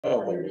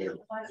Oh,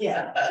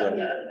 Yeah.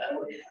 so,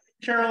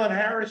 Carolyn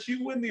Harris,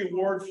 you win the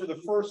award for the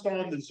first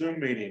on the Zoom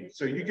meeting,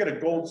 so you get a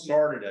gold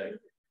star today.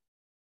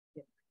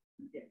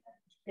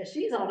 Yeah,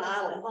 she's on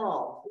Island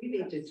Hall. We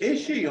need to.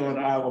 Is she on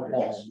Island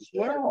Hall as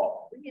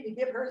well? We need to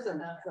give her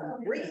some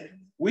grief.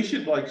 We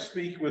should like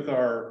speak with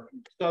our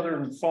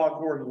Southern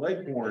Foghorn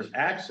Leghorn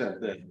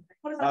accent then.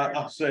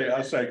 I'll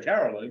say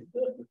Carolyn.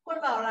 What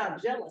about our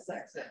jealous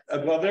accent?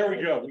 Well, there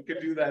we go. We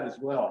could do that as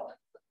well.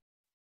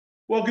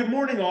 Well, good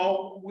morning,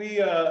 all.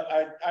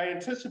 I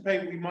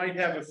anticipate we might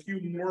have a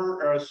few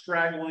more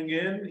straggling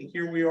in.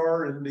 Here we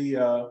are in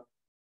the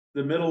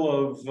middle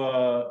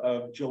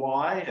of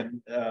July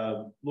and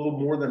a little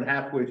more than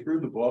halfway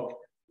through the book.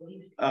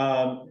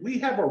 We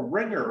have a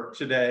ringer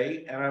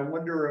today, and I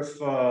wonder if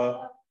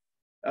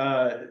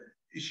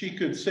she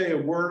could say a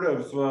word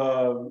of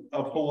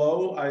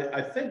hello.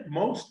 I think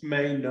most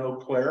may know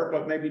Claire,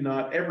 but maybe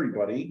not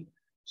everybody.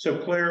 So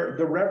Claire,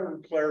 the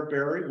Reverend Claire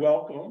Berry,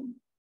 welcome.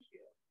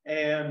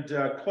 And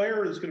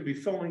Claire is going to be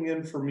filling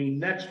in for me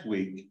next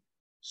week.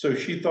 So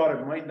she thought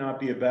it might not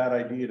be a bad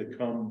idea to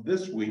come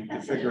this week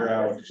to figure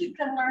out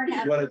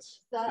what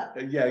it's.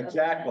 Yeah,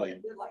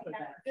 exactly. Good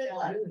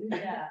luck.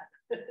 Yeah.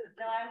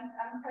 No,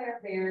 I'm Claire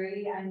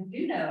Berry. I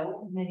do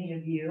know many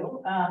of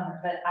you,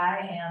 but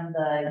I am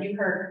the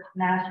UKirk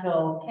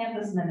Nashville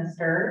campus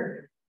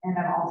minister, and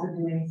I'm also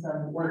doing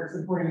some work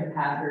supporting the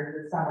pastors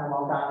this summer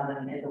while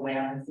Donovan is away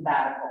on the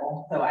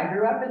sabbatical. So I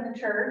grew up in the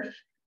church.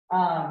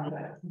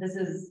 This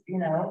is,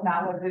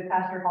 not what good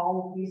Pastor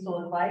Hall used to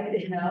look like, and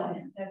it's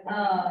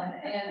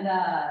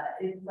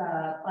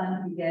fun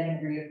to be getting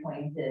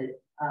reacquainted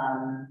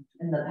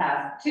in the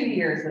past 2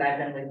 years that I've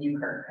been with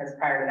UKirk, because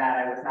prior to that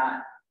I was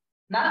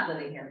not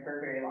living here for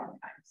a very long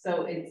time.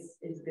 So it's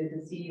good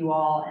to see you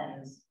all,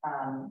 and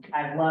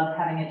I loved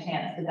having a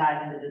chance to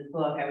dive into this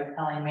book. I was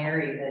telling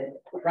Mary that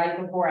right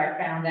before I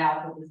found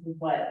out that this is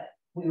what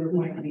we were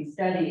going to be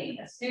studying,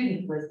 a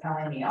student was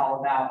telling me all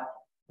about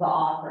the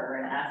author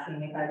and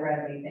asking if I'd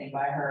read anything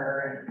by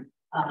her,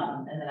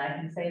 and then I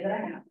can say that I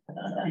have.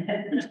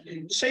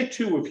 Say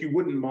too, if you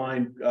wouldn't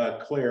mind,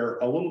 Claire,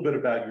 a little bit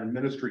about your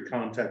ministry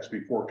context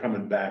before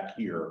coming back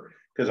here,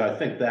 because I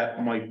think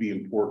that might be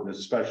important,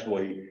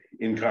 especially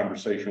in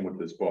conversation with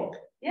this book.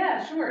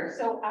 Yeah, sure.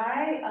 So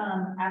I,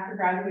 after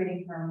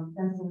graduating from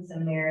Princeton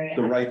Seminary,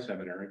 the Wright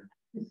Seminary.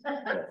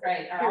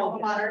 Right, our alma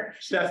mater.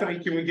 Stephanie,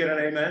 can we get an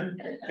amen?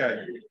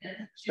 Okay.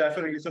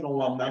 Stephanie is an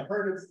alumna. I've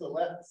heard it's the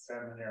left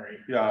seminary.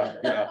 Yeah.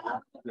 I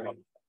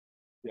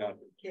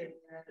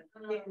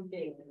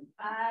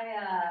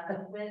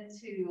went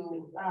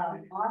to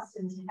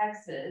Austin,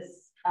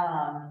 Texas,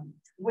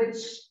 which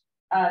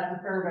to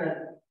serve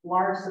a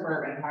large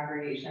suburban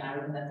congregation. I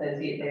was an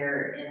associate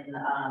there in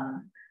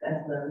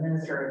as the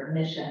minister of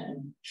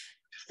mission.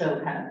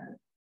 So kind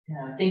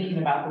of thinking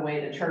about the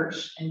way the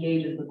church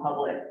engages the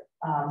public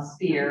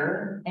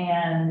sphere,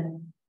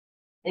 and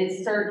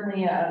it's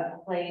certainly a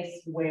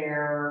place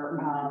where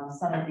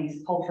some of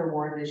these culture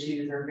wars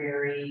issues are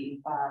very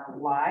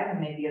live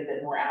and maybe a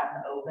bit more out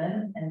in the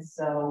open. And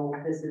so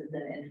this has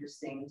been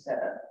interesting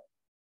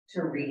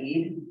to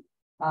read,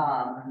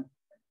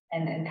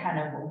 and kind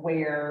of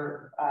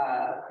where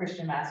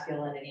Christian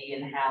masculinity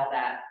and how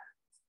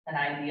an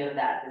idea of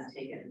that has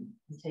taken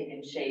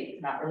shape.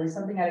 It's not really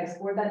something I'd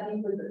explored that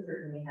deeply, but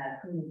certainly had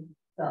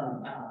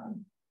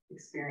some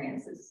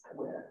experiences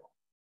with.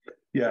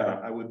 Yeah,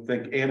 I would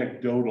think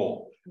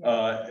anecdotal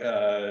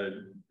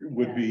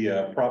would be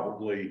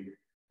probably,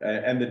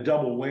 and the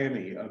double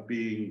whammy of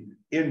being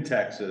in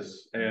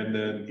Texas and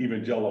then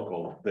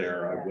evangelical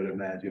there, I would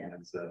imagine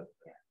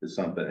is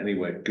something.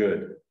 Anyway,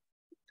 good.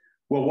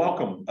 Well,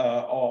 welcome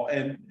all.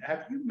 And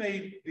have you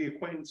made the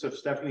acquaintance of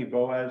Stephanie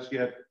Boaz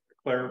yet,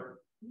 Claire,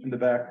 in the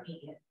back?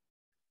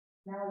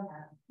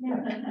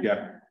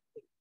 Yeah.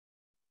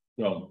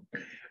 So,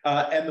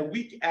 and the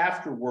week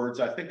afterwards,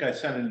 I think I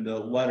sent in the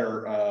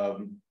letter,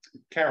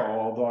 Carol,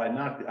 although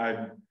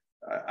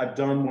I've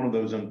done one of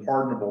those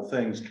unpardonable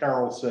things.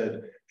 Carol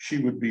said she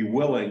would be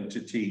willing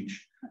to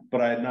teach, but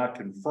I had not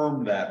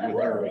confirmed that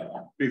with her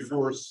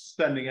before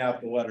sending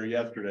out the letter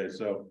yesterday.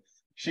 So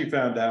she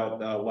found out,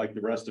 like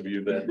the rest of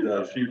you, that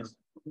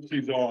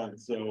she's on.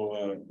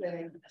 So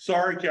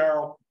sorry,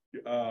 Carol.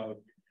 All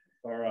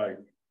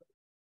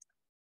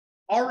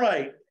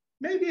right.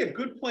 Maybe a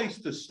good place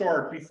to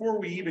start before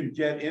we even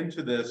get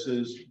into this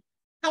is,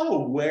 how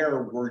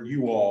aware were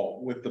you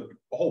all with the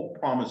whole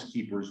Promise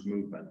Keepers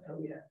movement? Oh,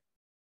 yeah.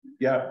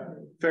 Yeah,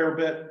 fair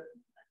bit.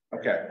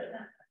 Okay.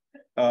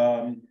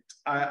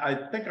 I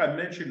think I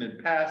mentioned in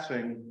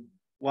passing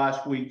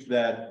last week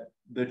that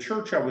the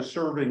church I was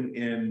serving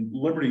in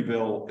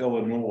Libertyville,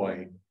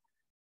 Illinois,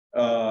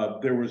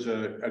 there was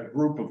a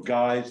group of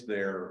guys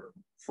there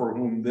for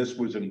whom this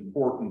was an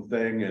important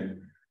thing,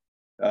 and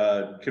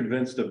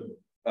convinced a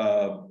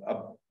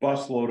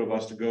busload of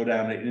us to go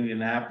down to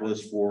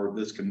Indianapolis for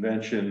this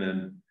convention,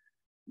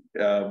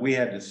 and we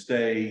had to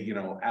stay,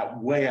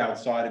 way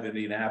outside of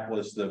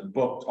Indianapolis. The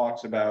book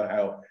talks about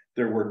how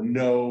there were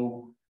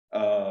no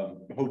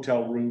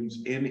hotel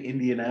rooms in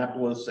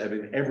Indianapolis. I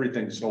mean,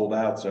 everything sold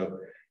out. So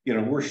you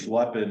know, we're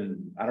schlepping,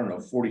 I don't know,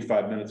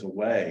 45 minutes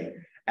away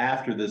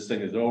after this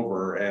thing is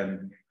over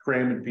and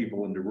cramming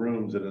people into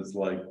rooms. And it's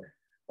like,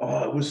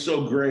 oh, it was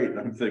so great. And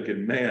I'm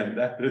thinking, man,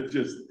 that it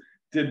just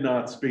did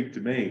not speak to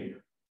me.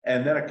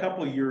 And then a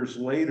couple of years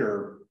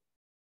later,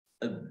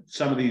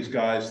 some of these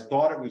guys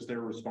thought it was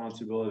their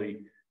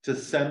responsibility to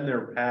send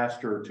their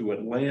pastor to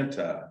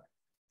Atlanta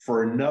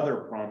for another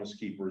Promise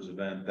Keepers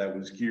event that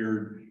was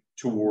geared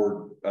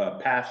toward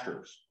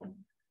pastors.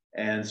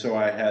 And so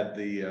I had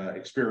the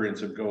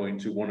experience of going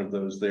to one of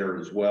those there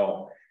as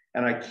well.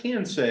 And I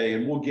can say,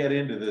 and we'll get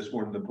into this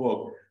more in the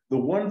book, the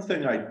one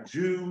thing I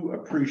do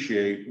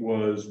appreciate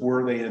was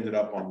where they ended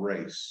up on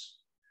race.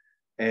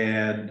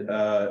 And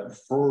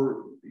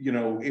for, you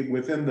know,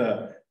 within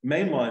the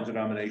mainline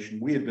denomination,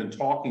 we had been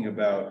talking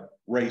about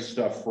race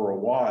stuff for a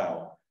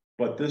while,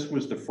 but this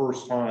was the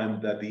first time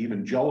that the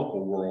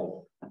evangelical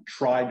world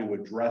tried to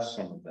address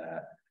some of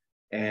that.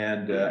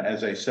 And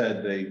as I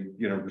said, they,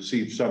 you know,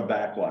 received some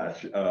backlash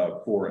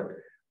for it.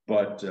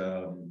 But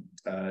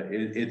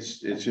it's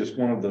just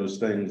one of those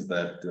things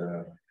that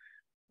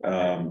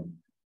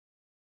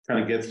kind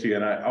of gets to you.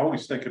 And I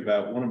always think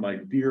about one of my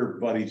dear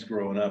buddies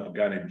growing up, a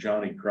guy named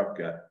Johnny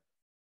Krupka.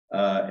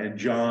 And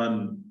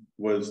John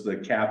was the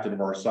captain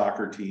of our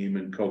soccer team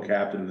and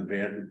co-captain of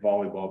the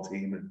volleyball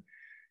team. And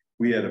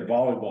we had a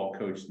volleyball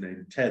coach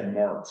named Ted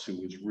Martz,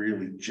 who was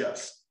really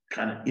just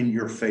kind of in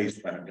your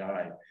face kind of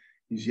guy.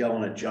 He's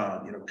yelling at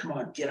John, you know, come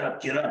on, get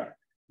up, get up.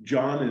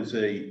 John is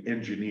an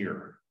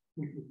engineer.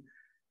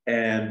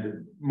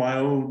 And my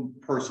own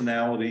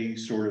personality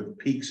sort of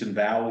peaks and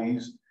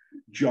valleys.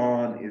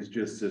 John is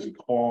just this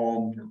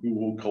calm,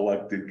 cool,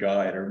 collected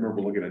guy. And I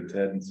remember looking at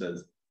Ted and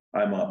says,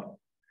 I'm up.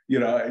 You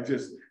know, I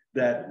just,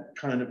 that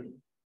kind of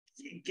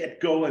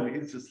get going.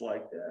 It's just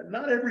like,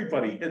 not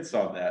everybody hits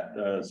on that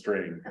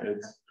string.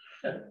 It's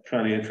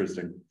kind of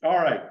interesting. All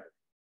right.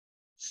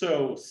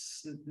 So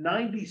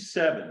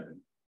 97,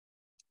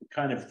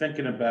 kind of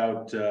thinking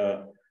about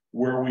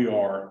where we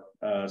are,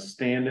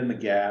 stand in the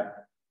gap.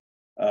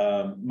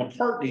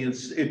 McCartney,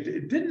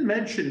 it didn't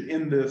mention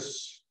in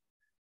this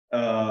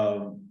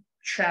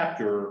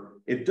chapter,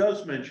 it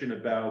does mention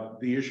about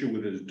the issue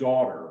with his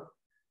daughter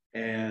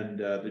and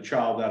the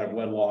child out of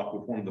wedlock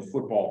with one of the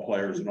football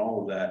players and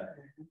all of that.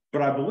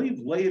 But I believe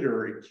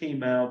later it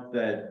came out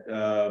that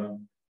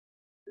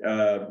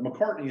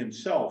McCartney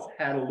himself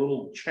had a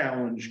little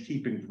challenge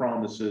keeping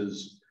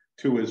promises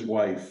to his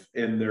wife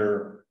in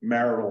their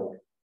marital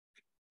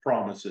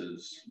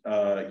promises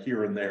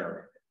here and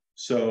there.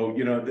 So,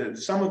 you know,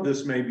 some of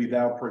this may be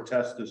thou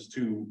protestest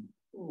too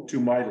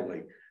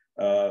mightily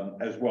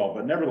as well,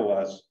 but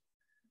nevertheless,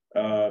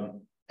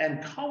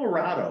 and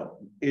Colorado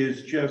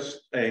is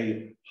just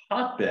a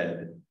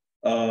hotbed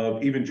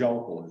of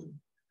evangelicalism.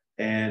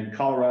 And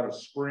Colorado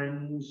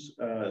Springs,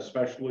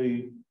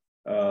 especially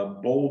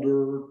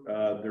Boulder,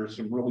 there's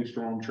some really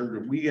strong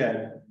churches. We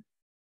had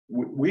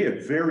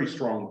very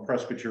strong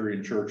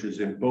Presbyterian churches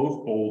in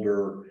both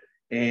Boulder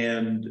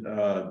and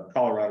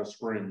Colorado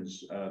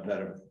Springs that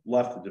have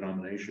left the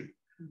denomination.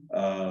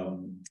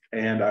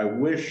 And I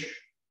wish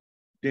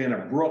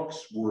Dana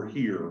Brooks were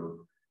here,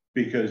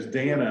 because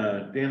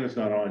Dana's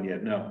not on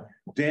yet. No,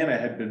 Dana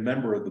had been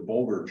member of the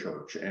Boulder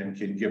Church and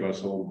can give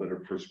us a little bit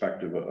of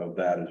perspective of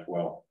that as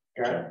well.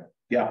 So,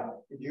 yeah.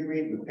 Did you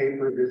read the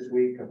paper this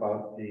week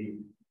about the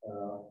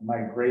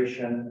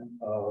migration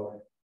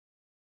of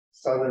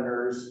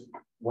Southerners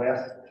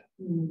west?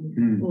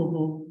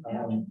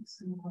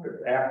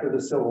 After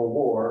the Civil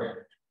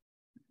War,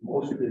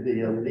 most of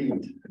the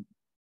elite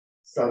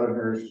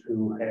Southerners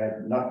who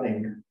had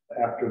nothing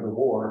after the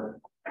war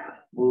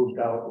moved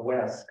out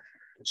west.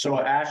 So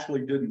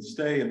Ashley didn't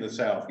stay in the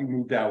South, he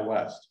moved out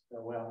west.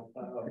 Well,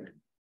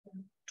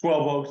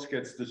 12 Oaks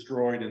gets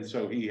destroyed, and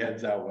so he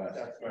heads out west.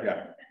 that's right.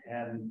 Yeah.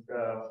 And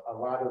a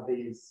lot of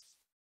these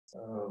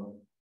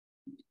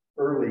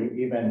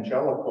early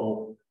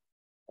evangelical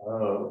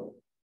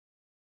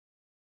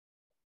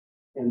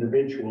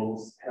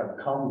individuals have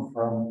come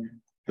from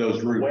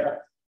Those roots.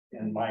 west,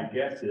 and my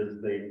guess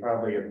is they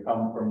probably have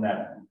come from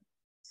that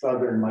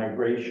southern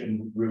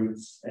migration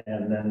routes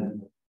and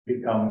then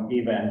become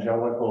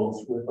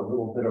evangelicals with a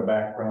little bit of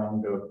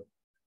background of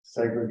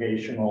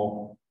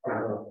segregational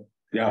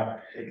Yeah,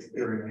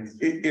 experience.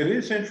 it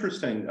is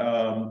interesting.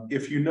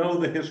 If you know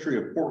the history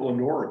of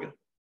Portland,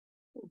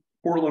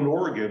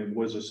 Oregon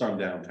was a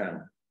sundown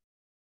town.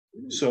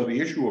 So the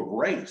issue of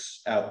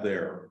race out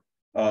there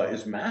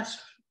is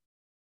massive.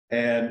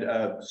 And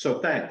so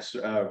thanks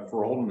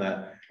for holding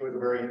that. It was a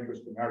very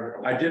interesting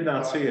article. I did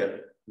not see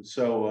it.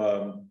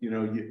 So, you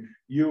know,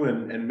 you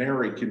and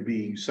Mary can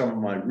be some of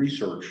my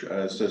research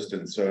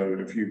assistants. So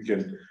if you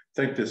can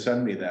think to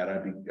send me that,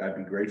 I'd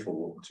be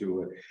grateful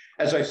to it.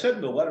 As I said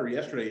in the letter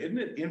yesterday, isn't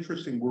it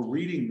interesting? We're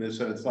reading this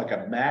and it's like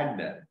a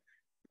magnet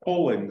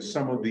pulling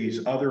some of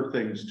these other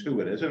things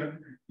to it, isn't it?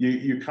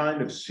 You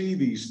kind of see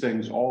these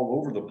things all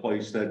over the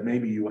place that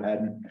maybe you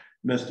hadn't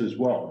missed as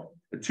well.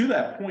 But to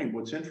that point,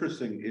 what's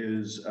interesting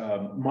is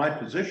my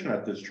position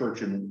at this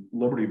church in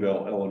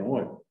Libertyville,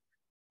 Illinois,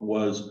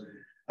 was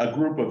a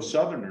group of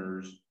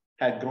Southerners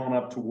had gone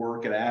up to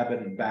work at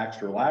Abbott and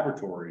Baxter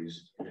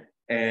Laboratories.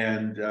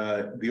 And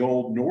the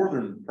old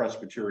Northern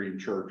Presbyterian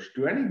Church.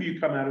 Do any of you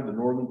come out of the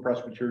Northern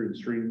Presbyterian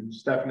stream?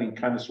 Stephanie,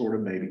 kind of, sort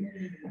of, maybe.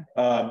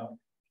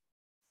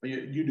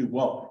 You do.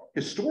 Well,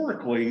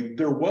 historically,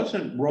 there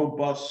wasn't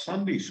robust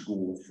Sunday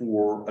school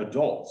for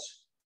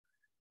adults.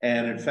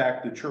 And in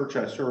fact, the church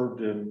I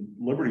served in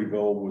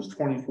Libertyville was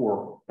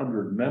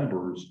 2,400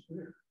 members.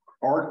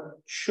 Our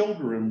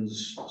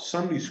children's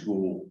Sunday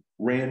school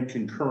ran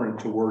concurrent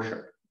to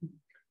worship.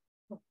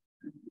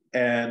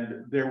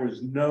 And there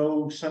was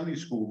no Sunday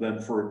school then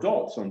for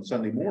adults on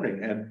Sunday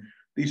morning. And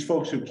these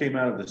folks who came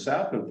out of the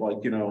South was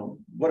like, you know,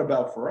 what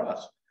about for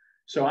us?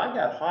 So I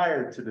got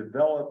hired to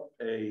develop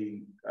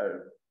a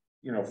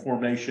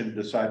formation,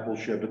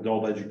 discipleship,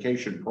 adult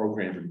education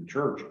program in the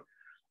church.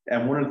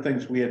 And one of the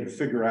things we had to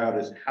figure out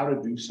is how to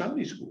do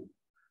Sunday school.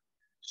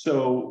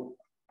 So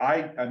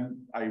I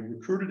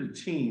recruited a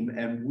team,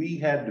 and we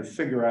had to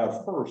figure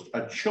out first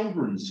a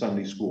children's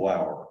Sunday school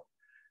hour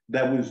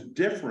that was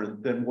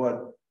different than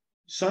what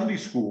Sunday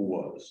school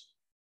was.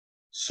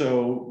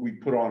 So we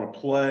put on a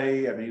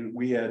play. I mean,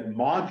 we had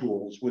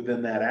modules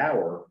within that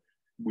hour.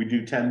 We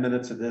do 10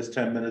 minutes of this,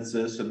 10 minutes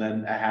this, and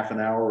then a half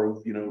an hour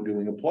of,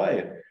 doing a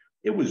play.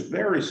 It was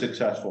very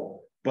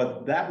successful,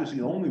 but that was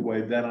the only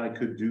way that I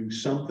could do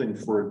something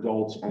for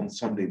adults on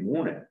Sunday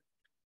morning.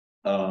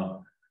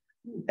 And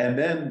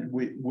then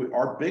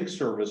our big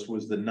service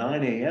was the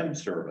 9 a.m.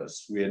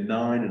 service. We had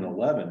 9 and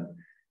 11.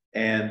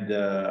 And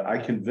I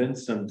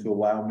convinced them to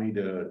allow me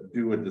to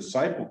do a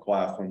disciple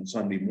class on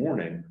Sunday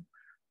morning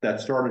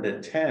that started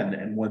at 10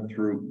 and went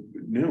through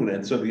noon.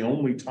 And so the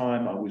only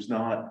time I was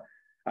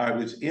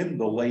in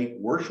the late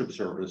worship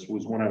service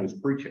was when I was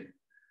preaching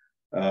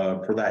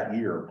for that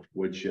year,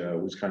 which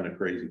was kind of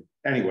crazy.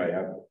 Anyway,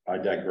 I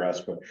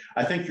digress, but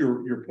I think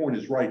your point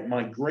is right.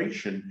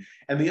 Migration.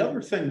 And the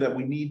other thing that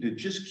we need to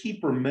just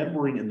keep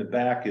remembering in the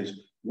back is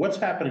what's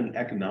happening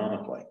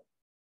economically.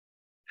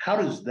 How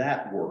does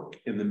that work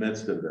in the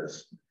midst of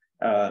this?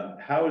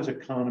 How is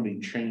economy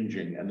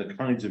changing, and the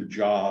kinds of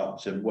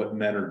jobs and what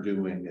men are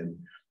doing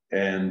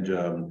and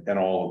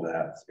all of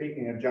that?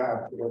 Speaking of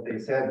jobs, what they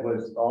said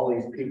was all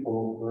these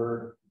people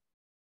were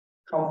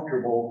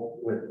comfortable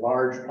with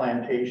large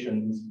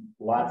plantations,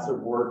 lots of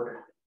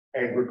work,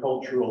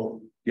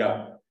 agricultural.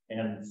 Yeah.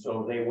 And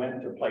so they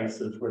went to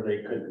places where they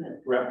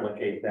could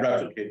replicate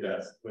that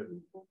with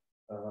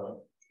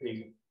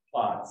big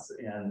plots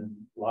and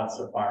lots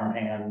of farm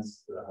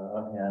hands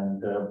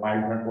and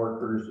migrant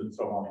workers and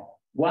so on.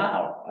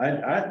 Wow,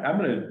 I'm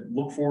going to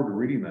look forward to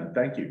reading that.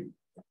 Thank you.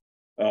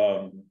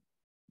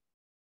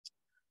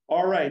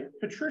 All right,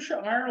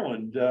 Patricia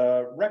Ireland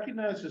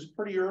recognizes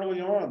pretty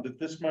early on that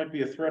this might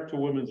be a threat to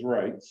women's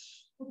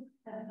rights.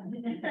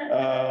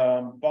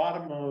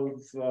 Bottom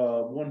of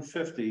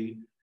 150,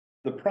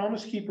 the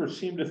Promise Keepers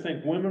seem to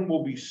think women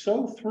will be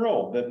so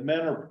thrilled that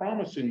men are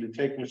promising to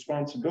take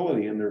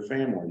responsibility in their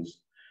families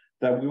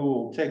that we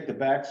will take the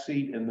back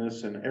seat in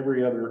this and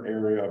every other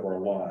area of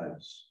our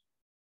lives.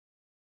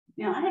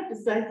 Now, I have to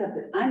say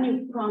something. I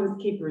knew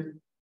Promise Keepers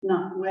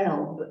not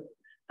well, but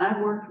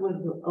I worked with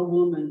a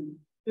woman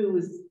who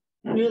was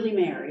newly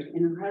married,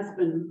 and her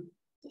husband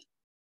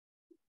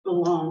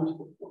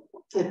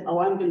said, "Oh,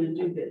 I'm going to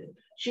do this."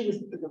 She was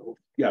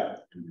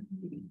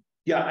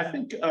yeah, I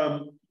think,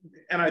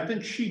 and I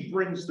think she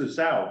brings this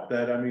out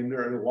that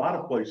there are a lot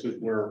of places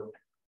where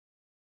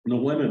the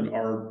women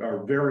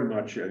are very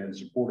much in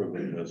support of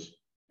this.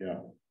 Yeah.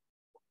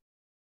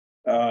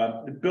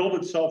 It billed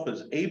itself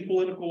as a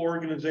political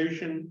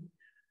organization.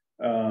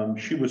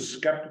 She was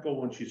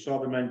skeptical when she saw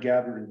the men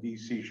gathered in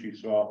DC. She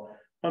saw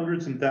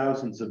hundreds and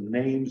thousands of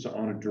names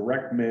on a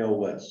direct mail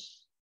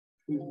list.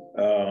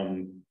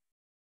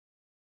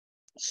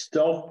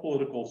 Stealth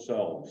political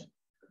cells.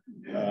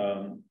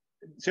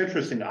 It's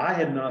interesting. I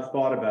had not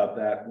thought about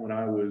that when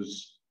I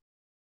was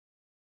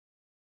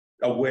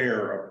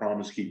aware of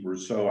Promise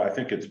Keepers, so I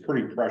think it's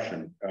pretty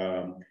prescient.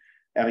 And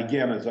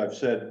again, as I've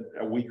said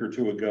a week or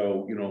two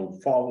ago,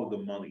 follow the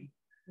money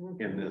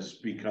in this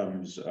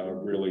becomes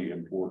really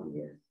important.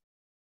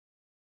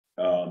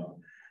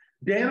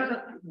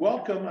 Dana,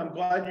 welcome. I'm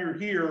glad you're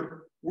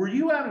here. Were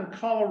you out in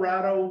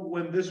Colorado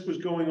when this was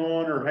going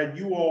on, or had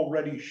you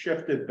already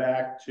shifted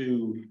back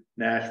to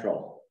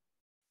Nashville?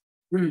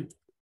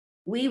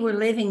 We were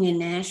living in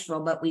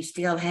Nashville, but we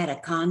still had a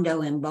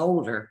condo in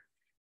Boulder,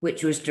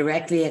 which was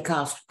directly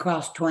across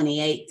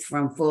 28th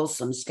from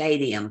Folsom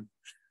Stadium,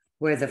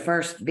 where the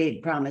first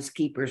big Promise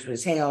Keepers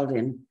was held,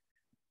 and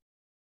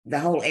the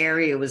whole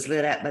area was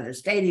lit up by the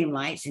stadium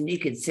lights, and you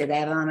could sit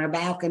out on a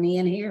balcony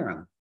and hear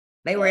them.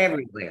 They were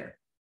everywhere.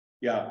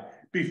 Yeah.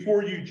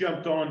 Before you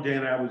jumped on,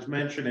 Dan, I was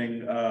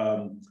mentioning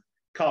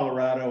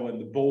Colorado and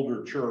the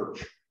Boulder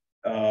Church.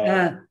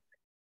 Yeah.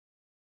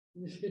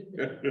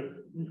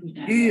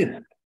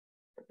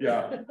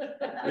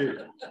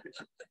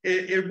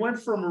 It went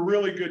from a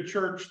really good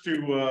church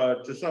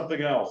to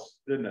something else,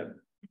 didn't it?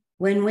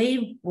 When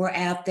we were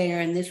out there,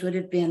 and this would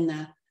have been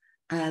the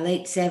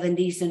late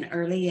 70s and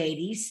early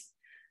 80s,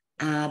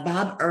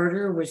 Bob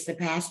Erder was the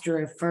pastor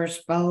of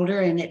First Boulder,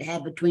 and it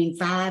had between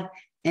 5,000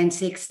 and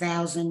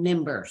 6,000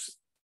 members.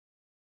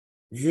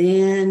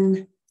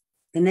 Then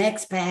the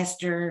next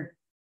pastor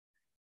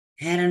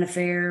had an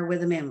affair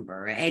with a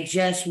member. It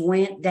just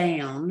went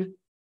down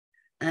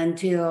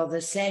until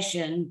the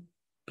session.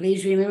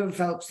 Please remember,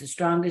 folks, the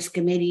strongest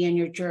committee in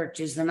your church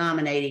is the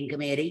nominating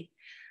committee.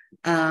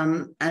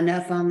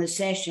 Enough on the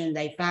session,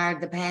 they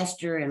fired the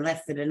pastor and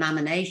left the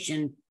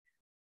denomination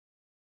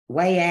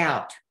way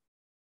out.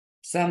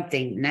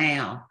 Something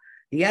now.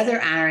 The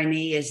other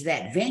irony is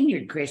that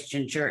Vineyard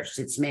Christian Church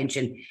that's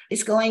mentioned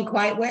is going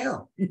quite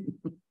well.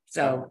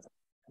 So,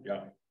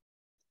 yeah.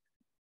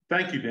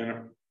 Thank you,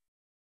 Dana.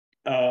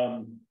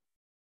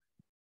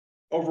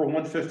 Over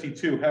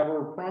 152,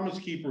 however, Promise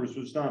Keepers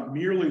was not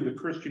merely the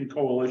Christian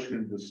coalition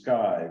in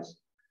disguise.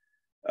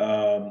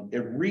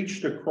 It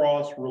reached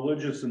across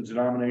religious and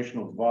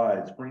denominational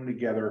divides, bringing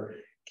together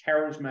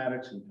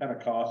charismatics and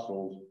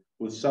Pentecostals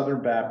with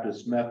Southern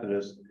Baptists,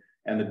 Methodists,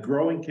 and the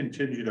growing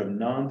contingent of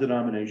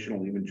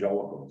non-denominational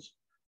evangelicals,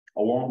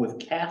 along with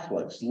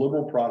Catholics,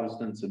 liberal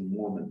Protestants, and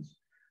Mormons.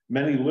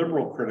 Many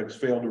liberal critics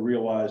failed to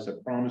realize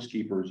that Promise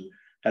Keepers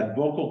had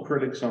vocal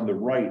critics on the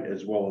right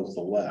as well as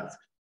the left.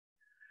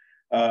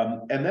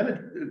 And then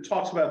it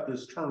talks about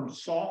this term,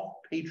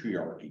 soft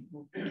patriarchy.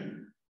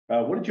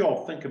 What did you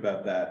all think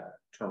about that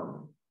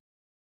term?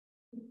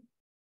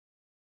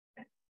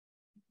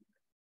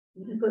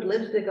 You can put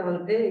lipstick on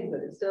a pig,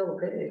 but it's still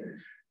a pig.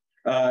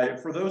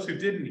 For those who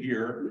didn't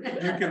hear,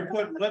 you can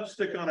put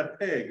lipstick on a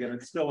pig and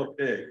it's still a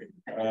pig.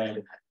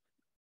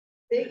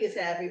 Pig is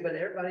happy, but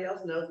everybody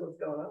else knows what's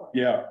going on.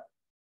 Yeah,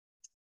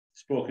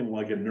 spoken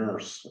like a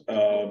nurse.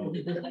 Over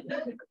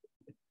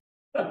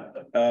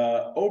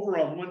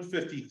on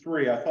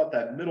 153, I thought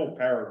that middle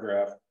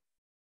paragraph,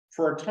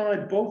 for a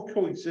time, both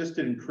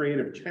coexisted in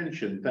creative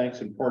tension,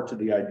 thanks in part to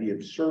the idea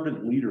of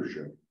servant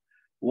leadership.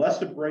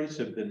 Less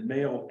abrasive than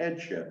male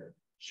headship,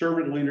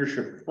 servant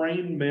leadership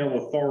framed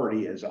male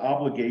authority as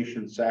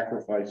obligation,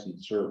 sacrifice,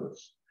 and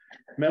service.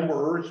 Men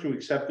were urged to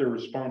accept their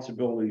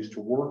responsibilities,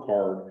 to work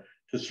hard,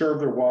 to serve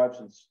their wives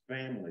and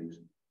families,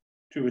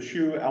 to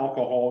eschew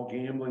alcohol,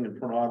 gambling, and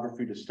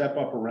pornography, to step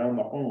up around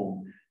the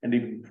home, and to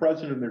be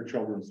present in their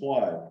children's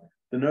lives.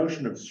 The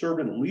notion of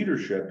servant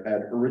leadership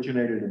had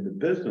originated in the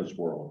business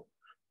world.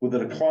 With the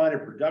decline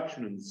of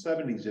production in the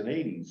 70s and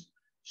 80s,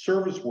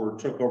 service work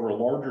took over a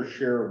larger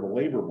share of the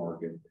labor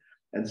market,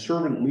 and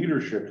servant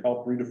leadership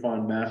helped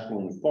redefine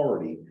masculine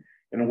authority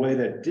in a way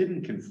that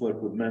didn't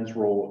conflict with men's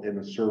role in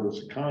the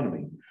service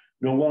economy.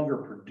 No longer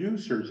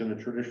producers in a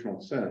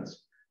traditional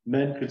sense,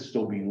 men could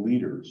still be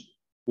leaders.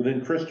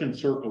 Within Christian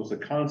circles, the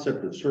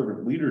concept of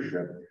servant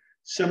leadership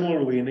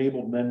similarly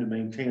enabled men to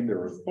maintain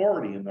their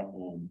authority in the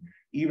home,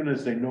 even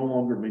as they no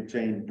longer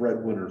maintained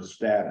breadwinner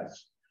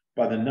status.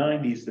 By the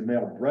 90s, the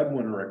male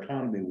breadwinner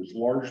economy was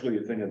largely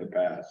a thing of the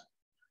past.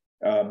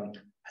 I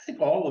think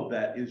all of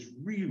that is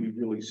really,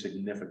 really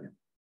significant.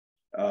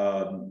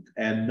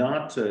 And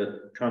not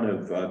to kind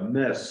of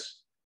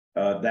miss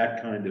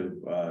that kind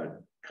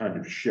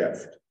of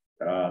shift.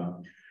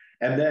 And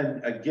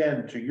then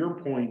again, to your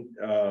point,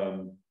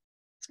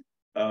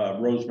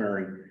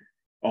 Rosemary,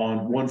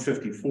 on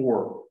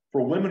 154,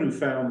 for women who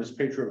found this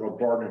patriarchal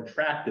garden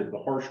attractive, the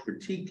harsh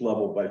critique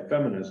leveled by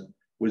feminists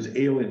was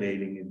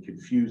alienating and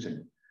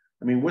confusing.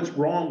 I mean, what's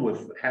wrong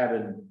with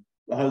having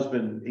the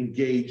husband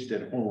engaged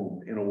at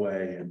home in a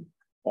way and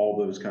all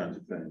those kinds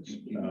of things?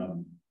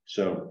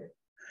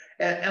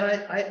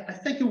 I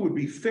think it would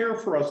be fair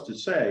for us to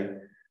say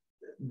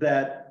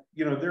that,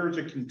 you know, there is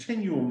a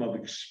continuum of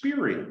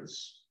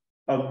experience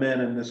of men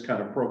in this kind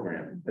of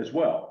program as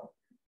well.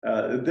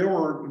 There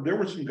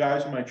were some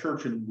guys in my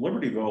church in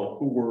Libertyville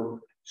who were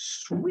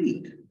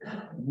sweet,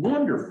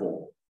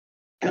 wonderful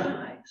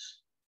guys,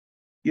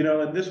 you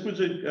know, and this was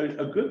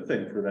a good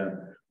thing for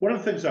them. One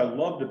of the things I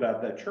loved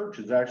about that church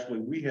is actually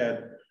we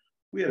had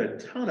a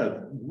ton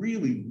of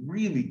really,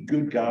 really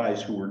good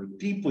guys who were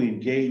deeply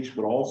engaged,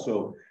 but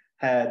also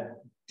had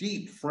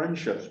deep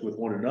friendships with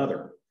one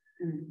another.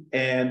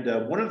 And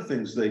one of the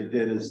things they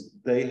did is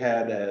they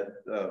had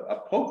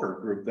a poker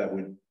group that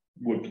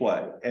would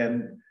play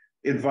and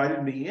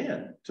invited me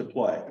in to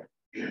play.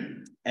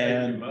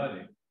 And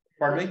money.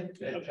 Pardon me?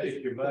 They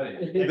take your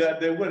money. That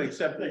they would,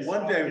 except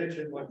one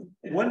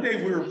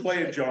day we were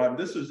playing, John,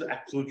 this is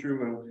absolutely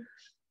true.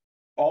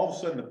 All of a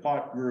sudden the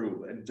pot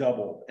grew and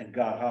doubled and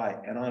got high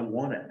and I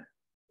won it.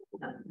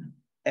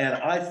 And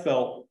I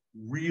felt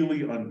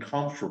really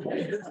uncomfortable.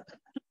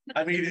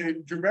 I mean,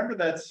 do you remember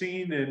that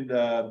scene in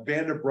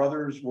Band of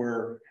Brothers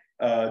where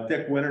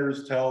Dick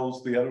Winters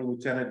tells the other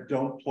lieutenant,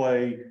 don't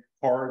play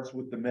cards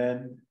with the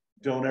men,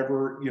 don't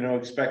ever, you know,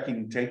 expect you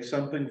can take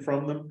something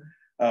from them.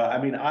 I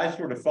mean, I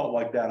sort of felt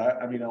like that.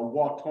 I mean, I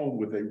walked home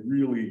with a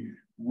really,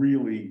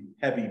 really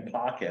heavy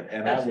pocket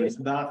and I was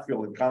not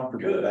feeling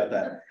comfortable about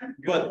that.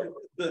 But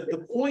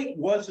the point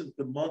wasn't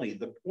the money,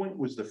 the point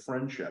was the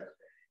friendship.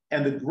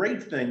 And the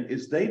great thing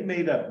is they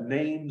made up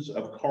names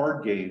of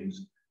card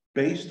games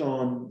based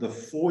on the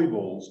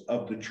foibles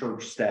of the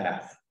church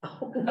staff.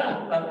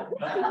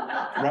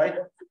 Right?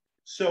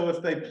 So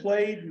if they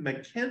played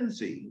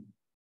Mackenzie,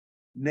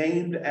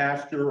 named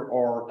after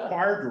our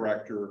choir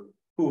director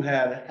who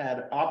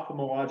had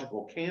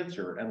ophthalmological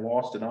cancer and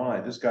lost an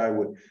eye, this guy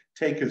would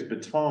take his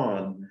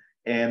baton,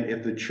 and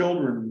if the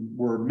children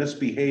were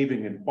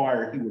misbehaving in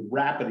choir, he would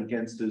rap it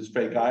against his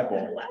fake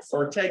eyeball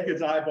or take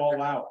his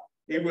eyeball out.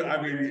 He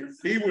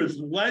was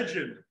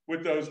legend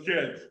with those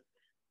kids.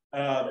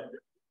 But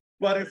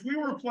if we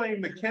were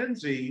playing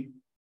Mackenzie,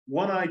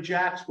 One-Eyed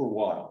Jacks were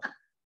wild,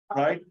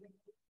 right?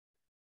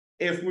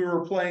 If we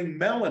were playing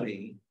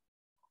Melanie,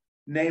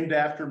 named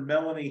after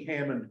Melanie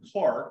Hammond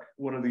Clark,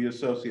 one of the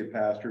associate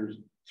pastors,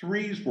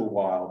 threes were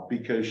wild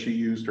because she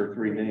used her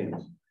three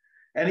names.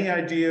 Any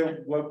idea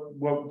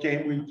what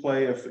game we'd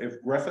play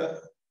if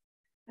Griffith?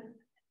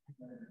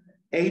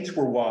 Eights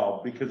were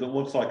wild because it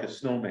looks like a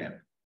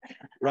snowman,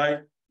 right?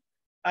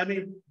 I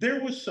mean,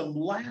 there was some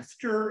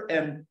laughter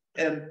and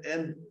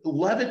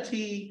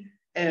levity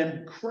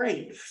and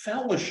great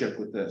fellowship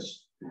with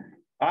this.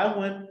 I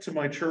went to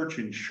my church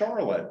in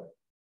Charlotte,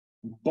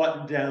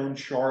 button down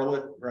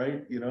Charlotte,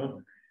 right? You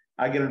know,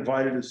 I get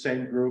invited to the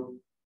same group,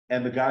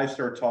 and the guys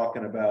start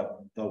talking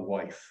about the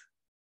wife.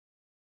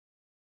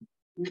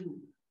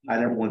 I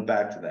never went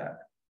back to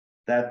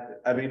that.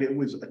 I mean, it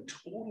was a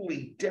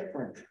totally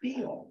different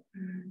feel.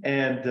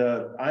 And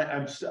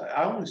I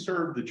only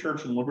served the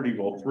church in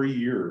Libertyville 3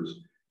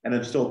 years, and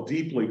I'm still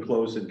deeply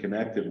close and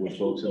connected with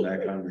folks in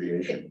that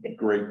congregation.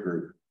 Great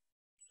group.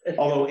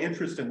 Although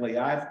interestingly,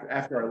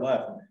 after I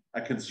left,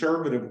 a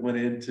conservative went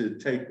in to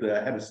take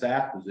the head of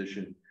staff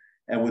position,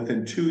 and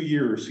within 2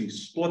 years, he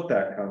split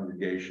that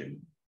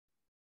congregation,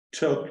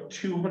 took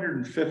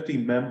 250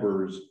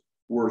 members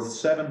worth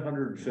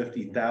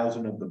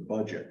 $750,000 of the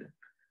budget,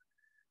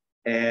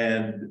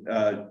 and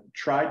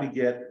tried to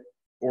get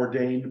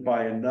ordained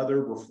by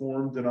another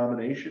Reformed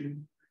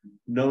denomination.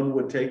 None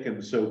would take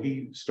him, so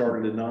he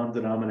started a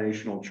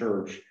non-denominational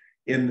church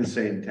in the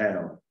same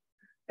town.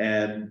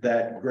 And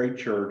that great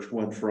church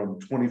went from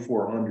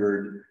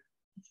 2,400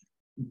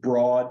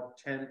 broad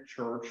tent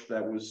church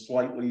that was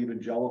slightly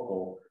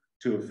evangelical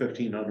to a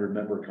 1,500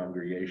 member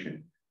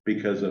congregation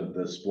because of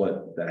the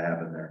split that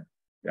happened there.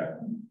 Yeah.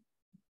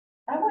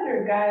 I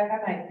wonder, Guy, if I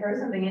might throw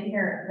something in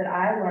here that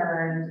I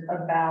learned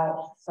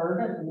about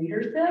servant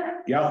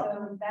leadership. Yeah.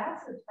 So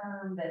that's a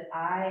term that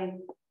I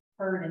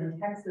heard in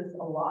Texas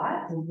a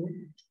lot.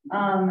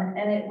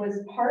 And it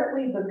was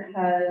partly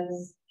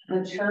because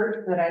the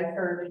church that I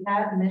served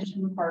had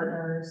mission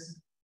partners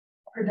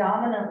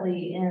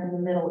predominantly in the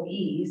Middle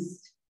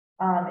East,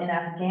 in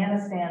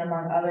Afghanistan,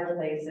 among other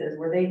places,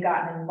 where they'd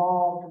gotten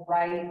involved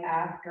right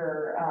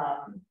after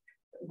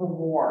the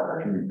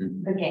war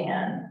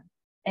began.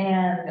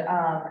 And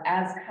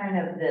as kind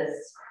of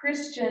this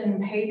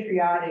Christian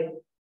patriotic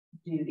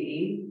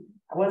duty,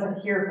 I wasn't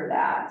here for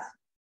that.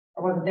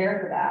 I wasn't there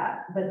for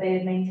that, but they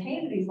had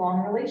maintained these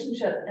long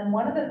relationships. And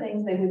one of the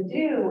things they would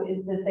do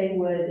is that they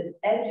would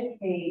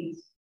educate,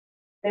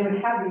 they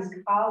would have these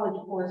college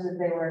courses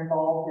they were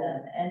involved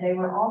in, and they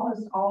were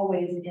almost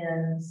always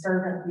in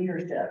servant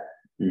leadership.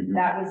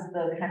 That was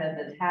the kind of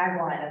the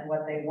tagline of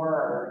what they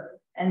were.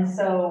 And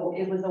so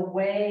it was a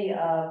way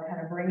of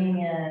kind of bringing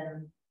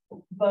in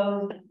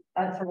both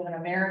a sort of an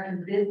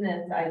American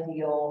business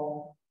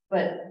ideal,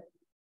 but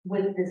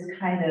with this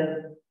kind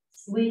of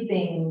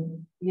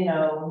sleeping, you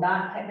know,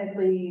 not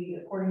technically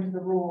according to the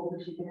rules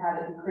that you could have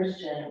it be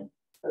Christian,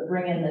 but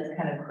bring in this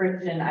kind of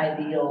Christian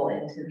ideal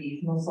into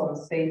these Muslim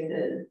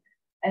spaces.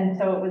 And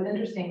so it was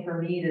interesting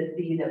for me to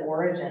see the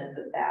origins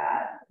of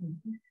that.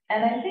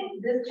 And I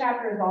think this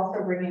chapter is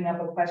also bringing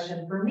up a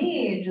question for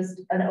me,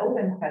 just an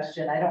open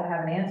question. I don't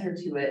have an answer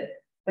to it,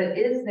 but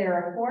is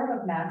there a form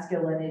of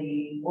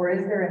masculinity, or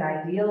is there an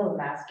ideal of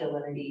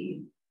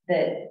masculinity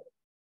that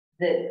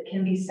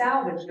can be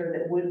salvaged or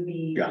that would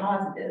be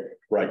positive?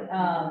 Right.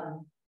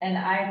 And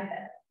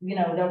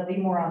there'll be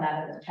more on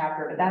that in this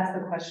chapter, but that's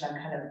the question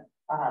I'm kind of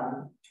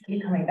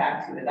keep coming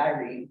back to as I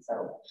read.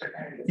 So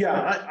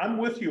yeah, I'm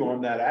with you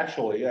on that.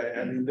 Actually,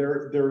 I mean,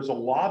 there's a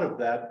lot of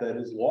that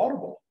is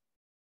laudable,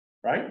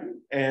 right?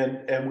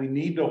 And we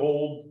need to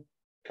hold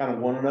kind of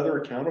one another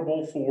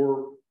accountable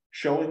for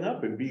showing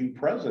up and being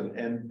present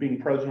in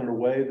a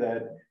way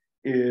that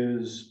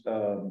is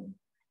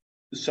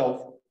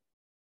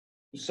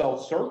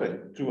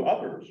self-serving to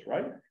others,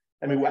 right?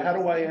 I mean, how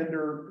do I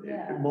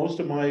enter most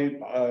of my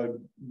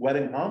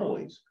wedding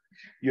homilies?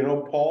 You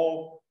know,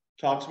 Paul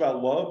talks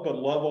about love, but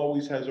love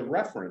always has a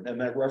referent, and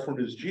that referent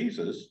is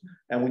Jesus.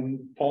 And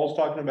when Paul's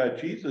talking about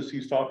Jesus,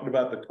 he's talking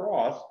about the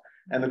cross,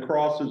 and the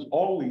cross is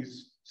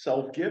always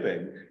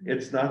self-giving.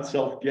 It's not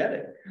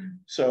self-getting.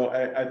 So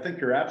I think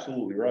you're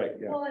absolutely right.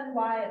 Yeah. Well, and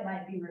why it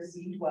might be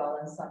received well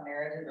in some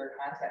narrative or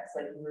context,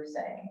 like you were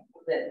saying,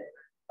 that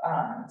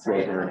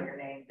sorry, I don't know your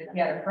name, but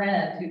you had a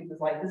friend who was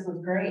like, this was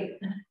great,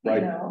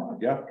 right. You know,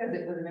 because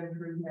it was an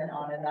improvement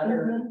on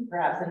another,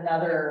 perhaps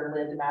another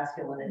lived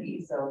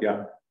masculinity. So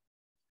yeah,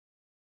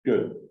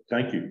 good,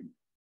 thank you.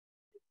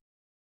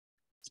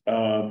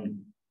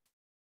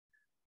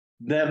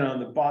 Then on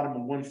the bottom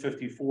of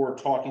 154,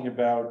 talking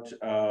about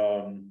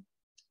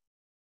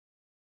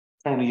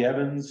Tony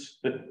Evans,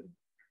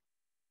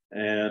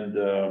 and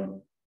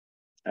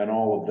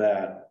all of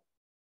that.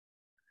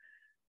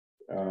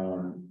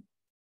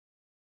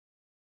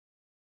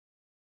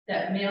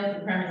 That male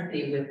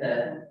supremacy with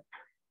the.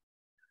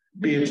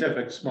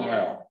 Beatific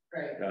smile.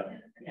 Right. Yeah.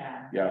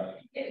 Yeah. Yeah.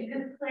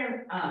 Because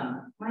Claire,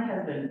 my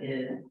husband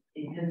is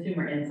in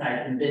consumer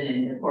insights and been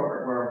in the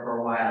corporate world for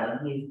a while,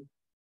 and he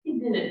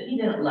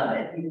didn't love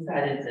it. He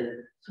decided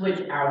to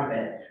switch out of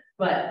it.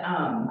 But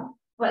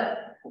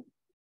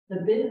the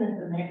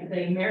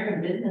the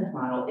American business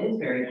model is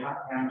very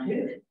top down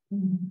too.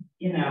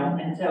 You know,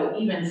 and so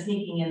even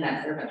sneaking in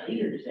that servant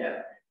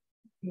leadership.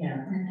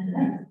 Yeah.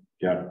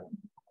 Yeah.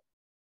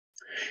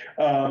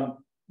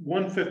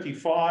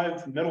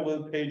 155, middle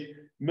of the page,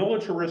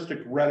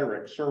 militaristic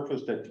rhetoric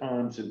surfaced at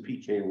times in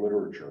PK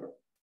literature.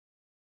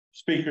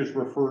 Speakers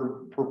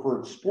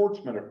preferred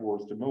sports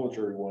metaphors to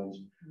military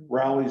ones.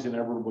 Rallies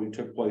inevitably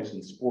took place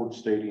in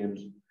sports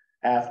stadiums.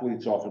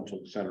 Athletes often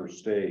took center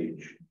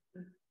stage.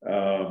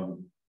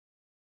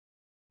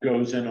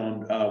 Goes in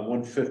on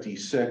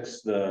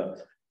 156,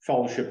 the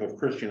Fellowship of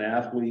Christian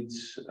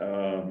Athletes.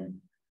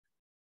 And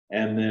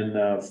then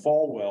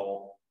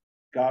Falwell,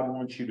 God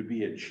wants you to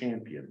be a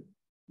champion.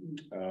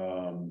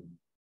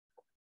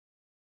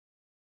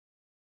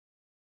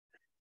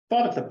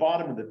 Thought at the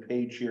bottom of the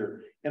page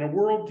here, in a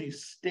world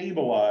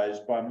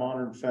destabilized by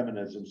modern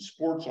feminism,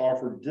 sports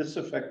offer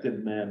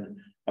disaffected men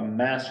a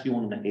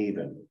masculine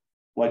haven.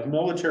 Like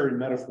military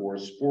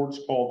metaphors, sports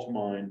call to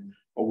mind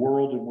a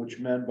world in which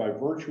men, by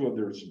virtue of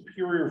their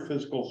superior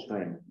physical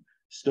strength,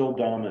 still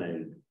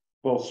dominated.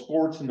 Both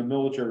sports and the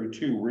military,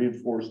 too,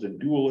 reinforced a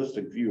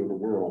dualistic view of the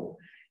world.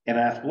 In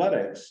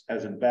athletics,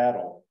 as in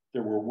battle,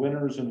 there were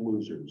winners and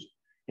losers.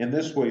 In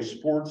this way,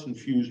 sports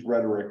infused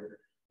rhetoric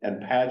and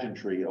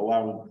pageantry,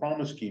 allowing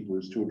promise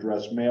keepers to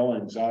address male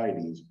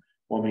anxieties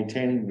while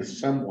maintaining the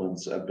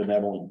semblance of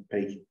benevolent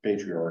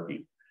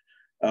patriarchy.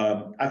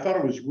 I thought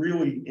it was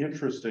really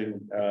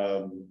interesting.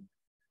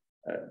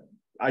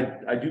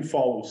 I do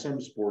follow some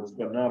sports,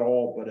 but not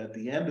all. But at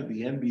the end of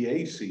the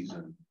NBA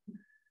season,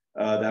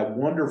 that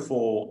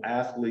wonderful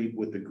athlete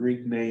with the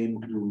Greek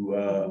name who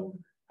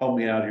help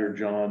me out here,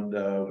 John,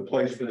 who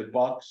plays for the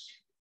Bucks.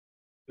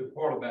 The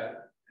quarterback.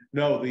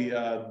 No,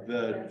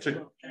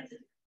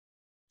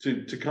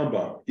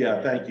 Tacumba.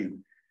 Yeah, thank you.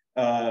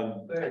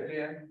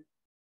 The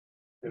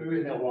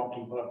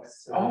Milwaukee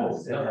Bucks.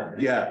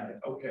 Yeah.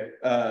 Okay.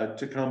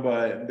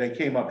 Tacumba, they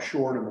came up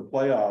short in the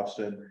playoffs,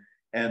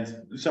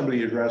 and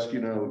somebody addressed,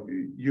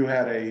 you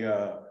had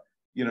a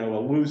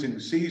losing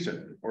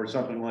season or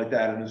something like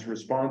that, and his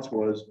response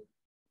was,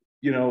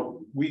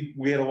 we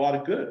had a lot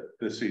of good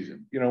this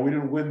season. We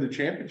didn't win the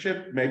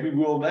championship, maybe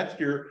we'll next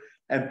year.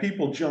 And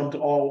people jumped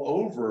all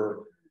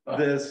over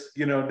this,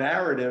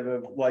 narrative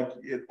of like,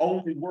 it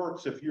only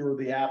works if you're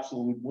the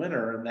absolute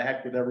winner and the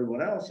heck with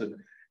everyone else. And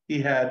he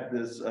had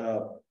this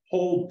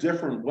whole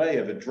different way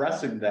of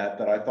addressing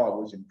that I thought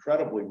was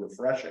incredibly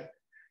refreshing.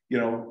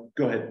 Go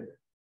ahead.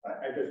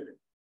 I just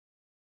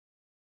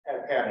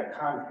have had a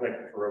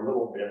conflict for a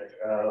little bit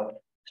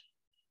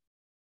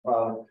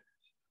of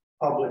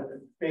public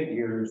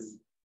figures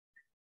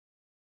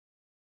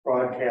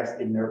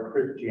broadcasting their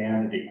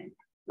Christianity.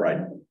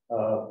 Right.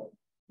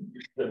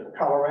 The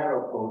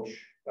Colorado coach,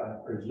 I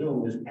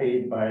presume, is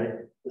paid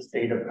by the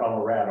state of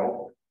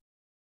Colorado,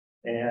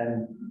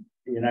 and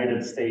the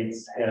United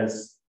States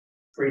has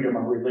freedom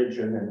of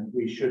religion, and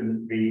we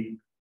shouldn't be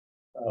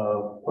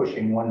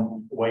pushing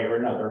one way or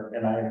another,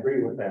 and I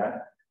agree with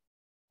that.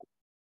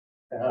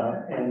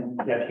 And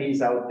yet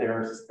he's out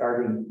there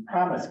starting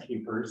Promise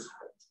Keepers.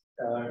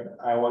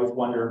 I always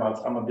wonder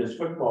about some of his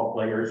football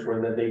players,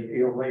 whether they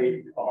feel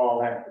they all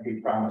have to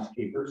be Promise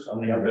Keepers. On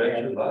the other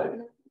hand,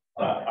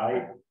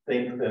 I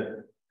think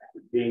that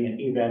being an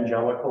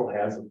evangelical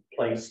has a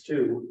place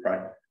too.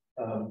 Right.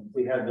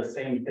 We had the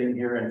same thing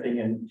here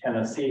in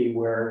Tennessee,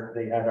 where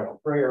they had a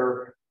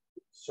prayer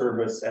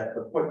service at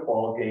the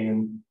football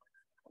game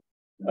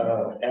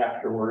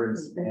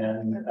afterwards,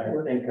 and I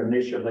think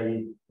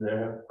initially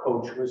the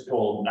coach was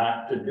told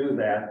not to do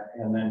that,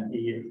 and then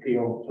he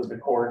appealed to the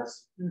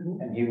courts,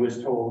 and he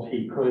was told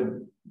he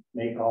could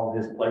make all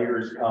his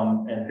players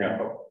come and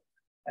have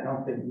I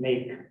don't think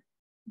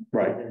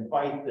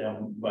invite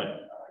them,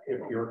 but if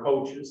your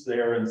coach is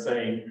there and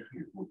saying,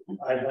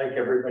 I'd like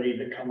everybody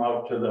to come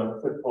out to the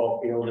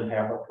football field and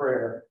have a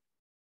prayer.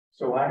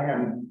 So I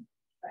am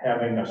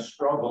having a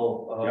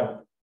struggle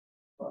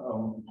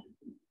of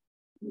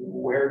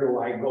where do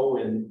I go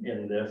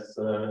in this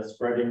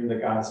spreading the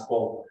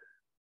gospel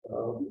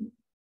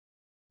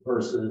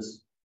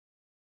versus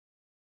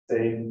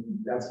saying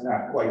that's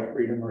not quite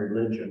freedom of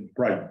religion.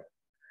 Right.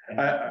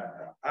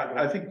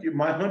 I think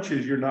my hunch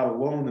is you're not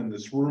alone in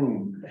this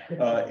room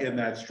in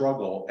that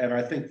struggle. And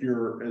I think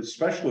you're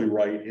especially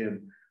right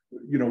in,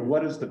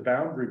 what is the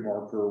boundary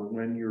marker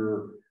when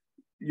you're,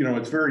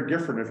 it's very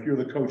different if you're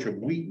the coach of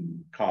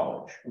Wheaton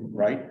College,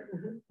 right?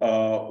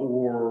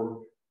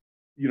 Or,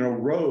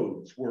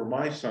 Rhodes, where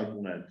my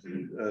son went,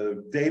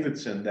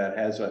 Davidson, that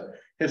has a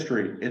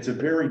history. It's a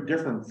very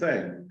different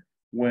thing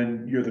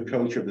when you're the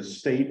coach of the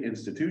state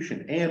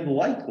institution, and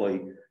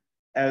likely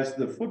as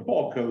the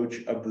football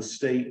coach of the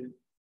state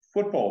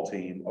football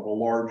team of a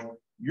large,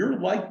 you're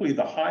likely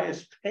the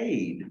highest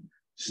paid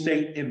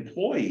state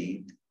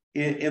employee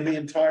in the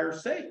entire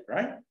state,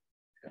 right?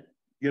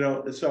 You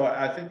know, so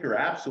I think you're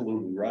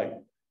absolutely right.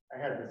 I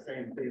had the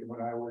same thing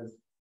when I was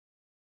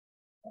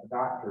a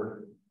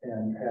doctor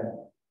and had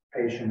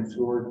patients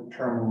who were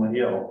terminally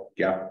ill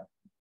Yeah,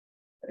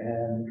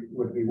 and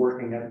would be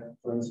working at,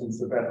 for instance,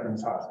 the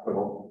Veterans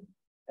Hospital.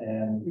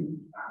 And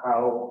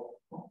how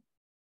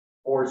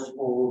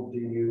forceful do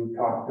you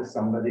talk to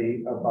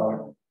somebody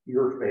about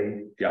your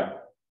faith? yeah,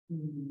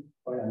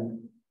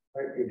 And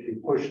if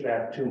you push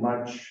that too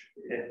much,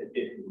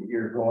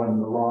 you're going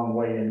the wrong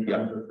way in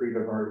terms of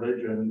freedom of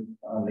religion.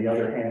 On the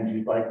other hand,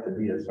 you'd like to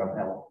be of some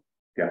help.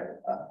 Yeah.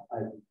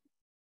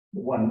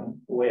 One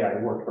way I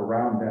work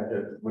around that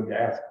is would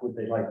ask, would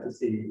they like to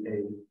see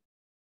a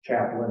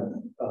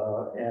chaplain?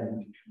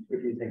 And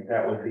if you think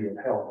that would be of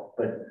help,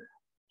 but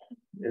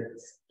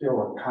it's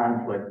still a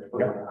conflict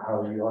for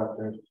how you ought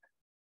to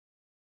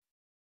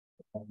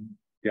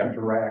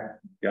interact.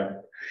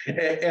 yeah.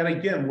 And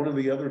again, one of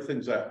the other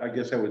things I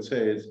guess I would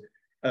say is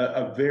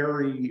a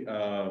very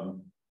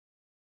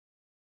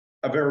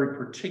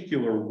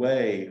particular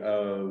way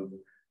of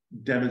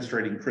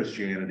demonstrating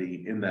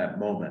Christianity in that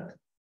moment,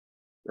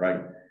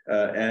 right?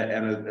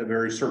 And a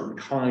very certain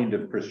kind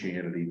of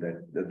Christianity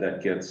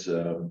that gets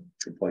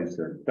placed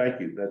there. Thank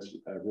you. That's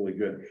really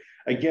good.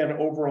 Again,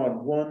 over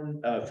on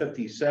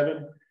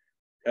 157,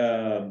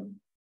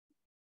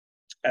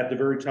 at the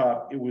very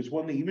top, it was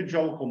when the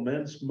evangelical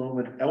men's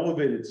movement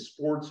elevated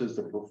sports as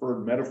the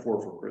preferred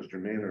metaphor for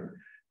Christian manhood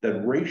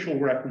that racial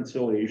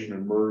reconciliation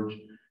emerged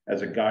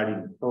as a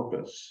guiding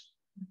purpose.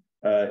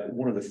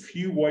 One of the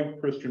few white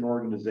Christian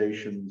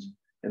organizations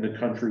in the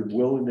country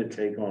willing to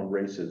take on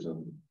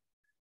racism.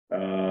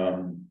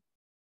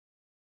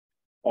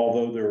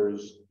 Although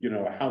there's, you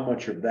know, how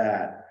much of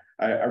that,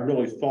 I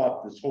really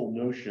thought this whole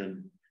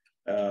notion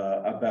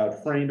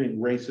about framing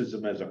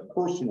racism as a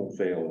personal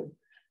failing,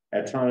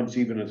 at times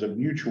even as a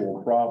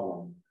mutual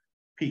problem,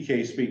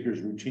 PK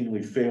speakers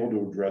routinely fail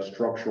to address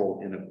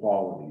structural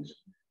inequalities.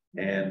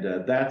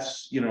 And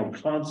that's, you know,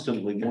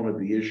 constantly one of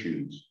the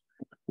issues.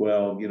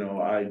 Well, you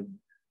know, I'm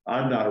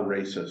not a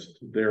racist,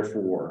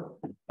 therefore,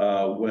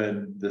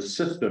 when the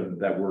system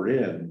that we're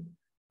in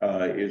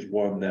is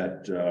one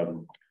that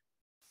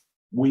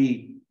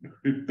we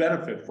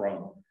benefit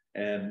from,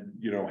 and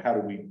you know, how do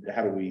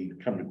we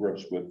come to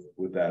grips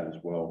with that as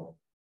well?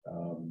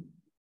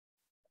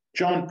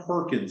 John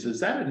Perkins,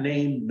 is that a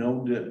name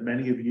known to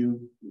many of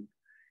you?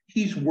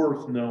 He's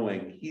worth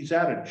knowing. He's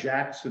out of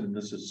Jackson,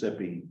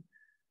 Mississippi,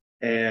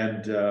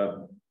 and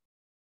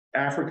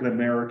African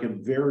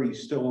American, very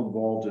still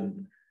involved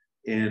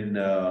in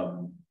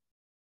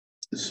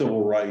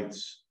civil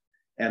rights,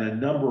 and a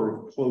number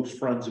of close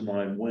friends of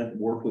mine went and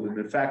worked with him.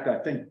 In fact, I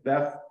think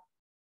Beth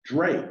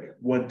Drake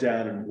went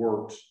down and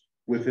worked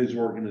with his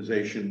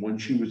organization when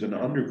she was an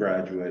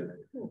undergraduate,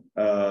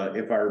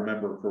 if I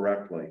remember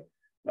correctly.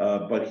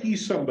 But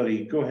he's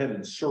somebody, go ahead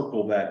and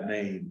circle that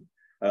name,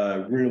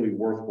 really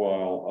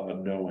worthwhile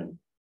knowing.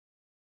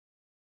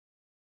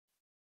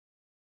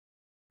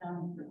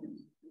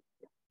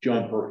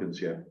 John Perkins,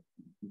 yeah.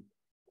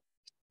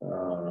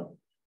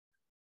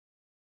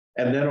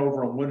 And then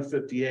over on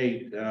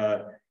 158,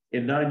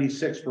 in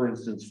 96, for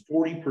instance,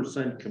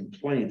 40%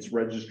 complaints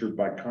registered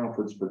by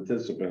conference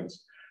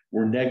participants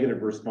were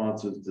negative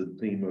responses to the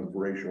theme of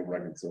racial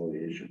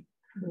reconciliation.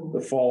 The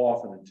fall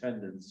off in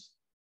attendance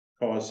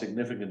caused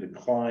significant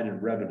decline in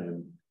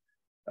revenue.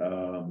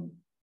 And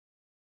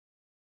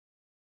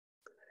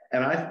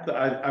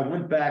I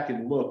went back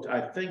and looked.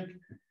 I think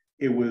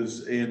it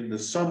was in the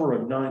summer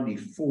of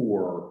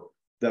 94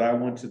 that I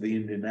went to the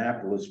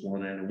Indianapolis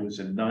one, and it was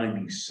in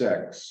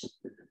 96,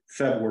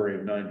 February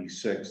of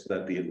 96,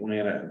 that the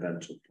Atlanta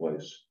event took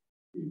place.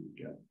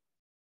 Yeah.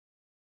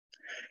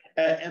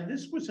 And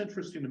this was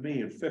interesting to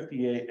me in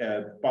 58,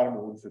 bottom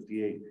of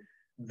 158,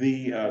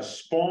 the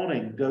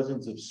spawning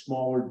dozens of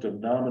smaller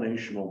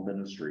denominational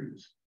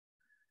ministries.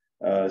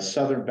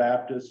 Southern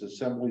Baptist,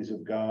 Assemblies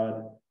of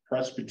God,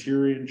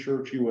 Presbyterian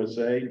Church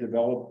USA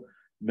developed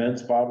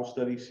men's Bible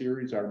study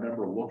series. I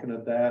remember looking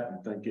at that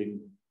and thinking,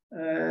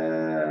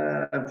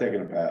 I'm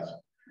taking a pass.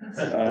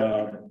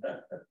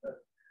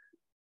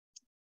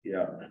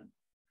 Yeah.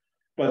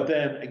 But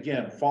then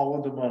again,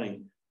 follow the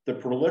money. The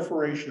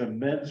proliferation of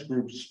men's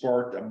groups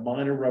sparked a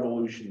minor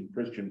revolution in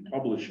Christian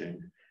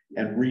publishing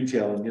and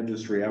retailing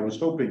industry. I was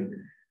hoping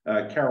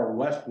Carol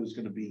West was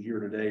going to be here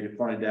today to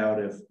find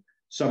out if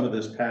some of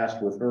this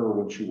passed with her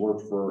when she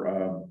worked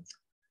for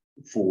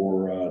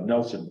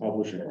Nelson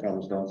Publishing,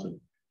 Thomas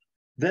Nelson.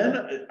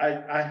 Then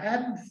I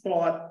hadn't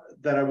thought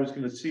that I was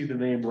going to see the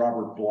name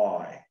Robert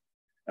Bly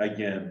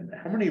again.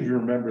 How many of you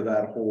remember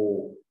that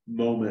whole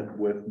moment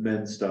with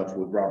men's stuff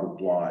with Robert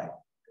Bly?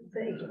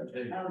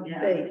 Vaguely. Oh, yeah.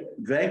 Vaguely.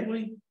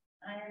 Vaguely?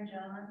 Iron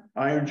John.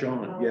 Iron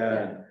John, Oh, yeah.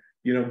 yeah.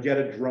 you know, get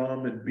a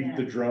drum and beat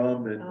the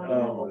drum and,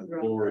 Oh, oh,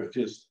 my Lord,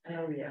 just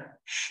Oh, yeah.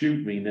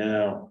 shoot me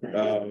now.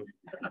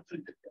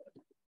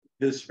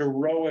 This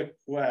heroic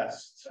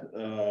quest,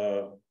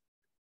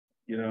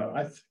 you know,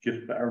 I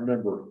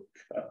remember,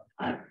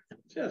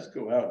 just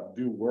go out and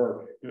do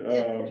work.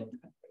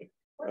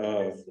 What's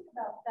interesting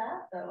about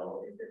that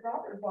though, is that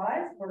Robert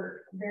Wise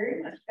work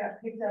very much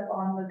got picked up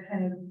on the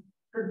kind of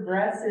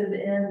progressive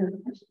end of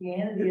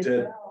Christianity as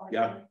well.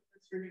 Yeah.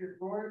 Richard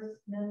Rohr's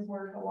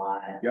work a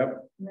lot.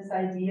 Yep. And this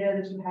idea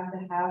that you have to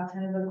have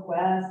kind of a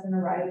quest and a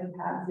rite of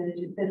passage,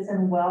 it fits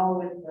in well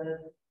with the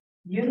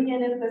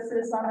union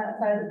emphasis on that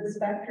side of the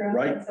spectrum.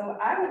 Right. And so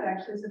I was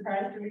actually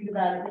surprised to read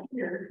about it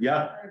here.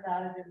 Yeah.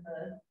 About it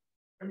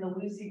in the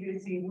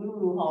loosey-goosey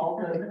woo-woo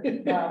halls of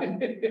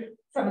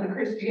some of the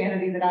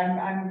Christianity that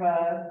I'm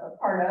a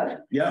part of.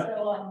 Yeah.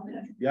 So,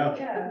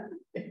 Yeah.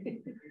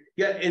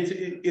 Yeah,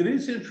 it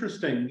is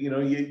interesting, you know,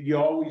 you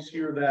always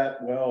hear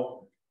that,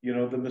 well, you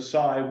know, the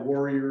Maasai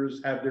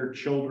warriors have their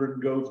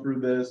children go through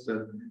this,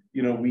 and,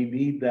 you know, we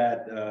need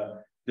that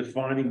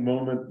defining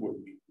moment.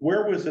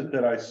 Where was it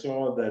that I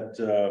saw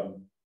that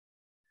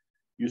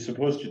you're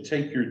supposed to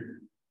take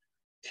your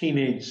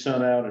teenage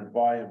son out and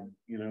buy him,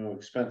 you know,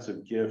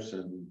 expensive gifts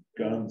and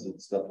guns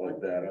and stuff like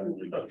that? I'm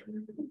like,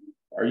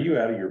 are you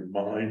out of your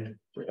mind?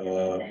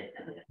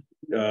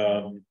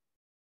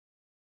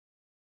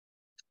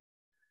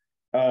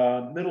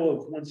 Middle of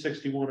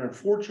 161,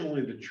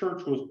 unfortunately, the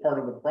church was part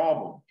of the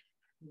problem,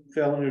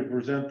 failing to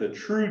present the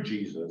true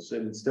Jesus,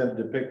 and instead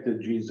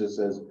depicted Jesus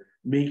as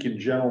meek and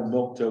gentle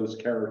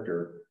milquetoast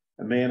character,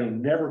 a man who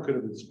never could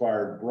have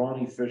inspired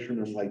brawny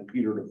fishermen like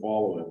Peter to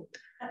follow him.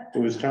 It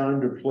was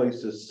time to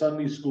replace the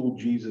Sunday school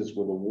Jesus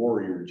with a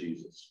warrior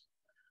Jesus.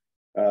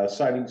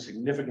 Citing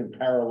significant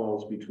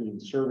parallels between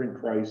serving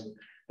Christ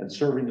and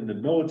serving in the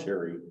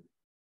military,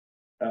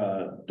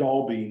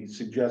 Dalby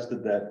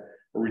suggested that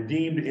a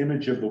redeemed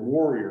image of the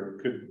warrior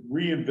could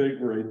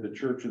reinvigorate the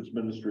church's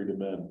ministry to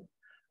men.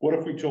 What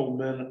if we told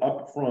men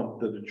up front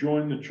that to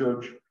join the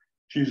church,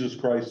 Jesus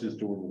Christ is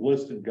to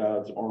enlist in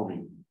God's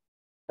army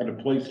and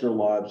to place their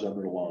lives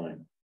under the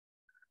line?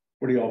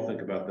 What do y'all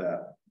think about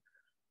that?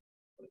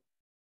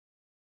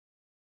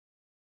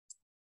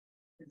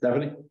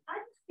 Stephanie? I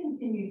just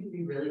continue to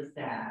be really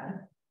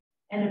sad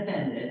and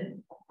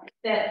offended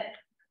that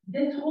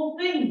this whole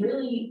thing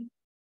really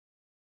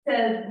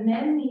says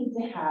men need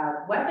to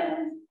have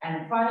weapons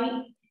and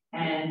fight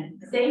and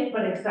safe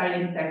but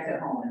exciting sex at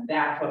home, and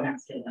that's what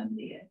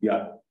masculinity is.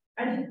 Yeah.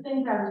 I just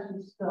think that was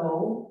just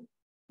so,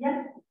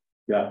 Yeah.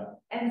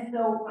 and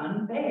so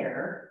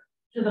unfair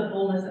to the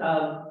fullness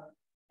of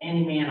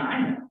any man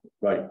I know.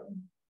 Right.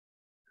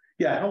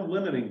 Yeah, how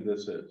limiting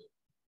this is.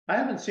 I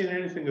haven't seen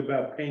anything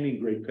about painting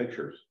great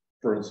pictures,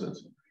 for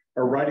instance,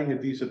 or writing a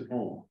decent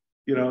poem.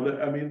 You know,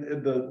 I mean,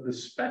 the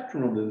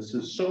spectrum of this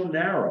is so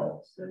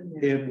narrow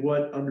in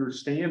what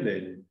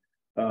understanding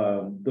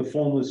the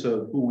fullness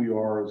of who we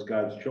are as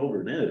God's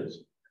children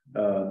is.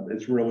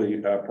 It's really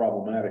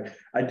problematic.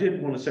 I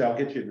did want to say, I'll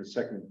get you in a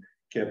second,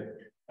 Kip.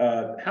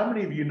 How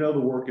many of you know the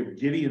work of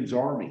Gideon's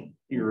Army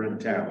here in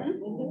town?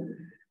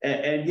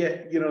 And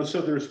yet, you know,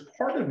 so there's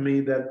part of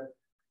me that,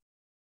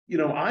 you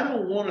know, I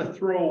don't want to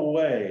throw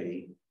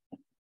away.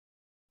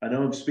 I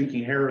know I'm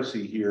speaking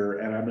heresy here,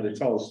 and I'm going to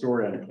tell a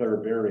story on Claire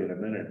Berry in a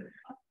minute.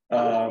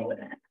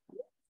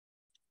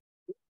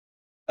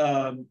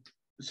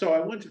 So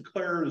I went to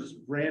Claire's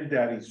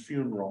granddaddy's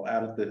funeral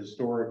out at the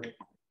historic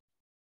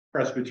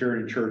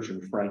Presbyterian Church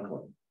in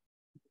Franklin.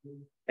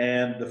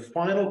 And the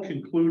final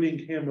concluding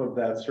hymn of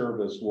that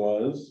service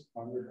was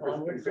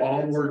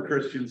Onward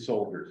Christian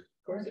Soldiers.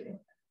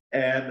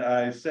 And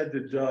I said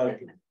to Doug,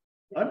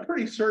 I'm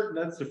pretty certain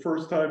that's the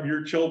first time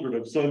your children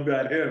have sung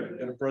that hymn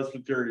in a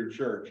Presbyterian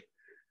church.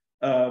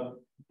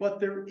 But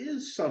there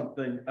is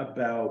something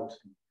about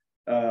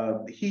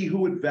he who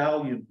would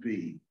valiant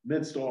be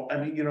midst all. I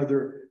mean, you know,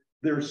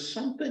 there's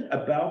something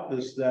about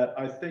this that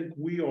I think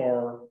we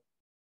are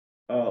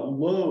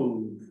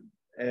loath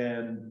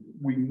and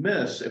we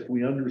miss if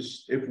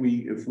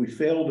we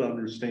fail to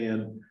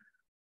understand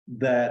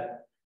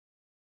that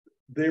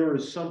there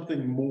is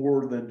something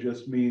more than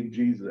just me and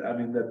Jesus. I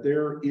mean, that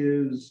there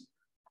is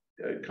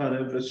kind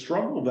of a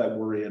struggle that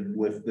we're in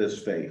with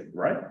this faith,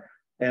 right?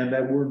 And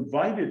that we're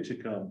invited to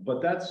come,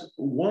 but that's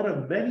one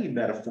of many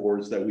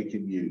metaphors that we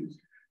can use,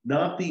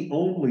 not the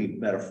only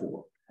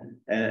metaphor.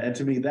 And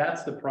to me,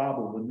 that's the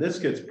problem when this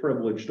gets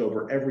privileged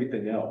over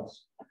everything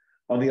else.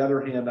 On the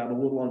other hand, I'm a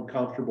little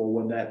uncomfortable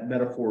when that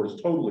metaphor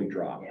is totally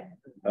dropped.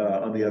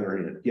 On the other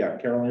hand, yeah,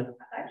 Caroline?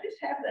 I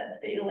just have that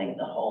feeling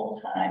the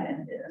whole time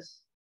in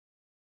this.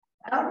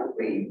 How did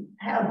we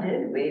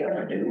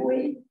or do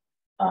we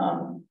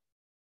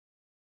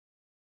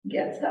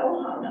get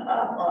so hung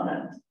up on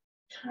a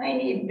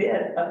tiny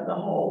bit of the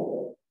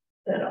whole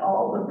that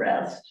all the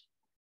rest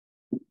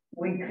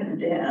we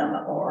condemn,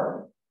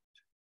 or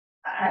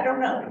I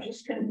don't know, it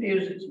just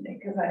confuses me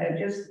because I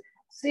just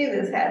see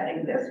this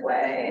happening this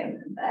way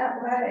and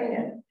that way,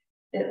 and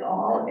it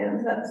all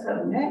ends up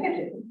so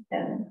negative,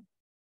 and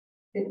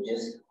it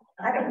just,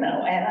 I don't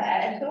know, and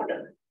I sort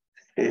of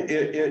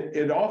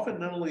It often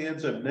not only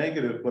ends up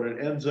negative, but it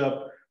ends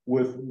up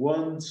with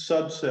one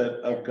subset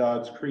of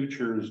God's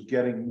creatures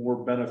getting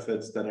more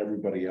benefits than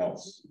everybody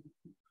else.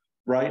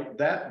 Right?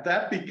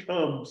 That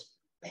becomes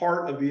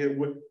part of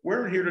the,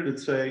 where here did it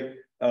say,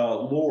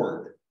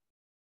 Lord?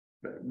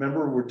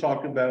 Remember, we're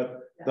talking about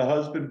the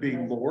husband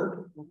being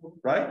Lord,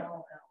 right?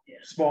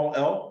 Small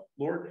L,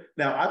 Lord.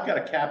 Now I've got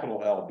a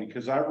capital L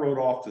because I rode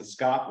off to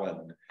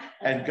Scotland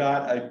and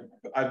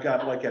I've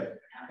got like a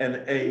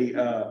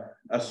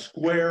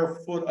square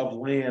foot of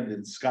land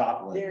in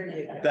Scotland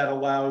that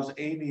allows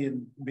Amy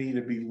and me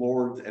to be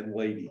lords and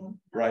lady,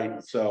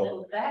 right?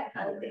 So that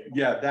kind of thing.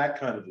 yeah, that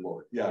kind of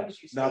Lord, yeah,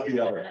 not the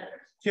other.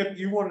 Kim,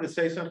 you wanted to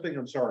say something?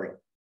 I'm sorry.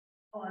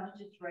 Oh, I was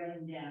just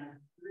writing down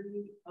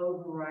 3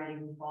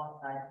 overriding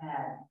thoughts I've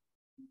had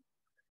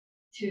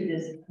to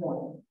this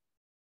point.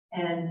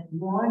 And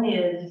one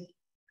is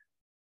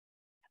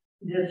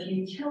the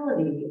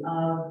futility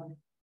of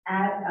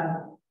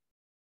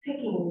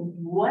picking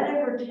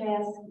whatever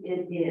task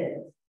it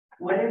is,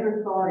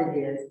 whatever thought it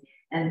is,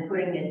 and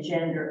putting a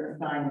gender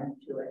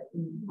assignment to it.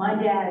 My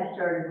dad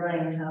started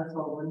running a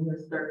household when he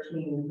was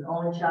 13. The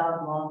only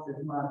child lost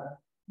his mother.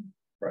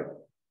 Right.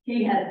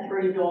 He had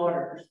 3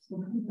 daughters.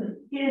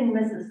 He didn't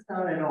miss a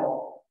son at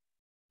all.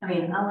 I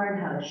mean, I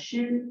learned how to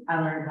shoot. I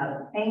learned how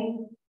to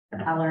paint.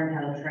 I learned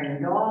how to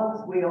train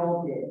dogs. We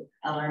all did.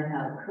 I learned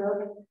how to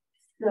cook.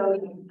 So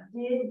you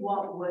did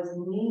what was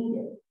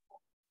needed,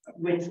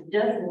 which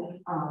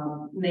doesn't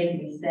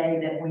make me say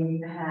that when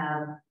you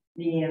have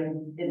the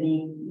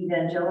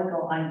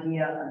evangelical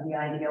idea of the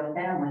ideal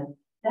family,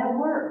 that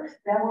works.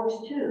 That works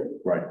too.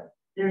 Right.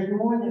 There's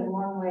more than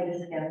one way to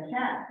skin a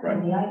cat. Right.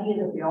 And the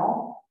idea that we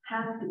all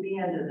have to be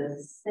under the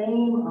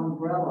same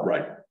umbrella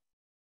Right.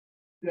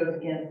 goes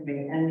against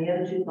me. And the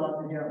other 2 thoughts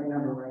I don't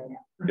remember right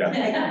now.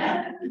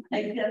 Yeah.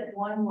 Except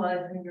one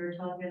was when you were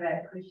talking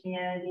about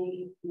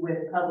Christianity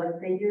with public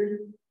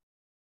figures.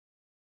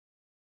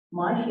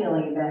 My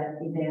feeling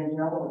about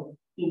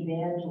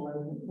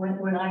evangelism,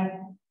 when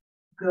I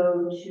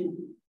go to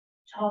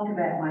talk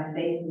about my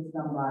faith with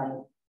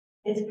somebody,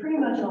 it's pretty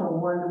much on a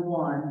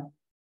one-to-one,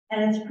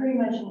 and it's pretty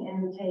much an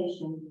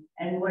invitation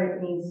and what it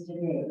means to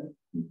me.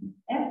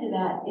 After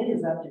that, it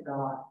is up to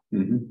God.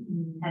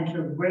 And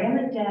to ram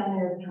it down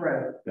their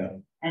throat, yeah,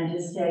 and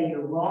to say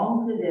you're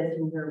wrong for this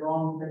and you're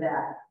wrong for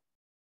that,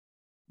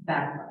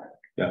 backfire.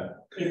 Yeah.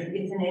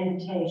 It's an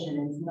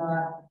invitation.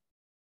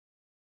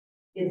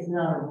 It's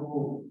not a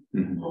rule.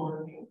 Yeah.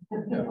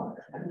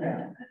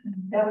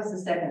 That was the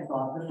second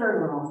thought. The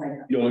third one I'll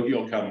say.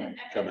 You'll come in,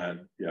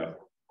 yeah.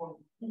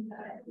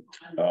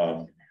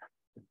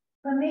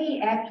 For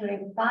me, actually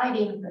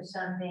fighting for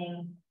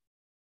something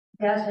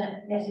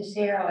doesn't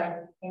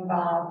necessarily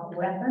involve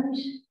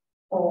weapons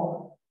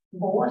or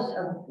force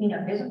of,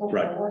 physical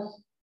Right.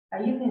 force.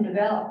 You can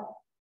develop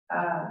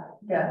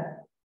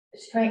the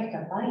strength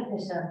to fight for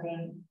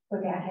something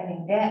without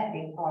having that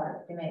be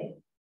part of to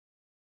me.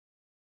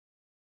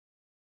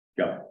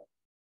 Yeah.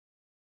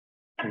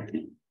 Thank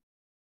you.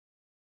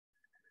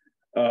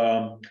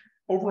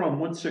 Over on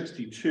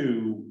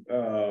 162,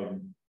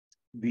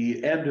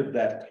 the end of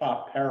that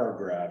top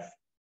paragraph,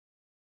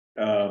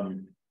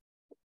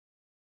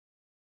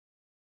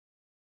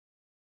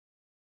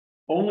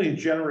 only a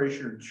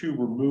generation or 2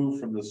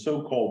 removed from the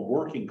so-called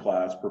working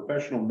class,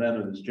 professional men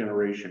of this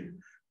generation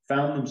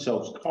found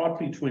themselves caught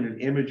between an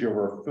image of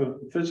our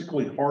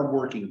physically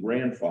hardworking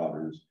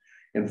grandfathers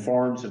in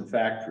farms and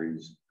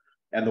factories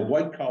and the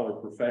white-collar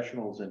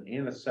professionals in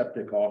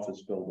antiseptic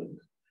office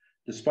buildings.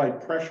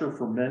 Despite pressure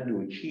for men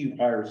to achieve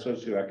higher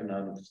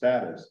socioeconomic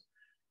status,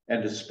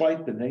 and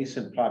despite the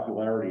nascent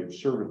popularity of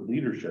servant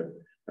leadership,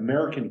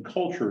 American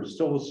culture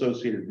still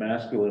associated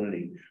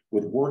masculinity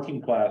with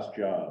working-class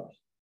jobs.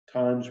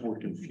 Times were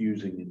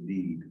confusing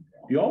indeed.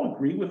 Do you all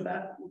agree with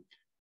that?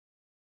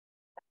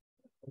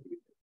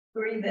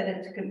 Agree that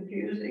it's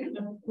confusing.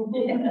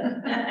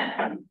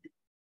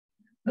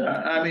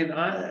 I mean,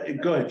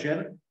 go ahead,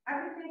 Janet.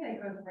 I would think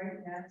that goes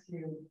right back to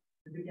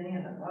the beginning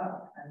of the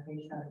book on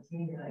page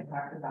 17, and I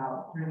talked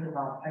about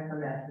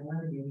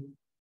hypermasculinity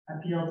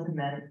appeals to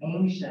men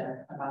anxious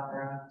about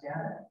their own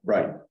status.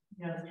 Right.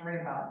 You know, the story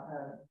about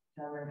the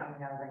gentleman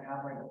coming out of the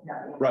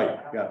cowboy. Right,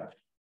 yeah.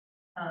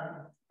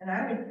 And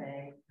I would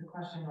say the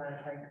question was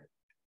like,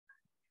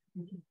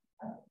 it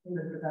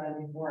was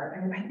presented before. I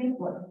mean, I think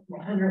what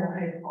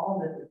underlies all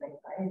this is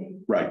anxiety.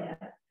 Right,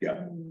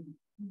 yeah.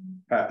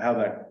 How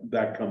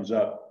that comes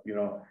up,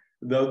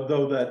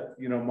 though that,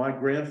 my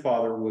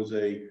grandfather was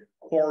a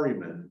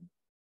quarryman.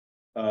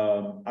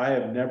 I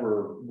have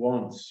never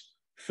once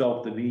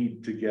felt the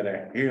need to get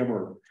a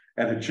hammer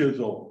and a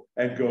chisel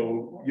and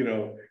go,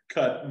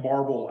 cut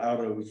marble out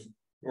of,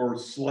 or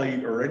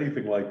slate or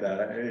anything like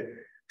that.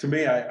 To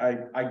me,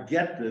 I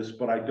get this,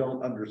 but I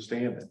don't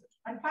understand it.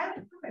 I find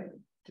it perfect.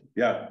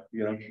 Yeah,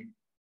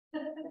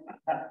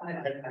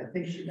 I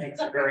think she makes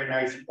a very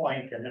nice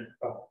point, and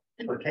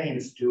it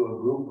pertains to a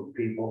group of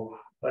people,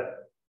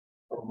 but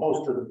for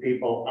most of the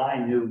people I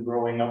knew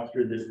growing up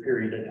through this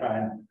period of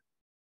time,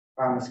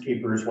 Promise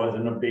Keepers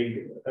wasn't a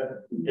big,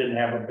 didn't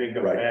have a big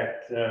Right.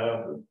 effect.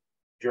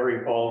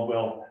 Jerry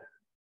Caldwell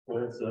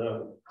was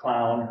a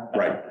clown.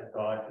 Right. I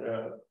thought,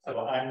 so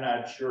I'm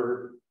not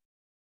sure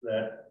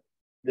that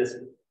this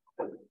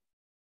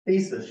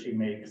thesis she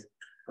makes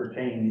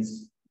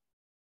pertains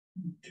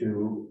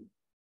to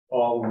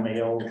all the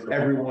males.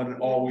 Everyone,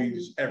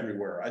 always,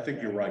 everywhere. I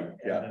think you're right.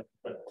 Yeah,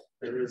 But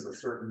there is a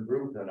certain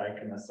group that I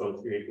can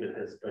associate with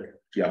this, but,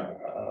 yeah.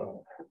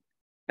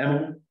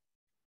 Emily?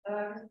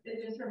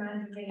 It just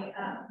reminds me,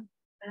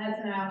 and Ed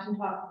and I often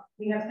talk,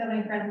 we have so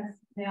many friends,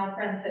 male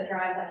friends that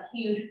drive like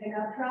huge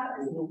pickup trucks.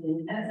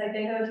 And it's like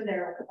they go to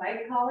their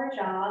white collar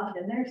jobs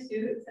in their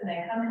suits and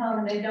they come home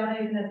and they don't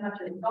even as much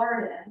as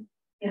garden.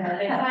 You know,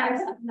 they hire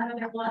someone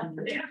they want,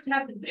 but they have to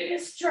have the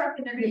biggest truck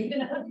and they're gonna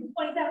spend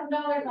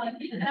 $120,000 on it.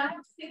 And I have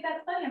to think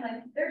that's funny. I'm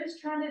like, they're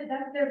just trying to,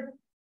 that's their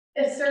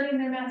asserting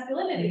their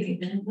masculinity.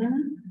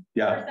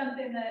 Yeah. For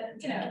something that,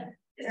 you know,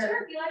 it's true,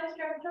 if you like to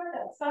drive a truck,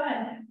 that's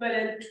fine, but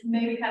it's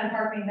maybe kind of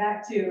harking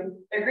back to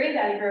their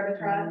granddaddy drove a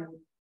truck.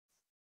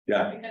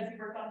 Yeah. Because he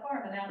worked on a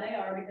farm and now they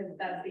are, because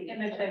that's the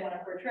image they want to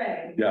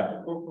portray.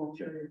 Yeah.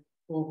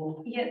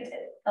 Yet,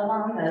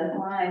 along those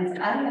lines,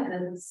 I had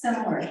the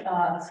similar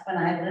thoughts when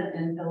I lived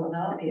in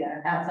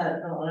Philadelphia, outside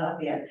of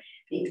Philadelphia.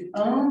 The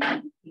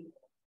only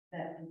people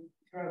that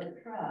drove a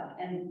truck,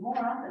 and more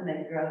often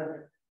they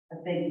drove a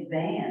big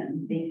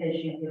van because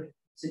you could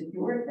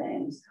secure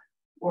things,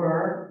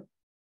 were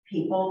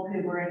people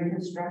who were in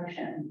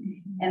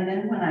construction. And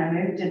then when I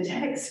moved to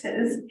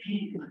Texas,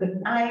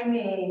 I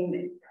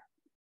mean,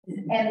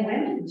 and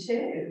women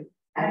too.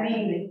 I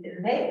mean,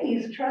 they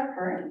use truck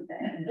for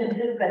anything,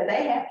 but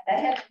they have to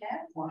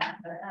have one.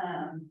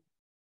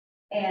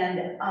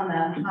 And on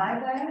the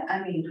highway,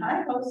 I mean,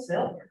 hi-ho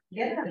silver,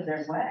 get out of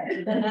their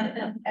way.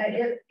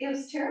 It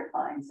was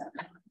terrifying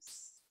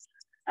sometimes.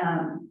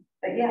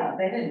 But yeah,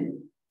 they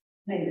didn't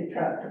need a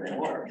truck for their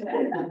work.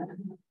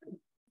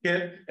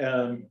 Yeah.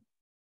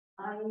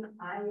 I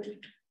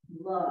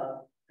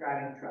love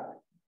driving a truck.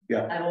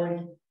 Yeah.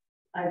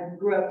 I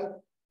grew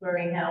up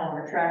learning how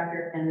on a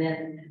tractor, and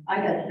then I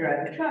got to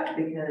drive a truck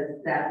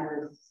because that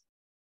was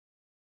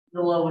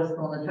the lowest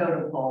on the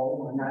totem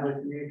pole when I was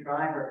a new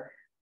driver.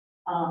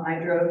 I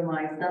drove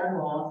my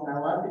son-in-law's, and I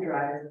love to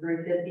drive his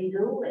 350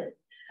 dually.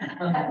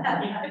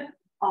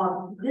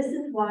 This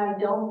is why I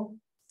don't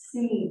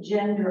see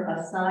gender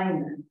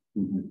assignment.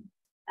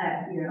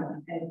 You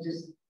know, and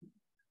just,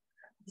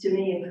 to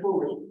me, it's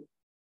foolish.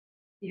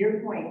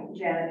 Your point,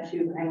 Janet,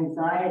 to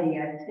anxiety,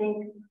 I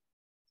think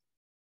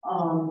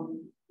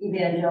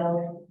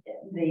evangelical,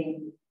 the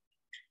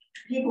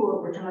people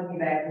that we're talking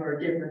about who are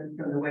different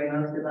from the way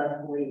most of us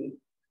believe,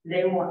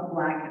 they want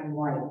black and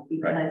white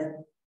because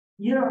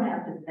you don't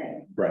have to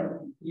think. Right.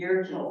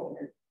 You're told.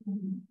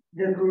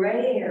 The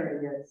gray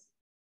areas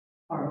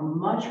are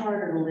much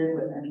harder to live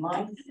with, and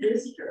my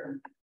sister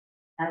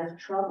has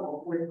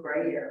trouble with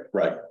gray areas.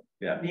 Right.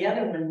 Yeah. The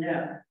other one,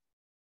 no.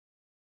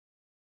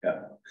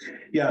 Yeah.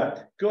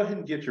 Yeah. Go ahead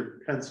and get your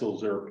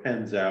pencils or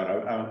pens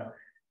out.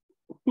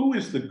 Who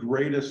is the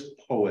greatest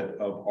poet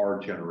of our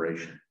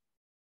generation?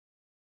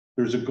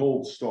 There's a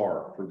gold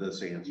star for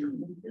this answer.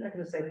 You're not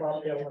going to say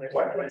Bob Dylan.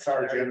 what's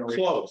our generation?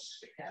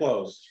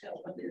 Close.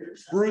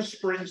 Bruce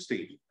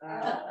Springsteen.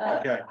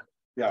 Okay.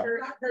 Yeah. Yeah.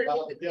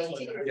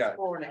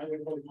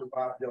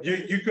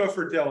 You go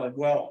for Dylan.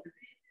 Well,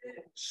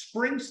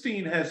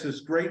 Springsteen has this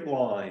great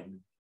line.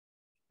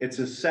 It's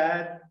a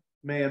sad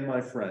man,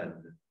 my friend,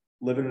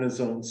 living in his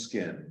own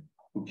skin,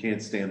 who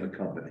can't stand the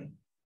company.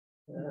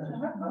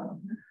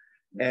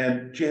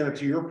 And Janet,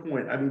 to your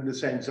point, I mean,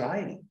 this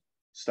anxiety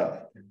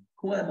stuff.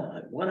 Who am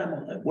I? What am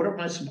I? What am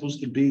I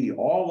supposed to be?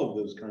 All of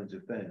those kinds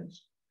of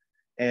things.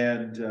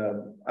 And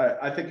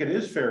I think it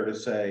is fair to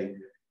say,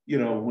 you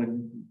know,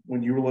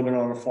 when you were living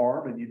on a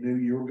farm and you knew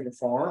you were going to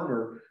farm,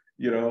 or,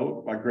 you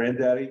know, my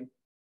granddaddy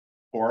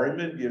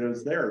farming, you know,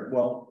 is there.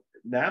 Well,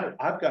 now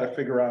I've got to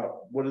figure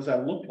out, what does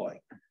that look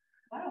like?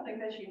 I don't think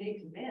that's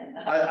unique to men.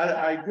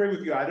 I agree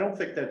with you. I don't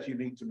think that's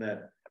unique to men.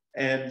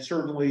 And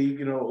certainly,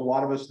 you know, a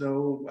lot of us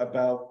know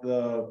about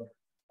the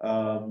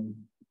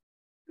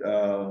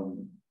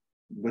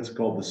what's it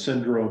called, the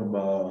syndrome,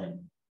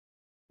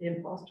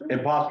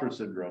 imposter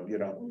syndrome, you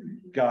know.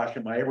 Gosh,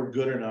 am I ever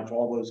good enough?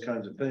 All those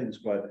kinds of things.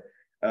 But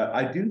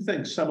I do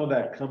think some of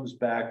that comes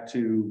back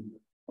to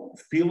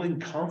feeling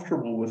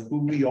comfortable with who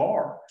we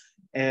are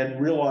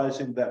and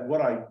realizing that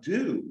what I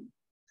do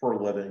for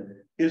a living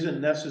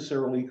isn't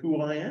necessarily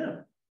who I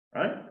am,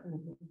 right?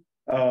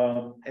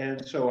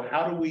 And so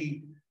how do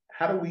we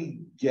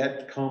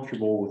get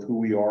comfortable with who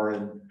we are?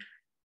 And,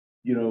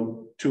 you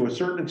know, to a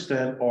certain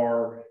extent,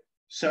 our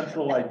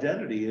central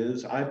identity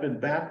is, I've been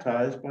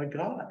baptized by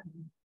God.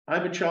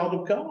 I'm a child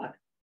of God,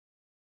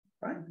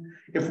 right?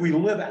 If we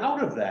live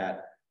out of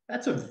that,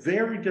 that's a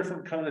very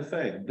different kind of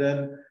thing.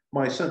 Then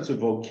my sense of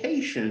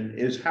vocation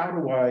is, how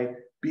do I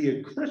be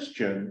a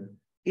Christian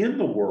in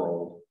the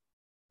world?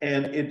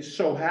 And it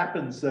so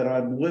happens that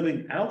I'm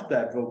living out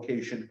that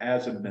vocation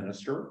as a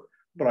minister,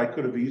 but I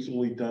could have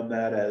easily done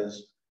that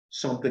as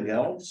something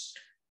else.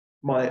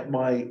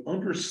 my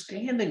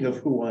understanding of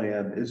who I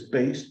am is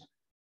based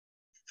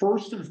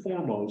first and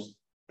foremost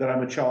that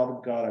I'm a child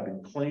of God. I've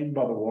been claimed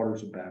by the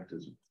waters of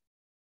baptism.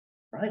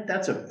 Right?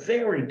 That's a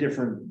very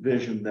different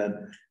vision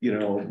than, you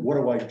know, what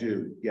do I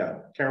do? Yeah,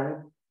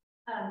 Carolyn?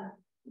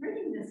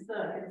 Reading this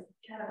book, it's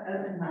kind of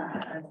opened my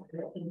eyes to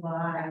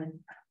why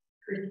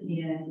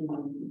Christianity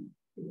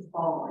is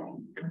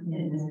falling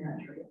in this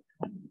country.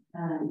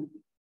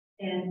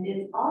 And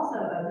it's also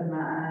opened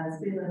my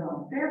eyes, we live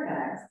on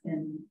Fairfax,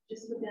 and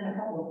just within a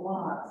couple of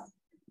blocks,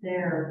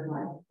 there are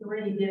like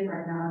 3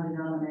 different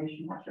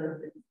non-denominational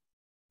churches,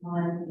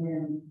 one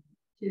in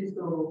 2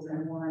 schools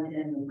and one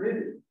in the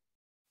Root.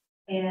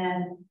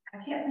 And I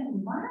kept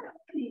thinking, why are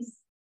these,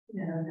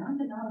 you know,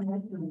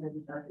 non-denominational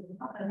churches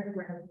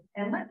everywhere?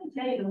 And let me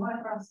tell you, the one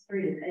across the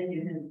street is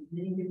Aiken, and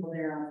many people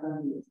there on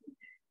Sundays.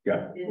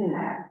 Yeah. It's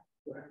packed.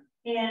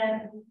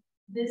 And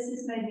this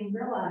has made me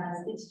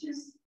realize it's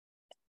just,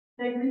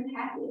 they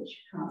repackage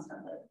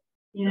constantly.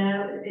 You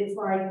know, it's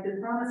like the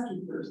Promise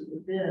Keepers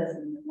with this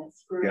and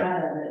let's screw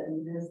out of it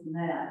and this and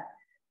that.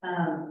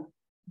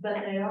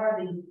 But they are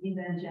the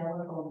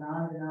evangelical,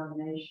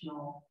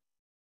 non-denominational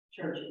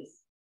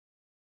churches.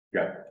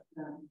 Yeah.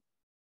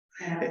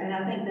 And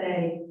I think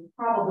they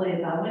probably,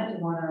 if I went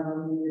to one of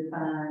them, you would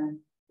find,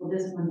 well,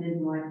 this one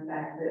didn't like the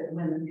fact that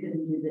women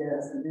couldn't do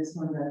this, and this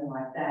one doesn't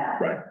like that.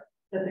 Right.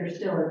 But they're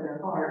still at their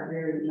heart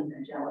very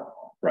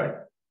evangelical. Right.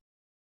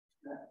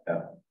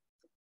 Yeah.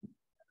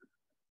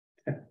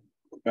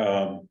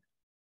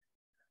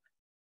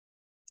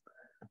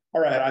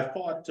 All right, I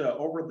thought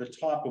over the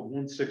top of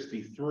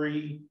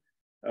 163,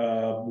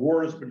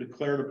 war has been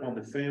declared upon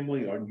the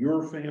family, on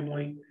your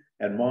family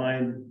and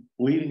mine.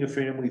 Leading a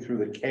family through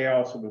the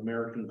chaos of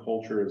American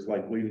culture is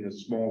like leading a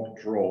small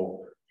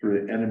patrol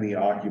through the enemy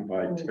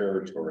occupied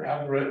territory.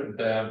 I've written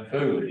down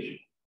foolish.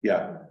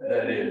 Yeah.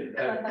 That is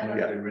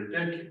absolutely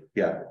ridiculous.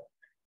 Yeah.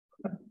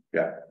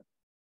 Yeah.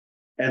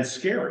 And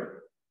scary.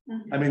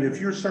 I mean,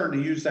 if you're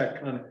starting to use that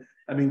kind of,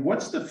 I mean,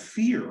 what's the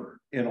fear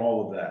in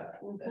all of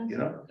that? You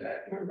know?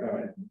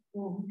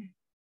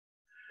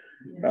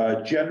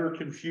 Gender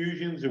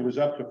confusions. It was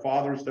up to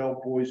fathers to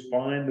help boys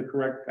find the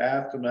correct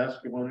path to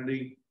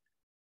masculinity.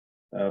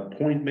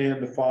 Point man,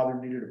 the father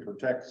needed to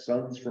protect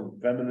sons from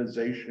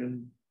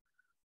feminization.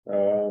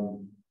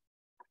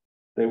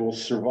 They will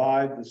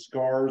survive the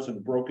scars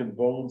and broken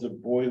bones of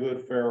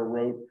boyhood, Farrah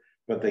wrote,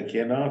 but they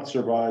cannot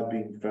survive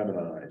being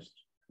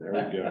feminized. There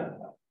we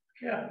go.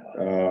 Yeah.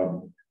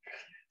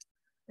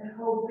 The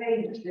whole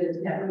page is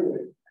Yeah.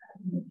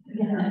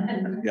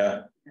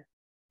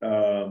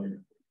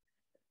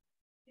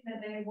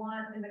 They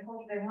want, in the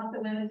culture, they want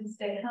the women to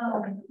stay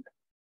home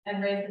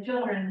and raise the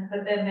children,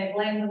 but then they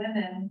blame the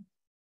women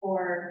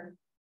for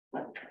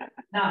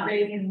not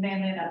raising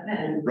manly enough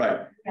men.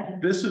 Right.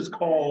 This is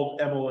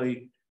called,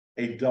 Emily,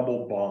 a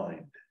double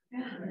bind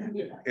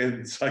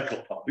in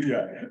psychology.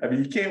 Yeah. I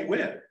mean, you can't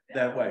win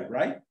that way,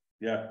 right?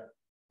 Yeah.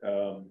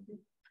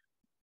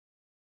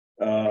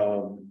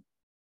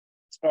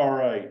 All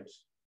right.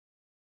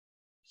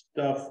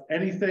 Stuff.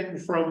 Anything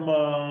from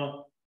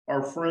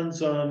our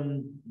friends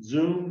on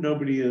Zoom?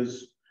 Nobody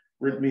has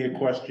written me a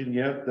question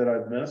yet that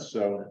I've missed.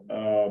 So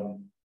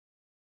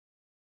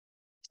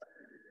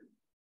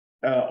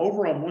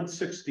over on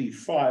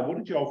 165, what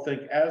did y'all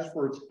think? As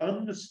for its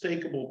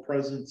unmistakable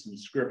presence in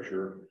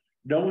Scripture,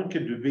 no one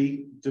could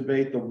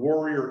debate the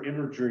warrior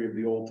imagery of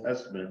the Old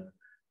Testament,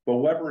 but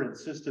Weber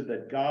insisted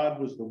that God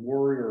was the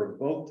warrior of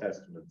both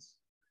Testaments.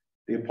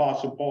 The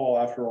Apostle Paul,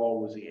 after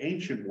all, was the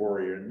ancient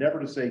warrior, never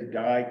to say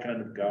die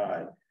kind of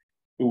guy,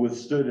 who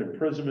withstood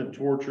imprisonment,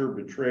 torture,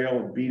 betrayal,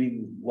 and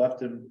beating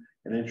left him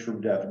an inch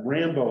from death.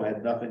 Rambo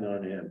had nothing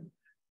on him,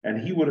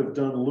 and he would have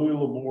done Louis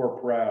L'Amour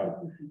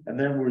proud. And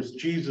then was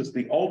Jesus,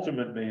 the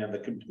ultimate man, the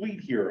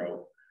complete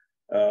hero.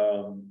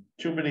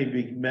 Too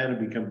many men have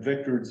become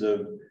victims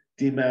of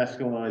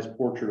demasculinized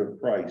portrait of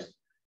Christ,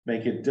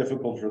 make it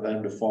difficult for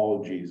them to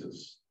follow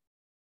Jesus.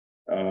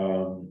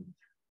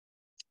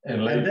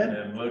 And leaving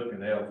them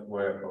looking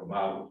elsewhere for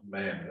models of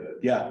manhood.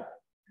 Yeah.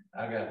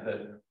 I got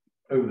that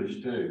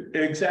foolish too.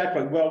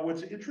 Exactly. Well,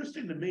 what's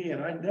interesting to me,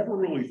 and I never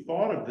really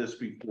thought of this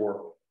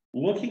before,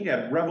 looking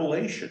at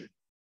Revelation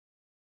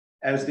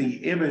as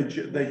the image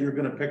that you're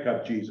going to pick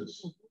up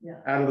Jesus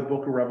out of the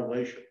book of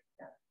Revelation.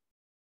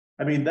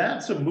 I mean,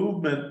 that's a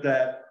movement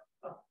that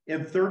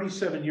in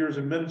 37 years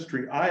of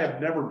ministry, I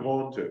have never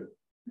gone to.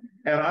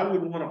 And I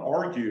would want to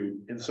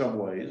argue in some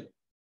ways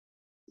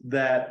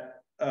that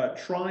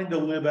trying to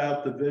live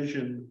out the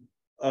vision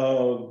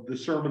of the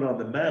Sermon on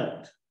the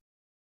Mount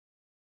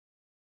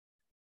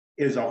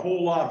is a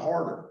whole lot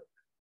harder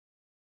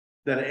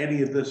than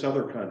any of this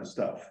other kind of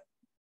stuff,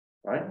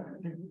 right?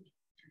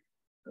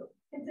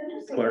 It's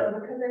interesting though,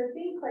 because I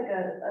think like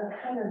a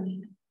kind of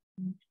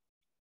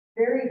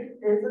very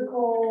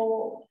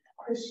physical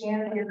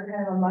Christianity, or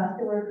kind of a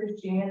muscular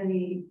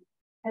Christianity,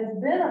 has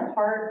been a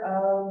part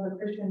of the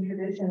Christian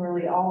tradition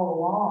really all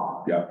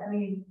along. Yeah. I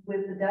mean,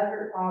 with the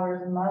Desert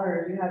Fathers and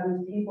Mothers, you have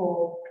these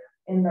people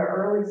in the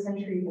early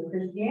centuries of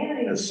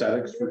Christianity.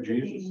 Ascetics for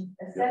Jesus.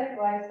 Ascetic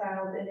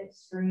lifestyles and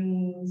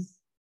extremes,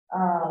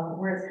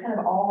 where it's kind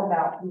of all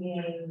about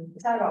being,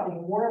 it's not about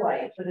being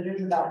warlike, but it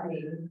is about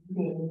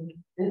being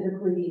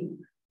physically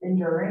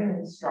enduring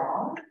and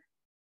strong,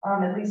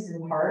 at least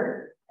in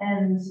part.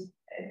 And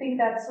I think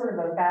that's sort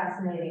of a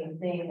fascinating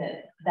thing,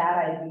 that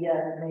idea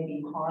has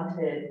maybe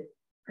haunted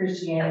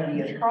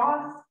Christianity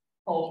across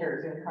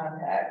cultures and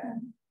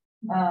contexts.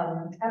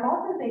 I'm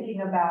also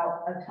thinking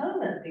about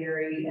atonement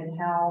theory and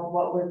how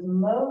what was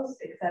most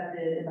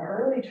accepted in the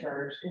early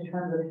church in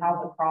terms of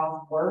how the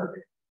cross worked,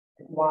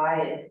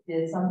 why it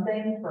did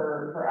something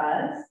for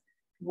us,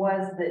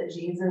 was that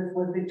Jesus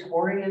was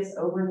victorious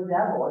over the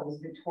devil, and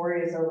was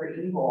victorious over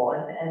evil,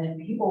 and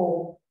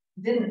people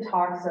didn't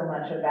talk so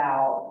much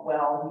about,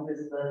 well, he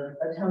was the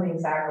atoning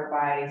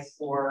sacrifice,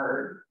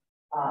 or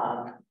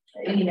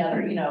any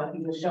other, he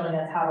was showing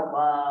us how to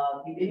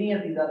love, any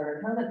of these other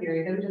atonement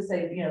theories. They would just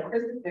say,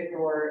 Christus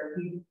Victor,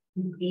 he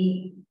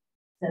beat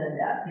sin and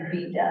death, he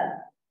beat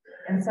death.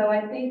 And so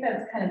I think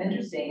that's kind of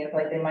interesting. It's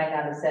like they might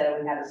not have said, oh,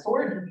 we had a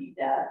sword to beat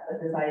death, but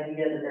this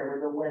idea that there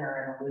was a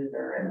winner and a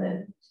loser, and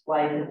that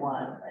life is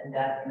won and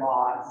death is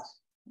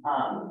lost,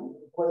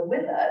 was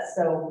with us.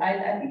 So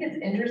I think it's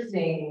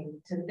interesting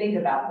to think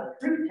about the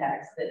proof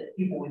text that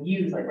people would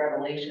use, like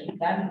Revelation. In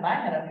my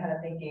head, I'm kind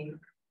of thinking,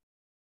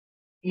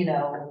 it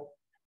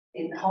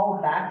calls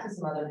back to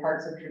some other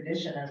parts of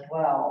tradition as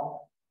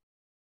well.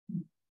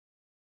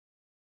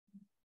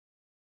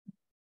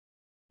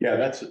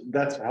 Yeah,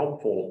 that's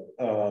helpful.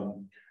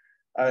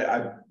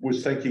 I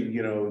was thinking,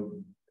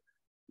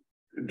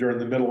 during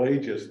the Middle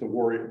Ages,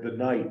 the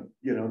knight,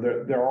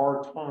 there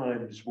are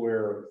times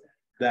where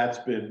that's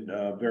been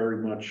very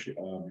much.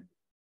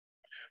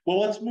 Well,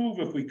 let's move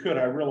if we could.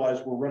 I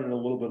realize we're running a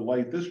little bit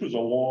late. This was a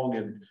long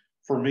and,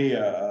 for me,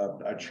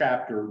 a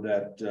chapter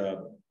that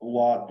a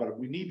lot, but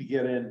we need to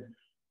get in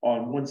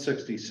on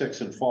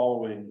 166 and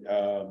following,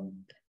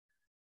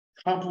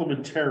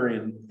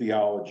 complementarian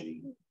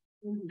theology.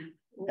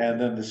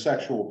 And then the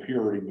sexual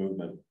purity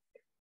movement.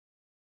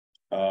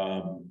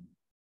 And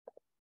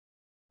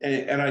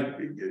I,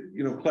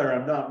 Claire,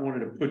 I'm not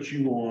wanting to put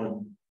you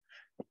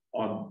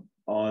on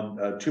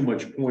too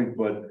much point,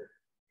 but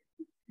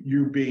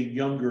you being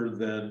younger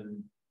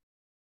than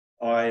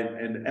I,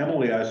 and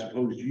Emily, I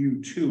suppose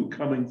you too,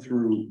 coming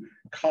through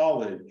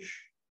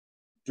college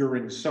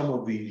during some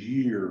of these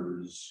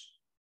years,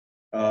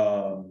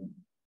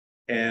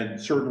 and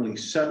certainly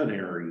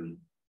seminary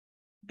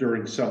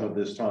during some of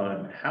this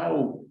time,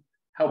 how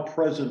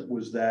present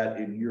was that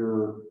in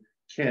your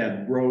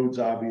Ken? Rhodes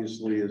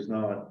obviously is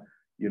not,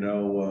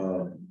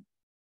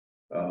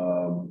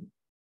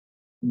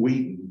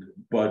 Wheaton,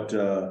 but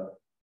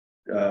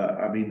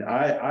I mean,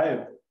 I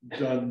have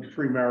done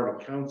premarital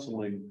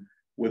counseling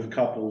with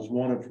couples,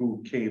 one of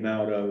whom came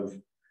out of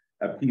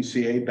a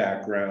PCA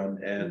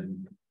background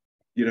and,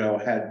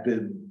 had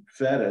been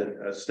fed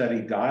a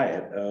steady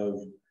diet of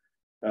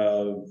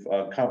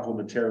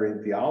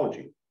complementarian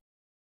theology,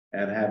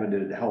 and having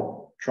to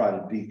help try to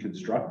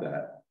deconstruct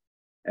that,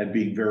 and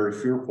being very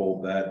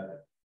fearful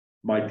that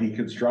my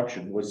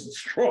deconstruction wasn't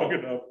strong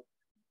enough.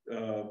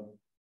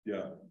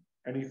 Yeah.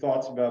 Any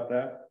thoughts about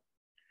that?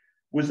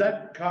 Was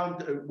that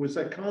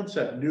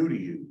concept new to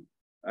you?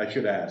 I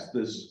should ask,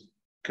 this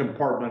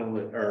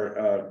compartmental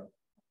or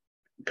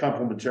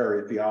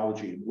complementary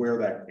theology, where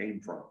that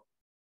came from.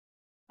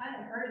 I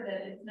had heard of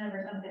it. It's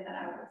never something that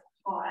I was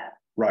taught.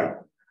 Right.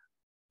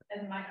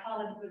 And my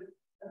college was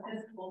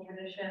Episcopal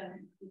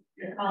tradition.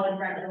 The college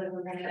regularly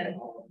was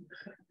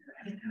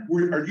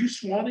Are you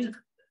Swanee?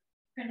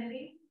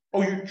 Trinity.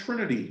 Oh, you're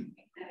Trinity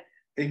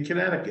in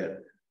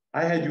Connecticut.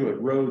 I had you at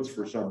Rhodes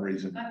for some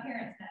reason. My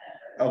parents had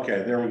it.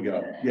 Okay, there we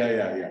go.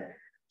 Yeah.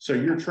 So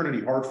you're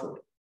Trinity Hartford.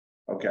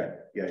 Okay,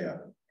 yeah.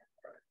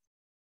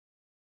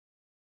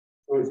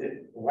 So is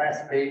it the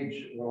last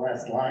page, the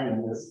last line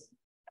in this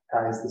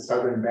ties the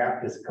Southern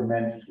Baptist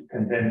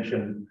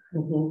Convention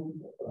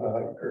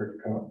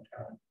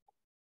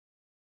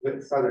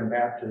with Southern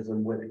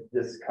Baptism with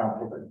this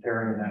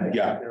complementarian. And I think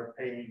they're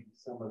paying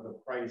some of the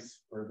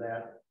price for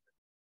that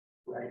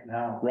right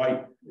now.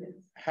 Right.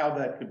 How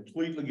that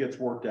completely gets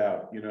worked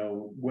out.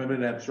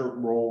 Women have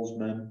certain roles,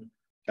 men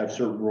have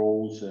certain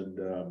roles, and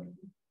the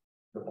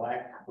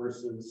black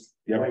versus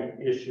white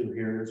issue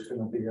here is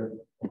going to be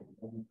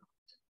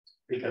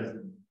because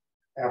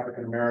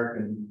African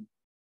American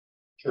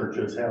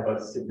churches have a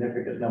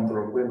significant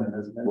number of women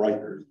as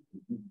ministers.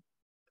 Right.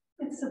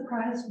 It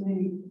surprised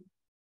me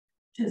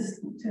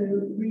just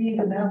to read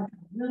about the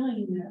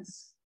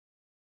willingness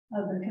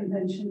of the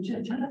convention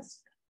to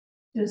just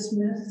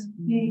dismiss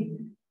the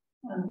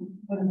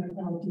whatever they're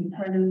called,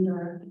 departed,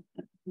 or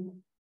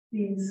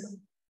these,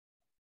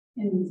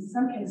 in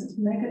some cases,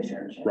 mega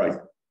churches. Right.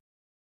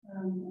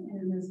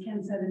 And as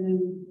Ken said,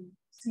 in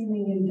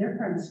seeming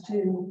indifference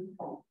to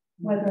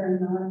whether or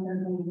not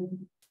they're going to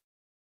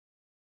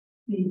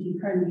be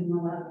decrediting a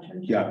lot of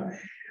churches. Yeah.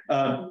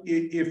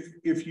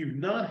 If you've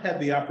not had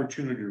the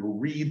opportunity to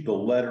read the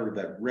letter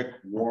that Rick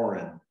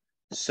Warren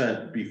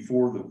sent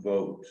before the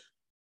vote,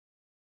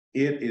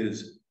 it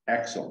is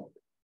excellent.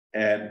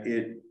 And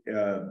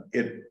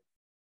it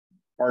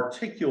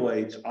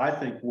articulates, I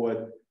think,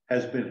 what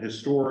has been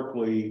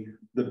historically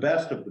the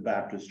best of the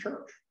Baptist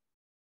church.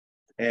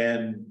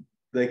 And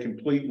they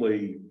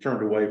completely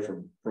turned away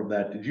from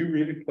that. Did you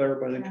read it, Claire,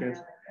 by any chance?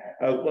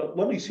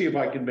 Let me see if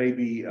I can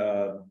maybe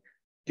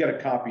get a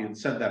copy and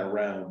send that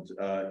around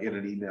in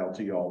an email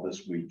to y'all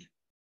this week.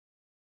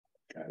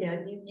 Okay. Yeah,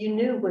 you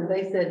knew when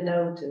they said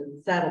no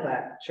to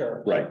Saddleback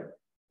Church. Right.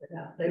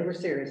 Yeah, they were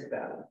serious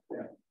about it.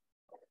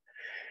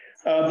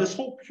 Yeah. This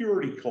whole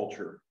purity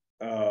culture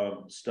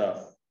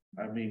stuff,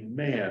 I mean,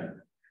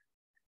 man,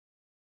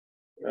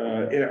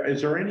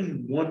 is there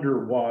any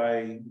wonder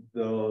why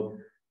the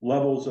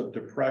levels of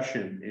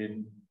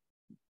depression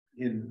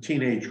in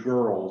teenage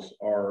girls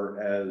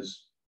are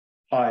as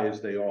high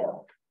as they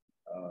are?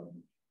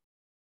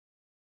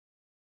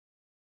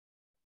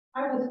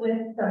 I was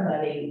with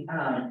somebody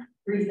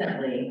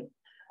recently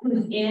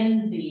who's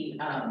in the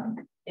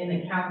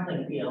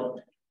counseling field,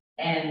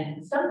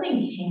 and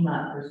something came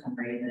up for some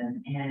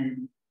reason,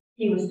 and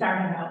he was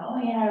talking about, oh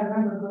yeah, I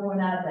remember growing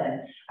up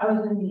and I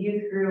was in the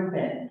youth group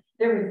and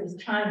there was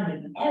this time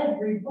when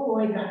every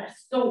boy got a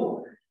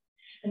sword.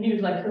 And he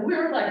was like, so we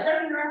were like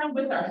running around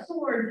with our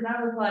swords, and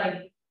I was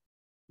like,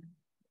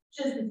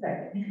 just a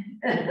second.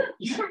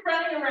 You're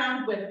running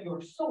around with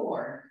your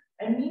sword.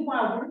 And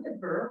meanwhile, weren't the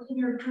girls in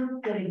your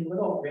group getting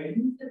little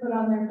rings to put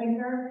on their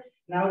finger?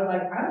 And I was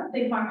like, I don't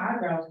think my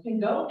eyebrows can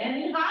go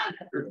any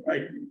higher.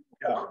 Right.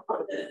 Yeah.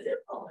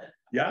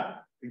 Yeah,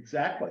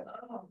 exactly.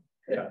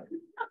 Yeah.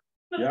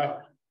 Yeah.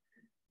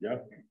 Yeah.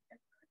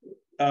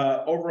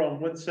 Over on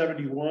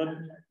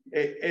 171,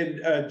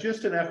 and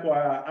just an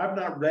FYI, I've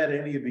not read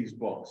any of these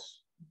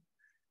books.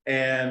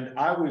 And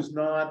I was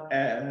not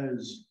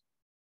as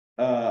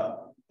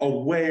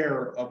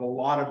aware of a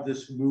lot of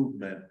this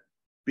movement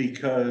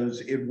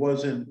because it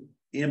wasn't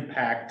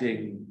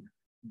impacting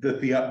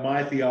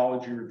my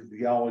theology or the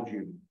theology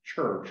of the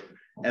church.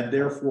 And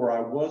therefore I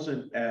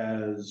wasn't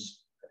as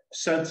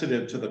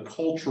sensitive to the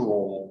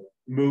cultural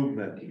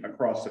movement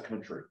across the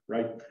country,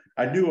 right?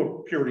 I knew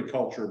of purity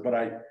culture, but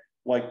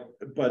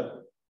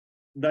but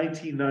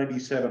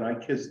 1997, I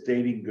Kissed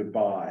Dating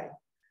Goodbye,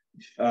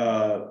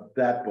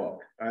 that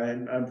book.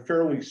 I'm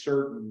fairly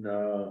certain,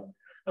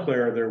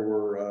 Claire, there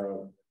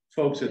were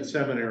folks at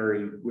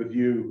seminary with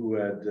you who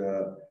had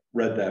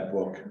read that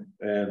book.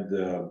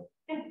 And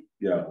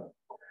yeah.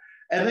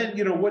 And then,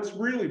 you know, what's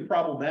really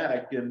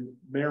problematic, and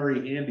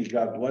Mary, Andy,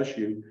 God bless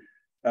you,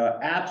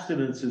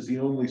 abstinence is the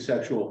only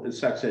sex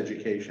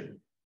education.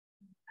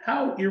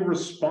 How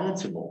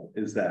irresponsible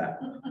is that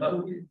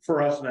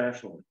for us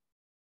nationally,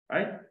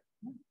 right?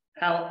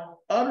 How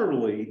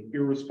utterly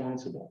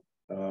irresponsible.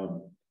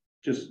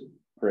 Just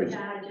crazy.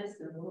 Yeah, just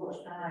a little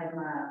aside,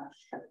 my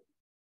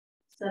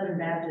Southern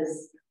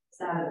Baptist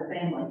side of the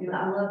family,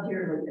 I love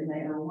Deerwood, and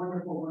they are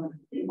wonderful, wonderful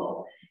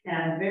people. And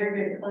I'm very,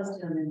 very close to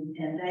them,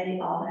 and they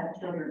all have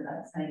children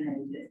about the same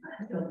age as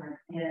my children.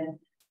 And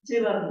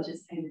two of them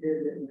just came to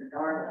visit in the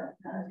Darla,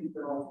 two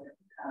girls.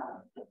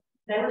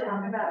 They were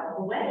talking about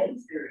a wedding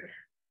experience.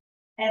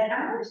 And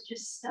I was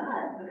just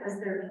stunned because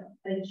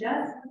they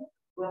just,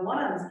 well, one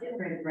of them's getting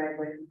ready to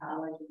graduate from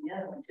college and the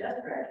other one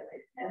just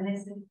graduated. And they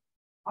said,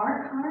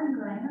 aren't Karen and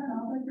Graham and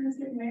all their friends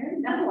getting married?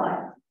 And I'm like,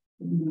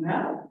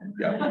 no.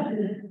 Yeah.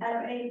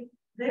 I mean,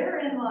 they're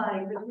in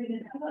like between the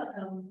two of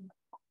them,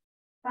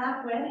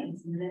 5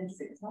 weddings in the next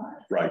 6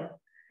 months. Right.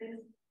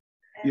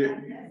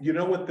 You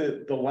know what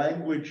the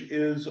language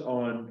is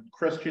on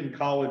Christian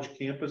college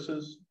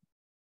campuses?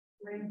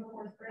 Ring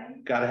before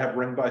spring. Got to have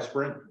ring by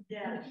spring.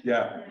 Yeah.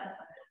 Yeah.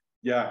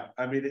 Yeah.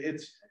 I mean,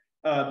 it's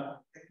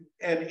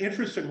and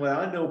interestingly,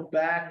 I know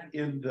back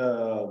in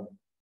the,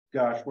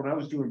 gosh, when I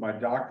was doing my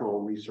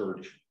doctoral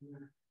research,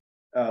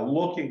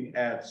 looking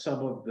at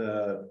some of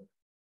the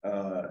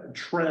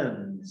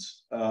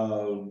trends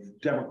of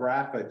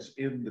demographics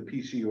in the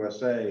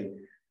PCUSA,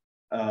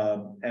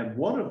 and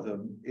one of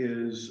them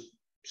is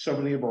so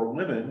many of our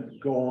women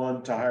go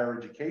on to higher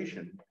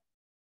education.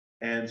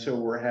 And so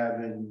we're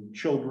having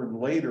children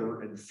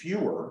later and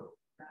fewer.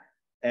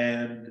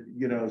 And,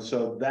 you know,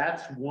 so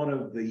that's one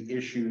of the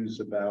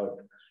issues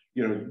about,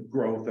 you know,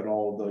 growth and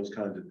all of those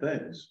kinds of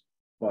things.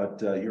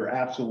 But you're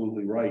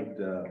absolutely right.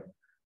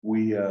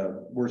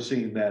 We're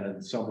seeing that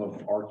in some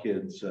of our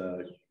kids.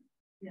 Yeah,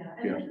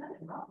 and there's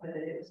nothing wrong with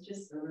it. It was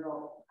just a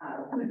real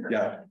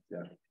yeah,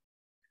 yeah.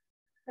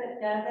 But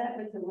that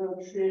was a real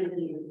true in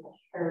the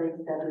early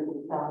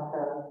 70s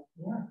also.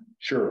 Yeah.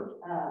 Sure.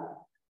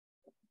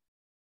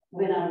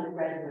 When I was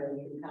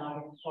graduating from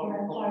college,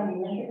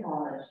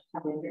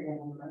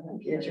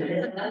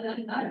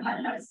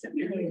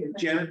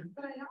 Janet?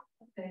 But I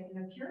also think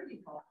in a purity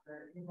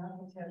culture, you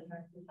know, to have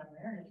sex with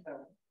marriage, so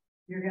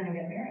you're going to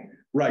get married.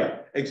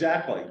 Right,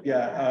 exactly.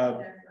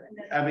 Yeah.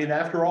 I mean,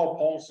 after all,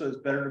 Paul says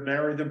better to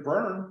marry than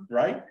burn,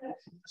 right?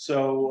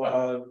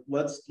 So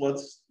let's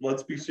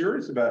be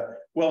serious about it.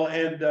 Well,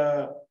 and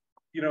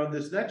you know, in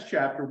this next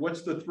chapter,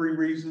 what's the 3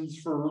 reasons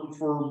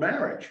for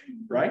marriage,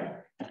 right?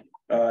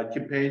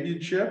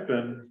 Companionship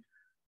and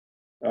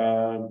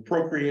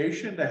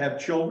procreation, to have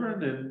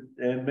children,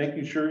 and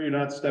making sure you're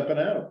not stepping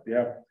out.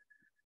 Yeah.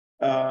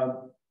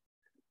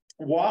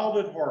 Wild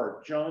at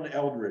Heart, John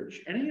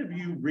Eldridge. Any of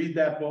you read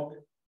that book?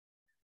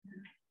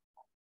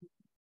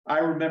 I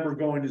remember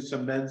going to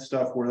some men's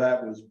stuff where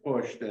that was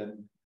pushed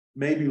and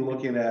maybe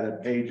looking at a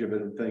page of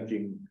it and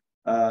thinking,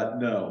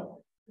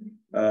 no.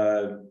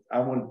 I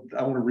want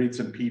to read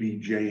some P.D.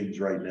 James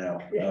right now.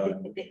 Yeah.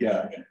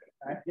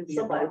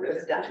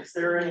 Is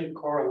there any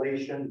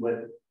correlation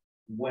with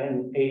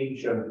when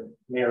age of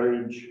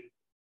marriage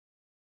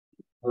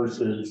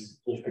versus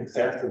the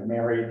success of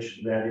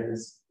marriage? That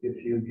is,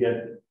 if you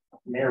get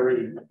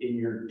married in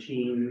your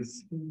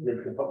teens,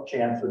 the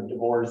chance of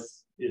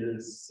divorce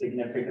is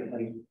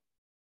significantly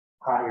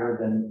higher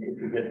than if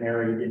you get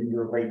married in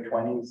your late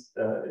 20s.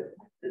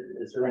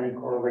 Is there any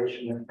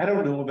correlation? I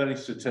don't know of any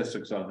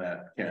statistics on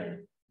that,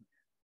 Ken.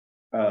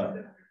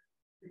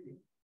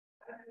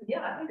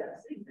 Yeah, I think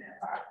I've seen that.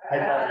 I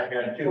thought I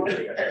had too.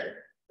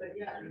 But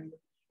yeah.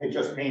 It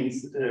just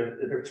means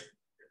if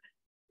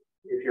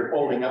you're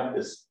holding up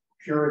this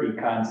purity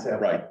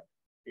concept, right,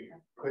 it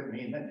could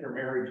mean that your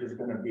marriage is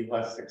going to be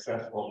less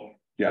successful.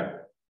 Yeah.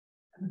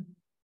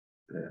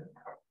 Yeah.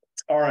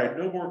 All right,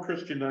 no more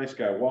Christian nice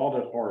guy. Wild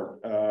at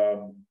Heart.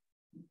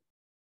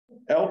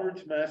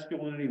 Eldridge's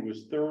masculinity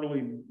was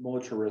thoroughly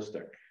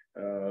militaristic.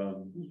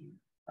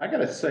 I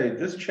gotta say,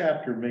 this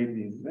chapter made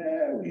me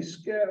very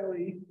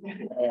scary.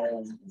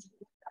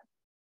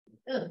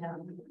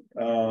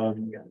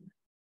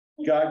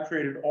 God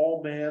created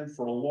all man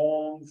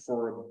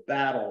for a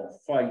battle,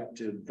 fight,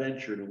 to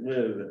adventure, to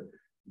live, and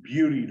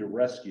beauty to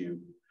rescue.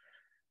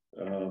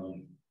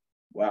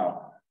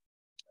 Wow.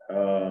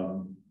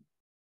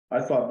 I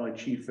thought my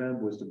chief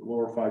end was to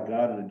glorify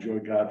God and enjoy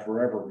God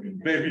forever.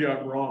 Maybe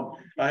I'm wrong.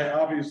 I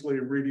obviously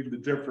am reading a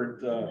different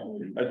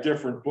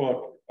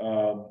book.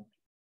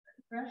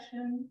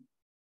 Aggression,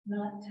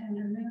 not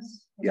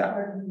tenderness. Yeah.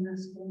 Part of the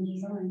masculine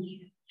design.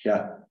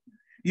 Yeah.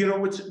 You know,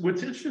 what's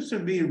interesting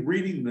to me in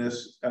reading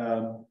this,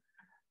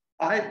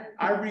 I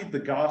read the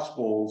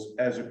Gospels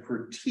as a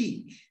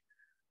critique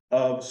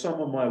of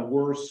some of my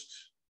worst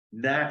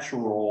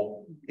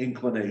natural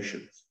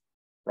inclinations,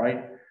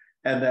 right?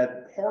 And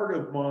that part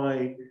of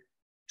my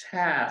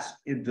task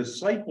in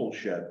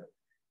discipleship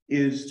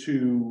is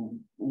to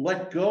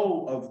let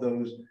go of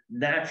those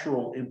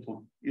natural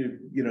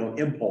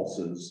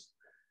impulses,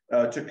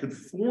 to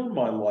conform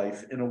my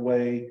life in a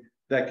way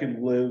that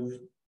can live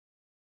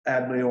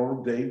ad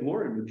maior Dei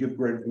glory, would give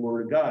great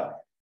glory to God,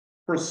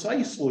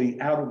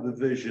 precisely out of the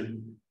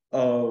vision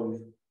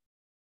of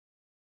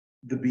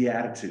the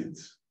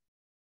Beatitudes,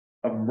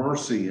 of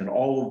mercy, and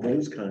all of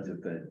those kinds of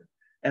things.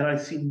 And I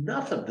see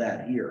none of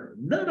that here.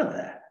 None of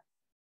that.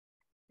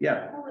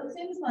 Yeah. Well, it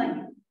seems like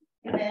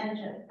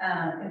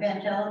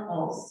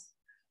evangelicals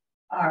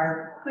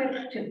are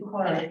quick to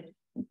quote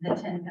the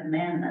Ten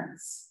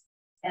Commandments,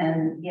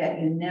 and yet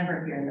you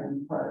never hear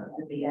them quote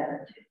the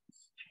Beatitudes.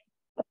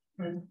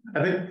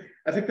 I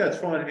think that's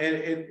fine.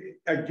 And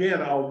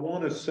again, I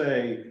want to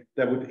say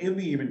that within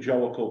the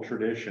evangelical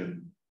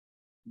tradition,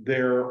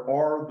 there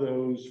are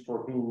those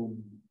for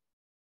whom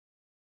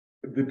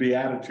the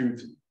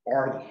Beatitudes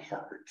are the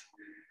heart.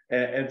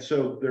 And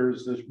so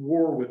there's this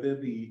war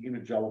within the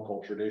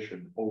evangelical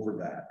tradition over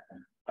that.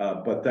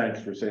 But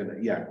thanks for saying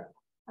that. Yeah.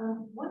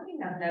 One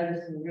thing I've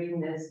noticed in reading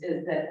this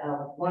is that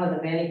one of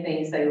the many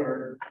things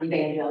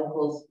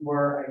evangelicals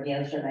were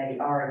against, or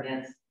maybe are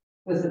against,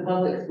 was the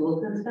public school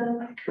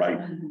system. Right.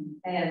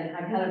 And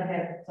I kind of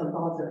have some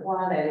thoughts of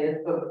why that is,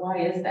 but why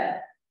is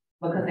that?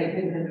 Because they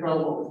couldn't control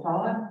what was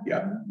taught?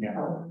 Yeah. Yeah.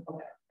 Oh,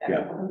 okay.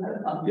 Yeah.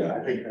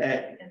 I think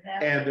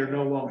and they're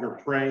no longer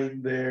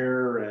praying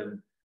there,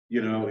 and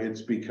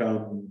it's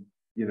become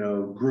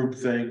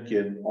groupthink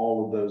and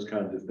all of those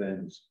kinds of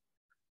things.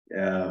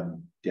 Yeah.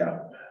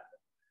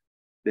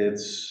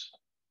 It's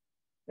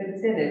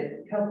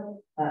it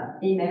helped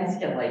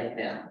emasculate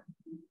them.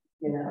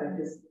 It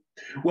just.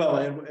 Well,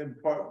 and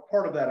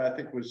part of that, I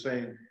think, was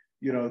saying,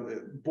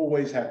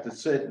 boys have to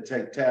sit and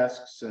take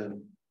tests,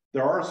 and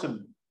there are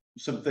some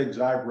things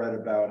I've read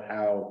about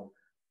how,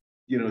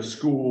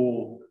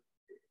 school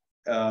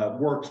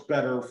works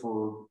better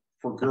for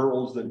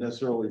girls than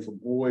necessarily for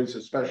boys,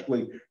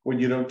 especially when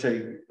you don't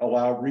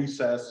allow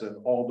recess and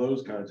all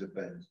those kinds of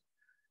things.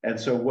 And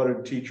so what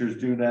do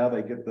teachers do now?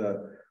 They get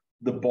the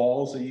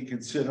balls that you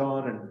can sit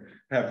on and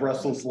have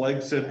restless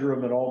leg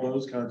syndrome and all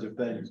those kinds of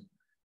things.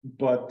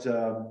 But,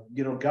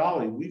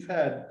 golly, we've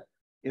had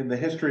in the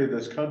history of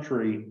this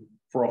country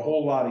for a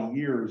whole lot of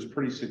years,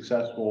 pretty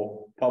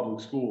successful public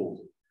schools.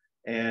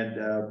 And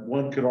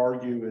one could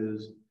argue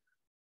is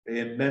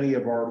in many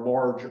of our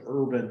large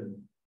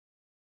urban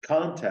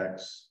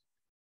contexts,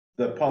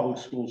 the public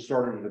schools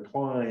started to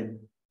decline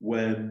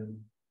when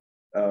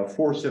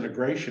forced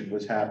integration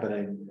was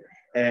happening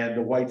and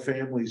the white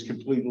families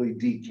completely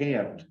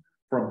decamped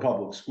from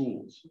public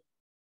schools.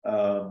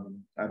 I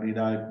mean,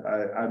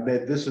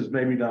 this is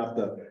maybe not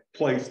the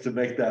place to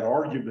make that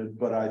argument,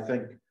 but I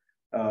think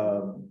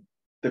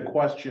the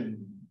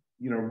question,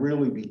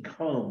 really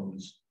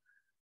becomes,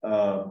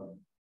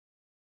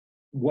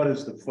 what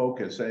is the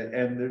focus?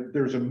 And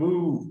there's a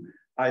move,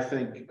 I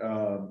think,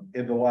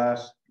 in the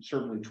last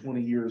certainly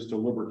 20 years to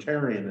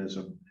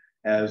libertarianism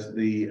as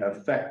the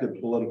effective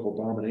political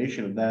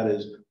domination, and that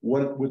is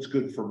what's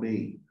good for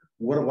me?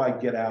 What do I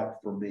get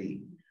out for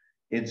me?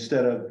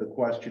 Instead of the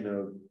question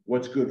of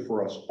what's good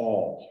for us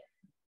all,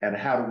 and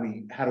how do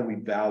we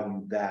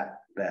value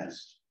that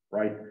best,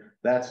 right?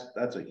 That's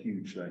a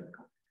huge thing.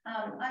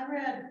 I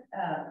read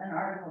an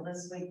article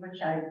this week,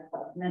 which I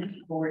meant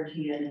to forward to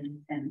you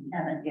and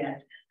haven't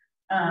yet.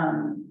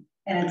 And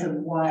it's a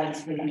wide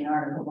sweeping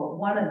article, but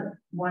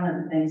one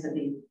of the things that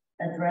he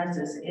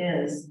addresses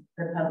is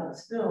the public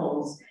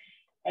schools,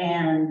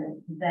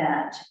 and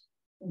that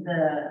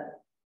the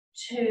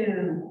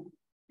two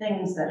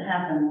things that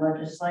happened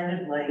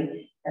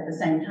legislatively at the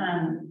same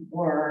time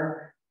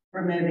were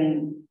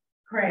removing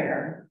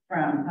prayer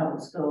from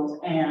public schools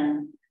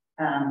and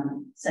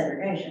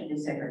desegregation.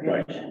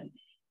 Right.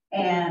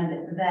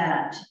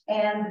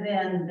 And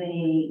then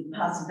the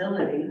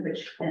possibility,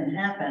 which can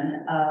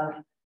happen,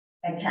 of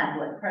a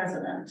Catholic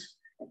president.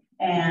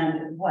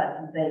 And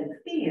what they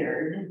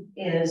feared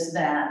is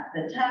that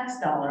the tax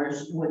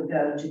dollars would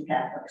go to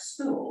Catholic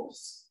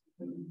schools.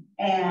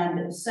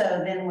 And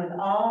so then with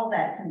all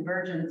that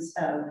convergence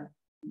of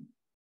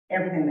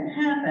everything that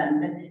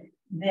happened,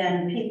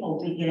 then people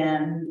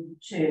began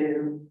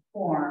to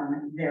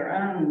form their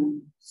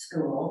own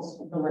schools,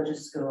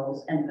 religious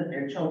schools, and put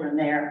their children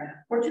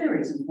there for two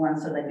reasons. One,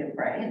 so they could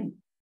pray,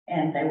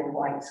 and they were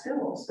white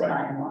schools, right,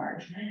 by and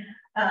large.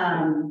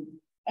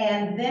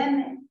 And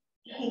then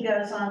he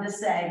goes on to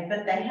say,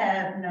 but they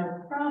have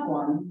no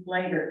problem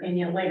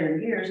in later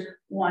years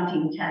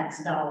wanting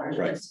tax dollars,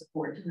 right, to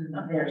support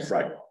their schools.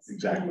 Right,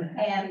 exactly.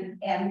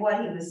 And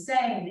what he was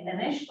saying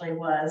initially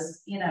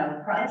was,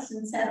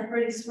 Protestants had a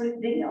pretty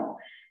sweet deal.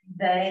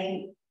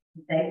 They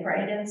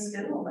prayed in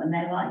school and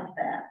they liked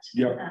that.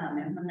 Yep.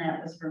 And when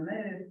that was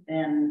removed,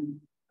 then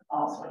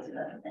all sorts of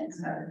other things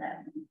started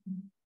happening.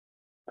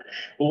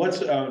 Well,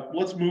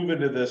 let's move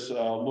into this a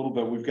little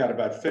bit. We've got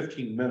about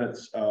 15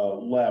 minutes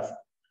left.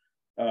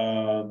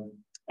 I'm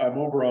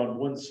over on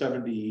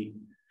 170.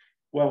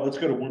 Well, let's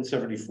go to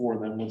 174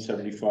 and then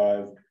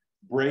 175.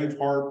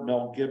 Braveheart,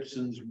 Mel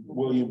Gibson's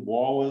William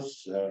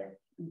Wallace,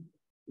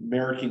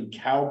 American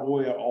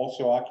Cowboy,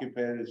 also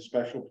occupied a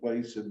special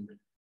place in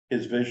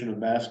his vision of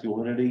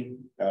masculinity.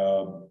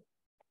 And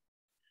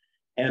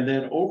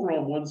then over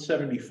on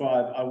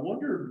 175, I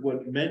wondered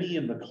what many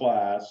in the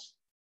class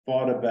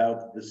thought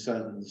about the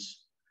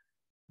sentence,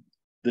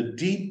 "The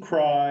deep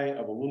cry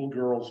of a little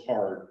girl's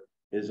heart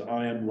is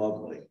I am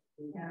lovely."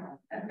 Yeah.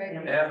 Am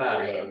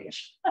I lovely?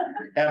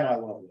 Am I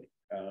lovely?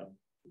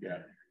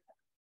 Yeah.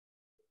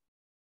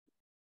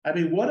 I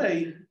mean, what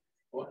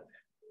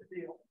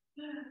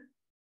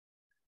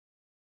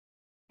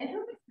And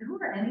who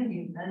are any of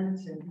you then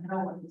to know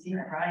what the deep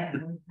cry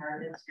and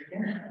heart is for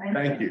dinner?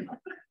 Thank you.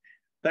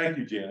 Thank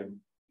you, Janet.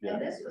 Yeah.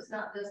 And this was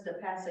not just a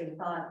passing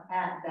thought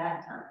at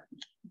that time.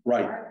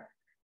 Right.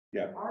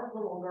 Yeah. Our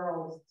little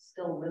girls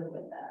still live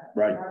with that.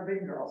 Right. Our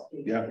big girls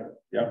do. Yeah.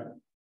 Yeah.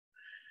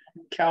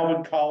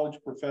 Calvin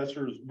College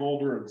professors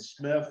Mulder and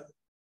Smith.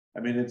 I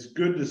mean, it's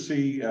good to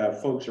see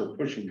folks are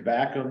pushing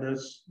back on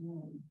this.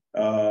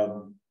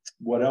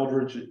 What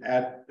Eldridge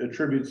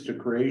attributes to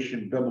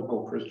creation,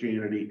 biblical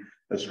Christianity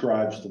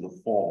ascribes to the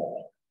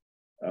fall.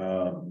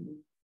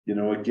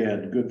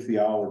 Again, good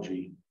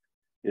theology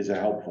is a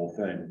helpful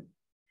thing.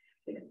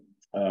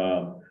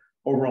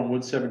 Over on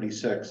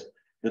 176,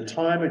 the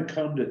time had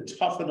come to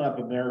toughen up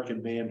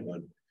American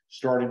manhood,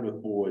 starting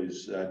with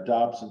boys.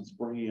 Dobson's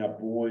bringing up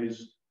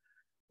boys,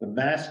 the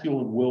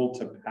masculine will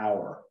to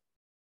power.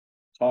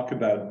 Talk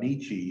about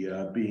Nietzsche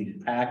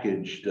being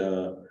packaged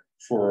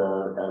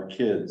for our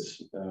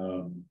kids.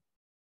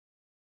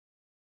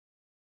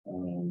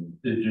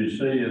 Did you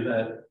see in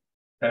that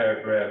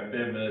paragraph,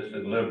 feminists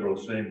and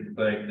liberals seem to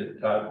think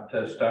that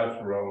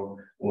testosterone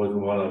was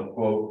one of,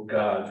 quote,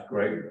 God's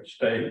great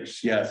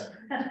mistakes? Yes.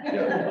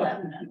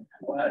 Yeah.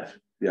 What?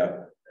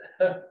 Yeah.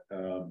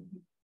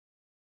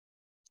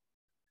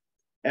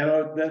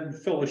 And then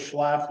Phyllis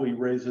Schlafly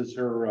raises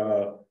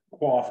her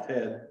coiffed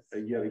head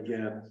yet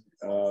again.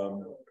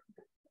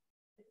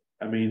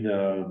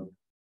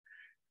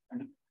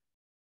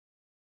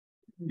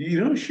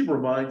 She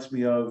reminds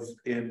me of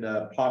in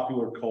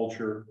popular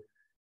culture.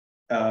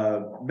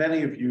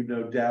 Many of you,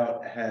 no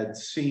doubt, had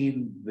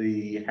seen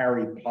the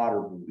Harry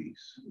Potter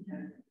movies.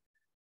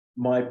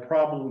 My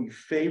probably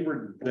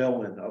favorite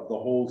villain of the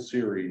whole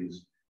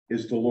series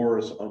is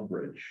Dolores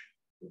Umbridge,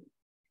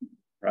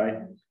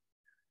 right?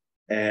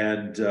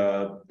 And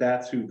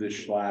that's who this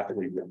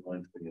Schlafly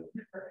reminds me of.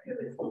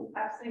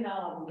 I've seen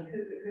all of them.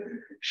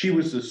 She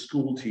was the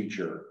school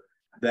teacher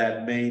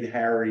that made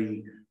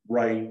Harry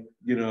write,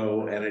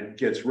 and it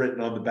gets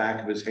written on the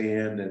back of his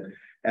hand. And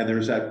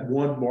there's that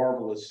one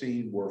marvelous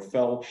scene where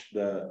Felch,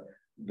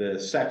 the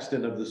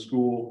sexton of the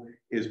school,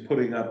 is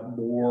putting up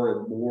more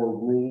and more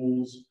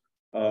rules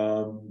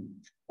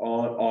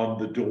on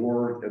the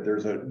door.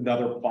 There's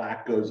another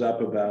plaque goes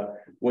up about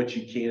what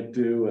you can't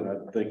do. And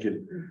I'm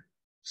thinking,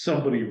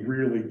 somebody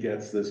really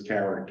gets this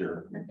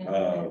character.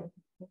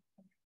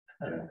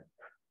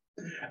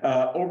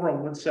 Over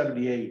on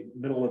 178,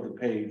 middle of the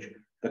page,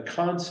 the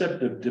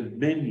concept of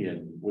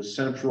dominion was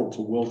central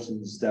to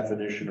Wilson's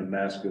definition of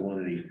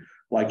masculinity.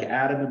 Like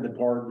Adam in the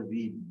Garden of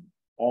Eden,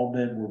 all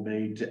men were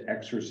made to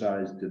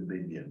exercise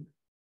dominion.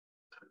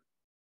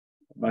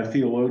 My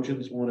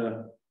theologians want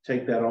to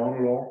take that on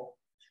at all?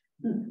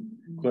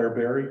 Claire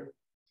Berry?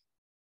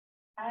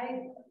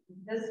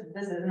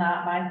 This is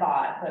not my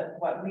thought, but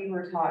what we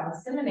were taught in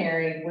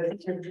seminary was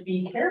to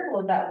be careful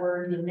of that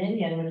word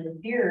dominion, which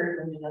appears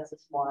in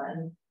Genesis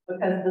 1,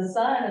 because the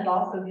sun is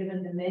also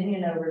given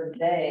dominion over the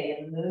day,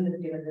 and the moon is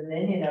given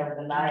dominion over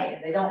the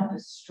night. They don't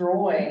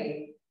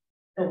destroy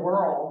the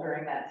world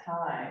during that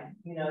time.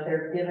 You know,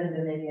 they're given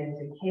dominion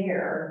to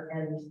care,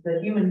 and the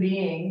human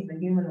beings, the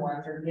human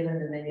ones, are given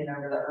dominion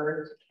over the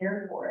earth to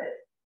care for it.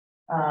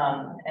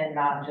 And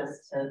not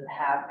just to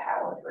have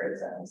power for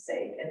its own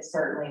sake, and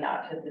certainly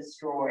not to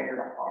destroy or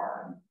to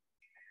harm.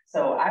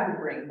 So I would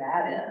bring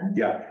that in.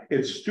 Yeah,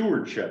 it's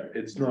stewardship.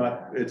 It's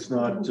not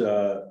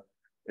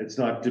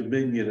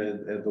dominion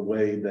in the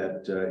way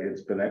that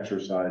it's been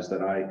exercised,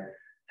 that I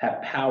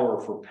have power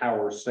for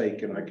power's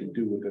sake and I can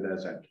do with it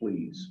as I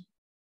please.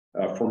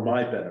 For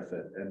my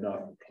benefit and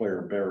not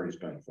Claire Berry's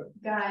benefit.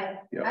 Guy,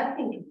 Yep. I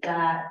think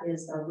that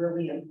is a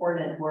really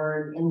important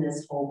word in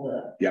this whole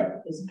book. Yeah.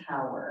 Is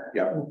power.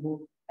 Yeah.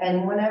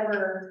 And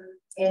whenever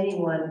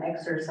anyone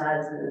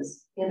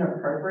exercises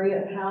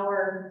inappropriate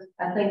power,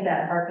 I think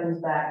that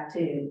harkens back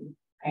to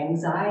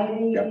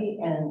anxiety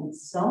and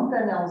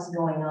something else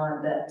going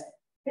on, that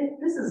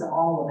this is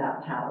all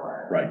about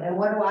power. Right. And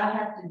what do I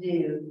have to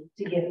do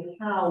to get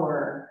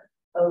power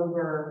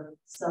over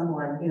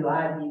someone who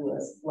I view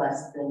as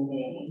less than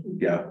me?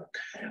 Yeah.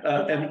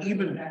 And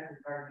even,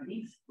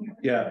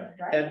 yeah,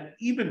 and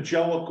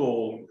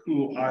evangelical,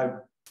 who I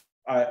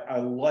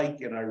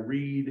like and I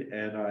read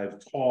and I've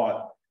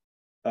taught,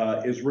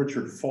 is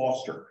Richard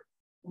Foster.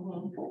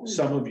 Mm-hmm.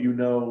 Some of you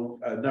know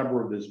a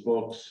number of his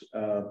books.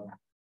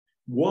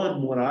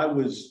 One, when I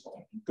was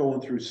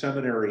going through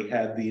seminary,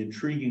 had the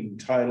intriguing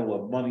title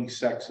of Money,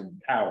 Sex,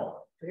 and Power.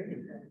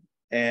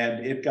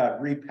 And it got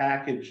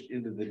repackaged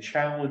into The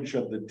Challenge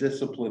of the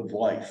Disciplined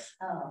Life.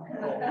 Oh.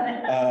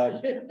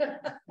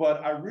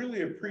 But I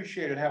really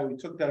appreciated how he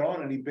took that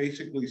on, and he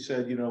basically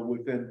said, you know,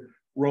 within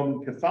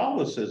Roman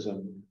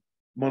Catholicism,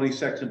 money,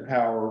 sex, and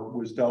power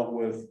was dealt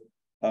with,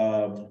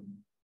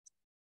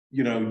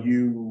 you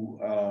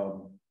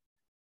know,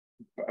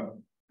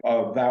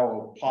 a vow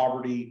of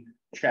poverty,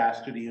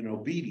 chastity, and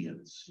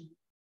obedience.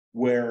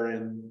 Where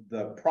in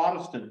the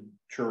Protestant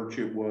church,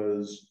 it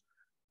was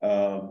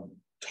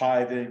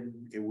tithing,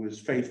 it was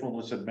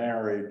faithfulness in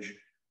marriage,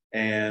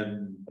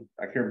 and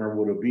I can't remember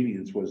what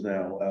obedience was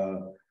now.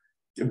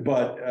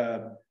 But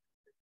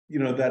you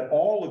know, that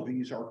all of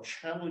these are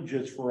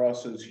challenges for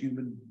us as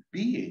human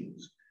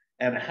beings,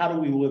 and how do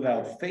we live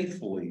out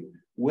faithfully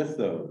with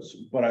those?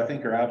 But I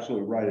think you're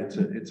absolutely right.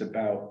 It's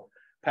about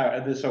power,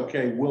 and this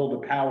will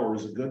to power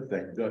is a good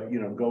thing. Go, you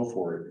know, go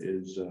for it.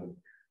 Is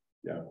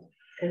yeah.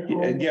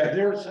 And yeah,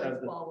 there's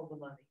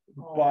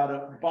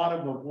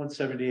bottom of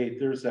 178,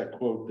 there's that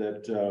quote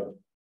that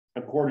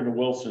according to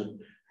Wilson,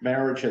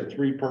 marriage had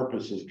three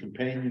purposes: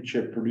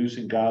 companionship,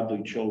 producing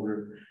godly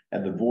children,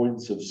 and the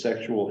avoidance of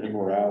sexual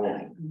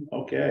immorality.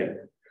 Okay.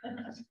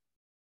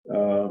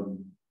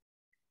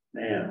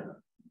 Man.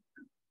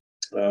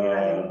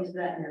 Use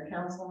that in your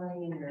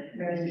counseling and your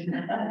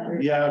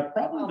marriage. Yeah,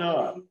 probably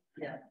not.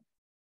 Yeah.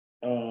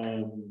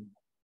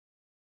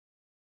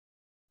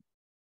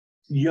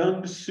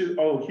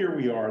 Here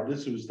we are.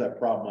 This was that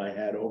problem I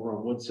had over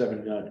on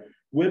 179.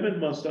 Women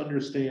must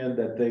understand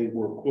that they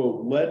were,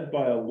 quote, led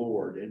by a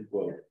lord, end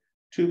quote.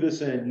 To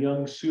this end,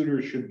 young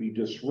suitors should be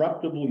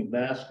disruptively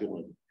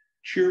masculine,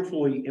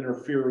 cheerfully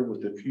interfering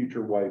with the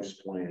future wife's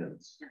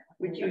plans.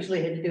 Which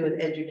usually had to do with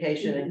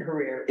education and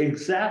career.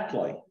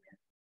 Exactly.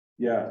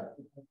 Yeah.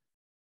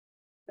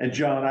 And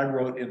John, I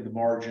wrote in the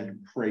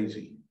margin,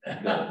 crazy.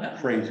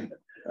 Crazy.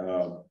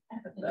 Yeah.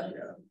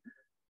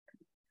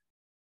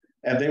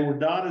 And they were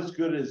not as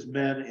good as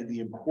men in the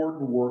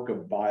important work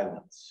of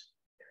violence.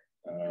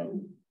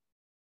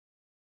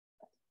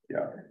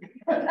 Yeah.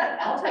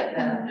 I'll take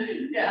that.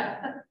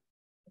 Yeah.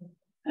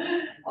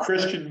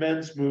 Christian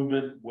men's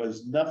movement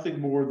was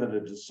nothing more than a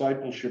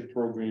discipleship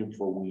program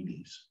for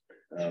weenies.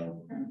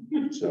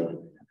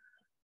 So,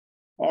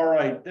 all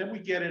right, then we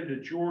get into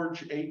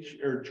George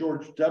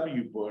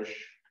W. Bush.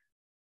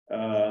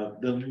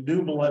 The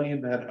new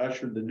millennium had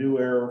ushered the new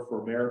era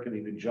for American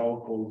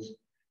evangelicals.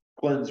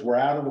 Clintons were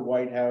out of the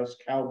White House.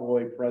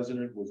 Cowboy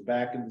president was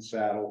back in the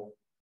saddle.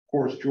 Of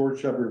course,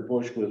 George W.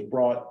 Bush was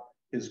brought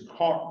his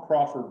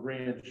Crawford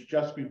Ranch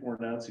just before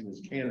announcing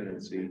his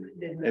candidacy,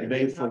 and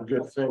made for a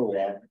good photo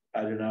op.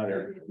 I do not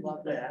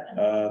love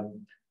that.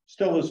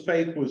 Still, his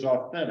faith was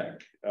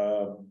authentic.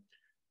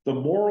 The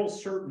moral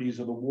certainties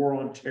of the war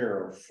on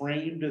terror,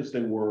 framed as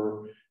they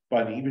were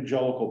by the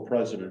evangelical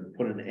president,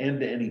 put an end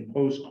to any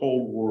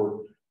post-Cold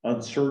War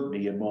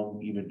uncertainty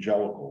among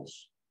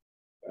evangelicals.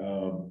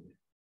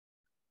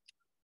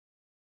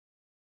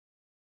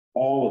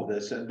 all of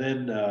this. And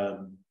then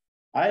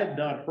I had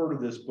not heard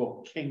of this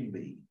book, King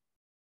Me,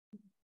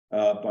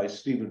 by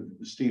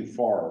Steve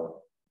Farrar.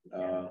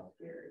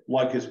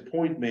 Like his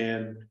Point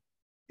Man,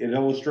 it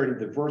illustrated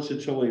the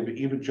versatility of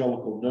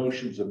evangelical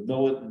notions of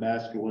militant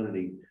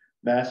masculinity.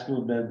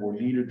 Masculine men were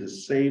needed to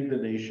save the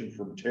nation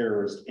from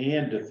terrorists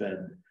and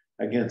defend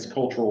against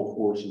cultural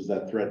forces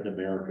that threaten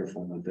America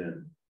from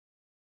within.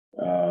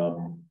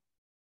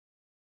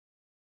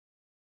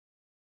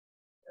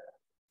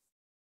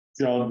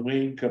 John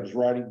Wayne comes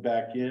riding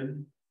back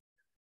in,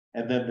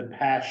 and then The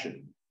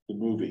Passion, the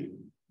movie.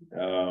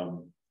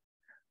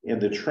 In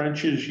the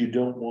trenches, you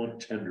don't want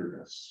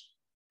tenderness.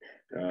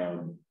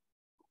 I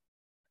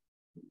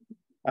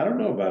don't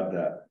know about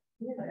that.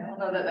 I don't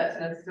know that that's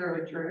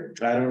necessarily true.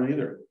 I don't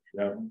either.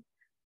 Yeah.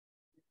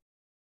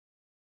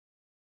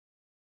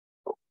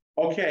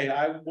 Okay,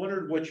 I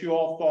wondered what you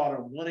all thought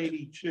on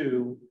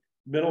 182,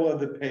 middle of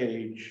the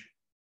page.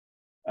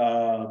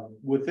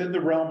 Within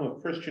the realm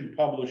of Christian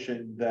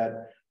publishing,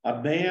 that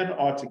a man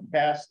ought to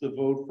cast the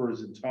vote for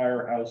his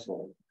entire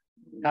household.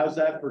 How's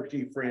that for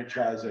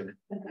defranchising?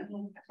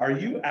 Are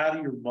you out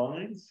of your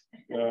minds?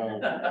 Yeah. No,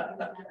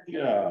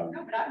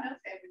 but I've known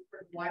families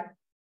where the wife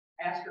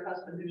asked her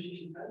husband who she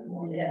should vote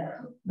for.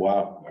 Yeah.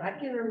 Wow. I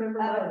can remember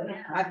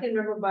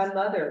my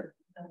mother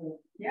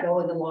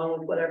going along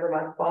with whatever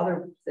my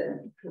father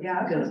said. Yeah,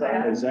 I was gonna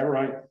say. Is that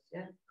right?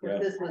 Yeah, Yeah.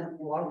 this was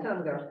a long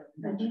time ago.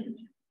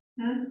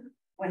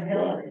 When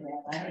Hillary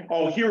ran,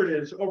 Oh, here it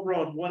is, over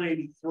on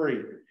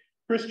 183.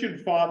 Christian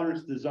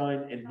fathers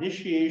design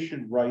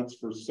initiation rites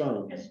for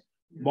sons,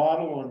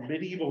 model on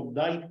medieval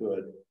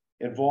knighthood,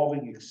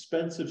 involving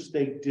expensive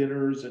state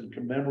dinners and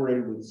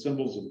commemorated with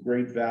symbols of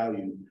great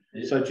value,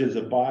 such as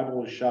a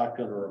Bible, a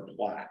shotgun, or a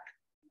plaque.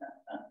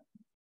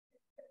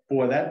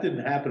 Boy, that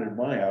didn't happen in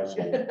my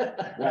household.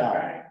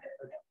 Wow.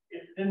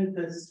 Didn't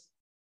this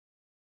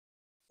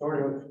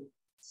sort of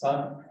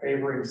son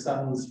favoring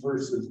sons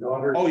versus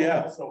daughters? Oh,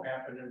 yeah. Also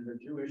happen in the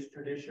Jewish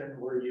tradition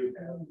where you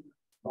have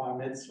bar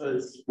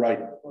mitzvahs Right.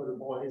 for the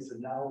boys,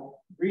 and now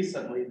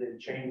recently they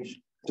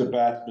changed. To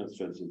bat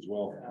mitzvahs as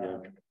well, yeah.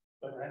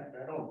 But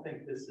I don't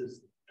think this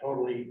is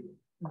totally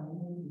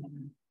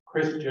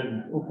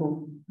Christian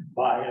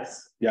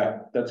bias.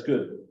 Yeah, that's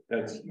good.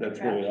 That's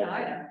really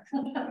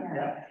helpful.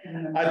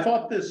 Yeah. I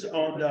thought this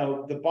on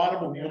the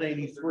bottom of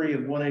 183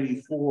 and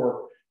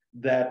 184,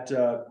 that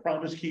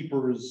Promise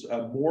Keepers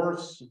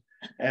morphs,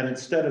 and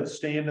instead of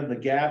stand in the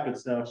gap,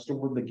 it's now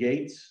storm the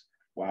gates.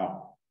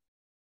 Wow.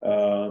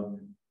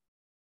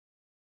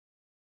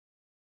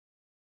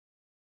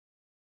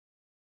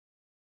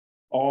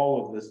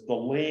 All of this, the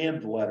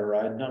land letter,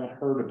 I had not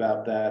heard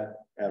about that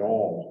at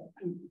all.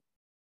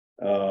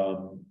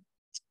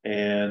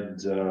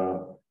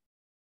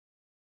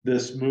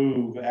 This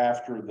move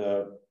after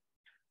the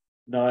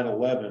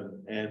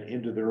 9/11 and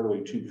into the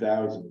early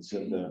 2000s,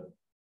 and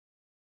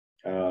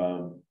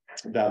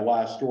that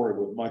last story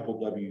with Michael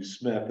W.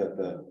 Smith at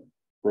the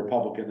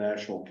Republican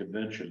National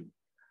Convention,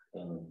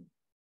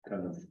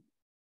 kind of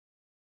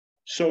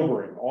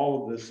sobering.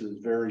 All of this is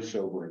very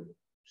sobering.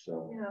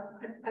 So Yeah,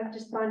 I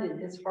just find it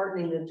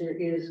disheartening that there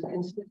is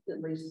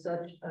consistently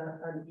such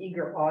an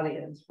eager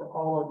audience for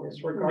all of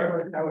this,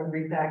 regardless how it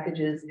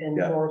repackages and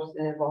morphs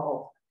and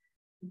evolves.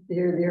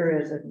 There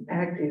is an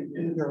active,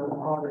 eager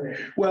audience.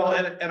 well,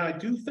 and I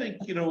do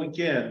think,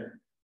 again,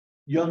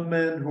 young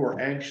men who are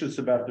anxious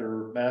about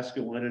their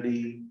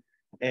masculinity,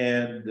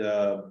 and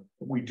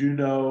we do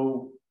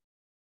know,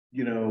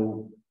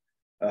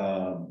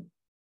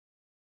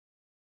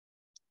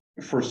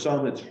 for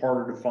some, it's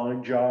harder to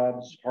find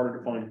jobs, harder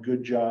to find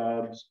good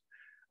jobs.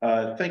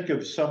 Think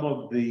of some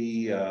of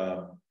the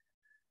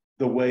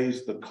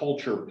ways the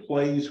culture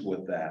plays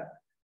with that.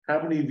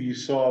 How many of you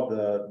saw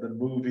the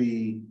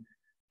movie?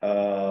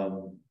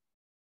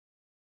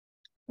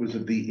 Was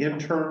it The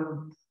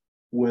Intern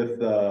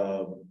with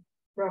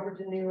Robert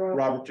De Niro.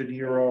 Robert De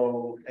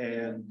Niro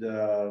and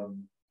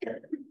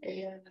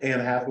Anne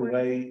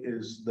Hathaway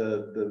is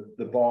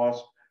the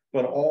boss,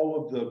 but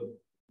all of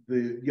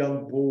the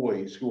young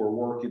boys who are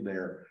working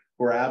there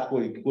who are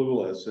absolutely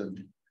clueless,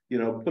 and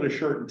put a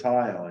shirt and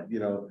tie on,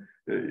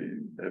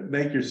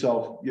 make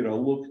yourself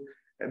look.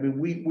 I mean,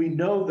 we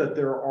know that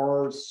there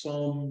are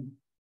some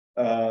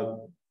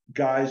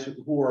guys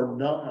who are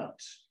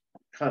not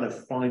kind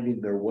of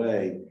finding their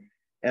way,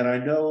 and I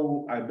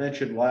know I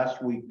mentioned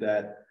last week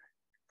that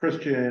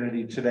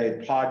Christianity Today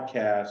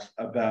podcast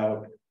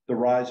about the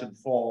rise and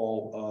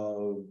fall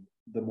of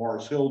the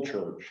Mars Hill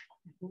Church,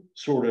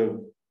 sort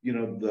of,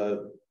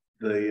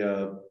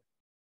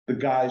 the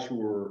guys who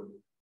were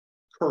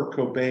Kurt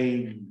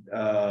Cobain,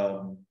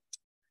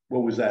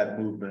 what was that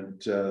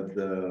movement?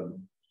 The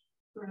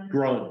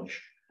grunge,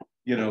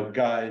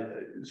 guy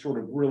sort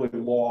of really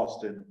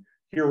lost, and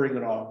hearing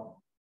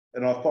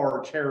an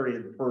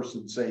authoritarian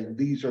person saying,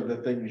 these are the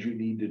things you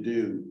need to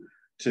do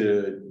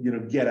to,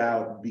 get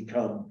out and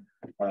become,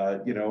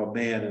 a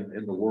man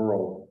in the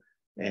world.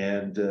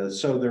 And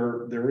so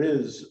there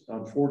is,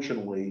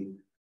 unfortunately,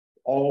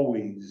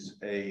 always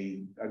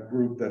a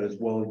group that is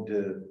willing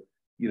to,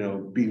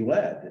 be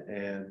led.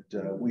 And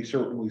we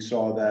certainly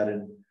saw that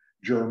in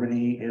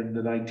Germany in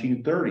the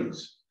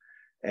 1930s.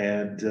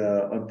 And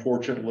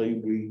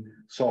unfortunately, we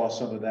saw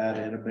some of that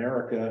in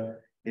America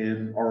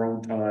in our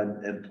own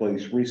time and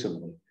place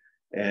recently.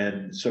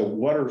 And so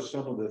what are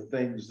some of the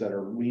things that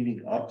are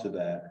leading up to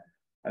that?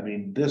 I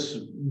mean, this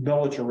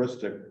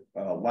militaristic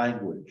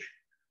language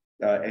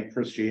and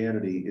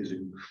Christianity is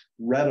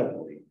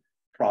incredibly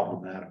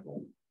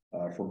problematical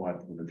from my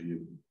point of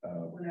view.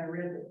 When I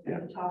read it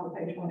at the top of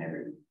page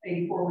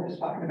 184, we're just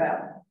talking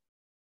about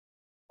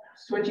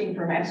switching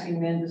from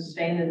asking men to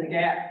stand in the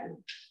gap,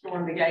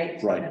 storm the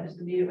gates. Right. And just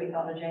immediately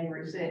thought of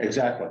January 6th.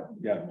 Exactly.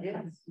 Yeah.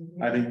 Yes.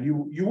 I mean,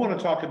 you want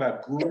to talk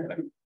about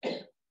grooming,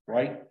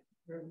 right?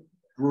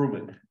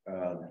 Grooming,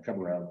 come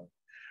around.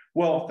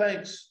 Well,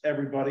 thanks,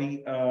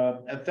 everybody.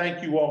 And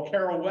thank you all.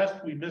 Carol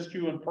West, we missed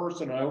you in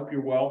person. I hope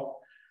you're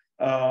well.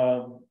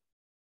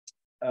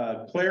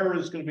 Claire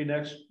is going to be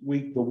next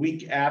week. The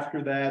week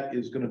after that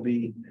is going to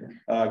be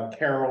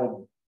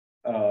Carol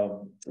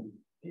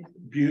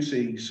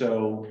Busey.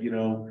 So,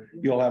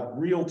 you'll have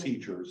real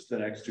teachers the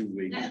next 2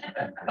 weeks.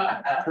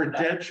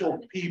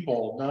 Credentialed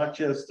people, not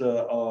just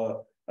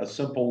a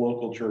simple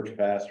local church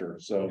pastor.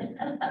 So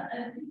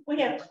We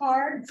have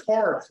cards.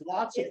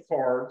 Lots of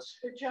cards.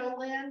 For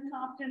Jolynn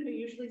Compton, who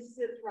usually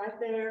sits right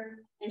there.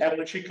 And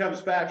when she comes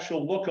back,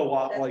 she'll look a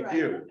lot like right.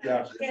 you.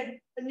 Yeah.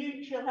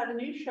 She'll have a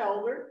new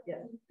shoulder.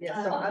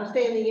 Yeah, so I'm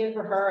standing in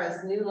for her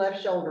as new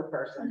left shoulder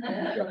person.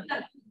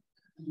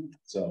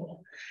 So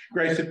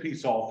grace and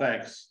peace all.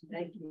 Thanks.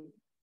 Thank you.